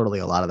fans, totally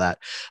a lot of that.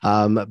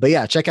 But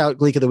yeah, check out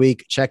Gleek of the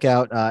Week. Check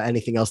out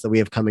anything else that we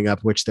have coming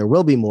up, which there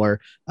will be more.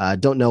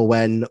 Don't know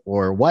when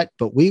or what,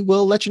 but we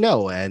will let you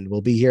know, and we'll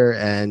be here.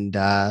 And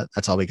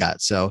that's all we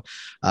got. So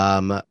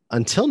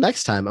until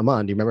next time,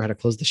 Aman, do you remember how to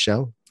close the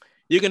show?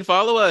 You can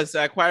follow us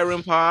at Choir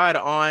Room Pod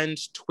on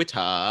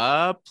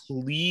Twitter.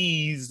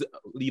 Please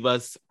leave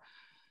us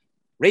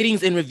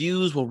ratings and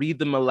reviews. We'll read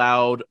them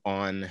aloud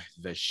on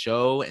the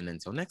show. And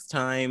until next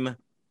time,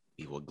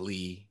 we will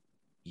glee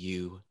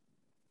you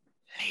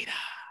later.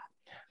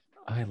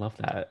 I love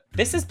that.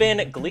 This has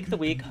been Gleek the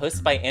Week,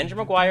 hosted by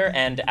Andrew McGuire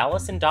and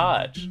Allison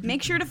Dodge.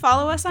 Make sure to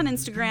follow us on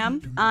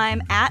Instagram.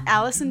 I'm at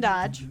Allison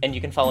Dodge. And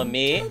you can follow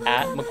me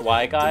at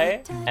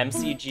McGuy,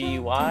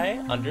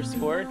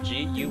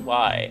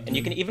 MCGUI_GUY. And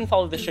you can even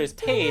follow the show's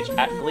page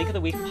at Gleek of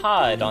the Week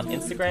Pod on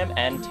Instagram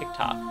and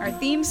TikTok. Our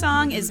theme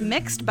song is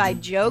mixed by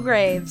Joe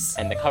Graves.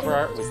 And the cover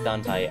art was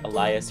done by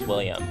Elias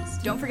Williams.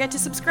 Don't forget to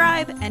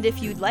subscribe. And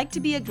if you'd like to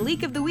be a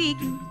Gleek of the Week,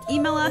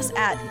 email us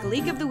at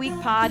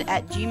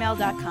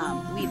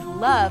gleekoftheweekpod@gmail.com. We'd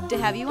love to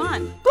have you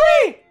on.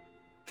 Glee!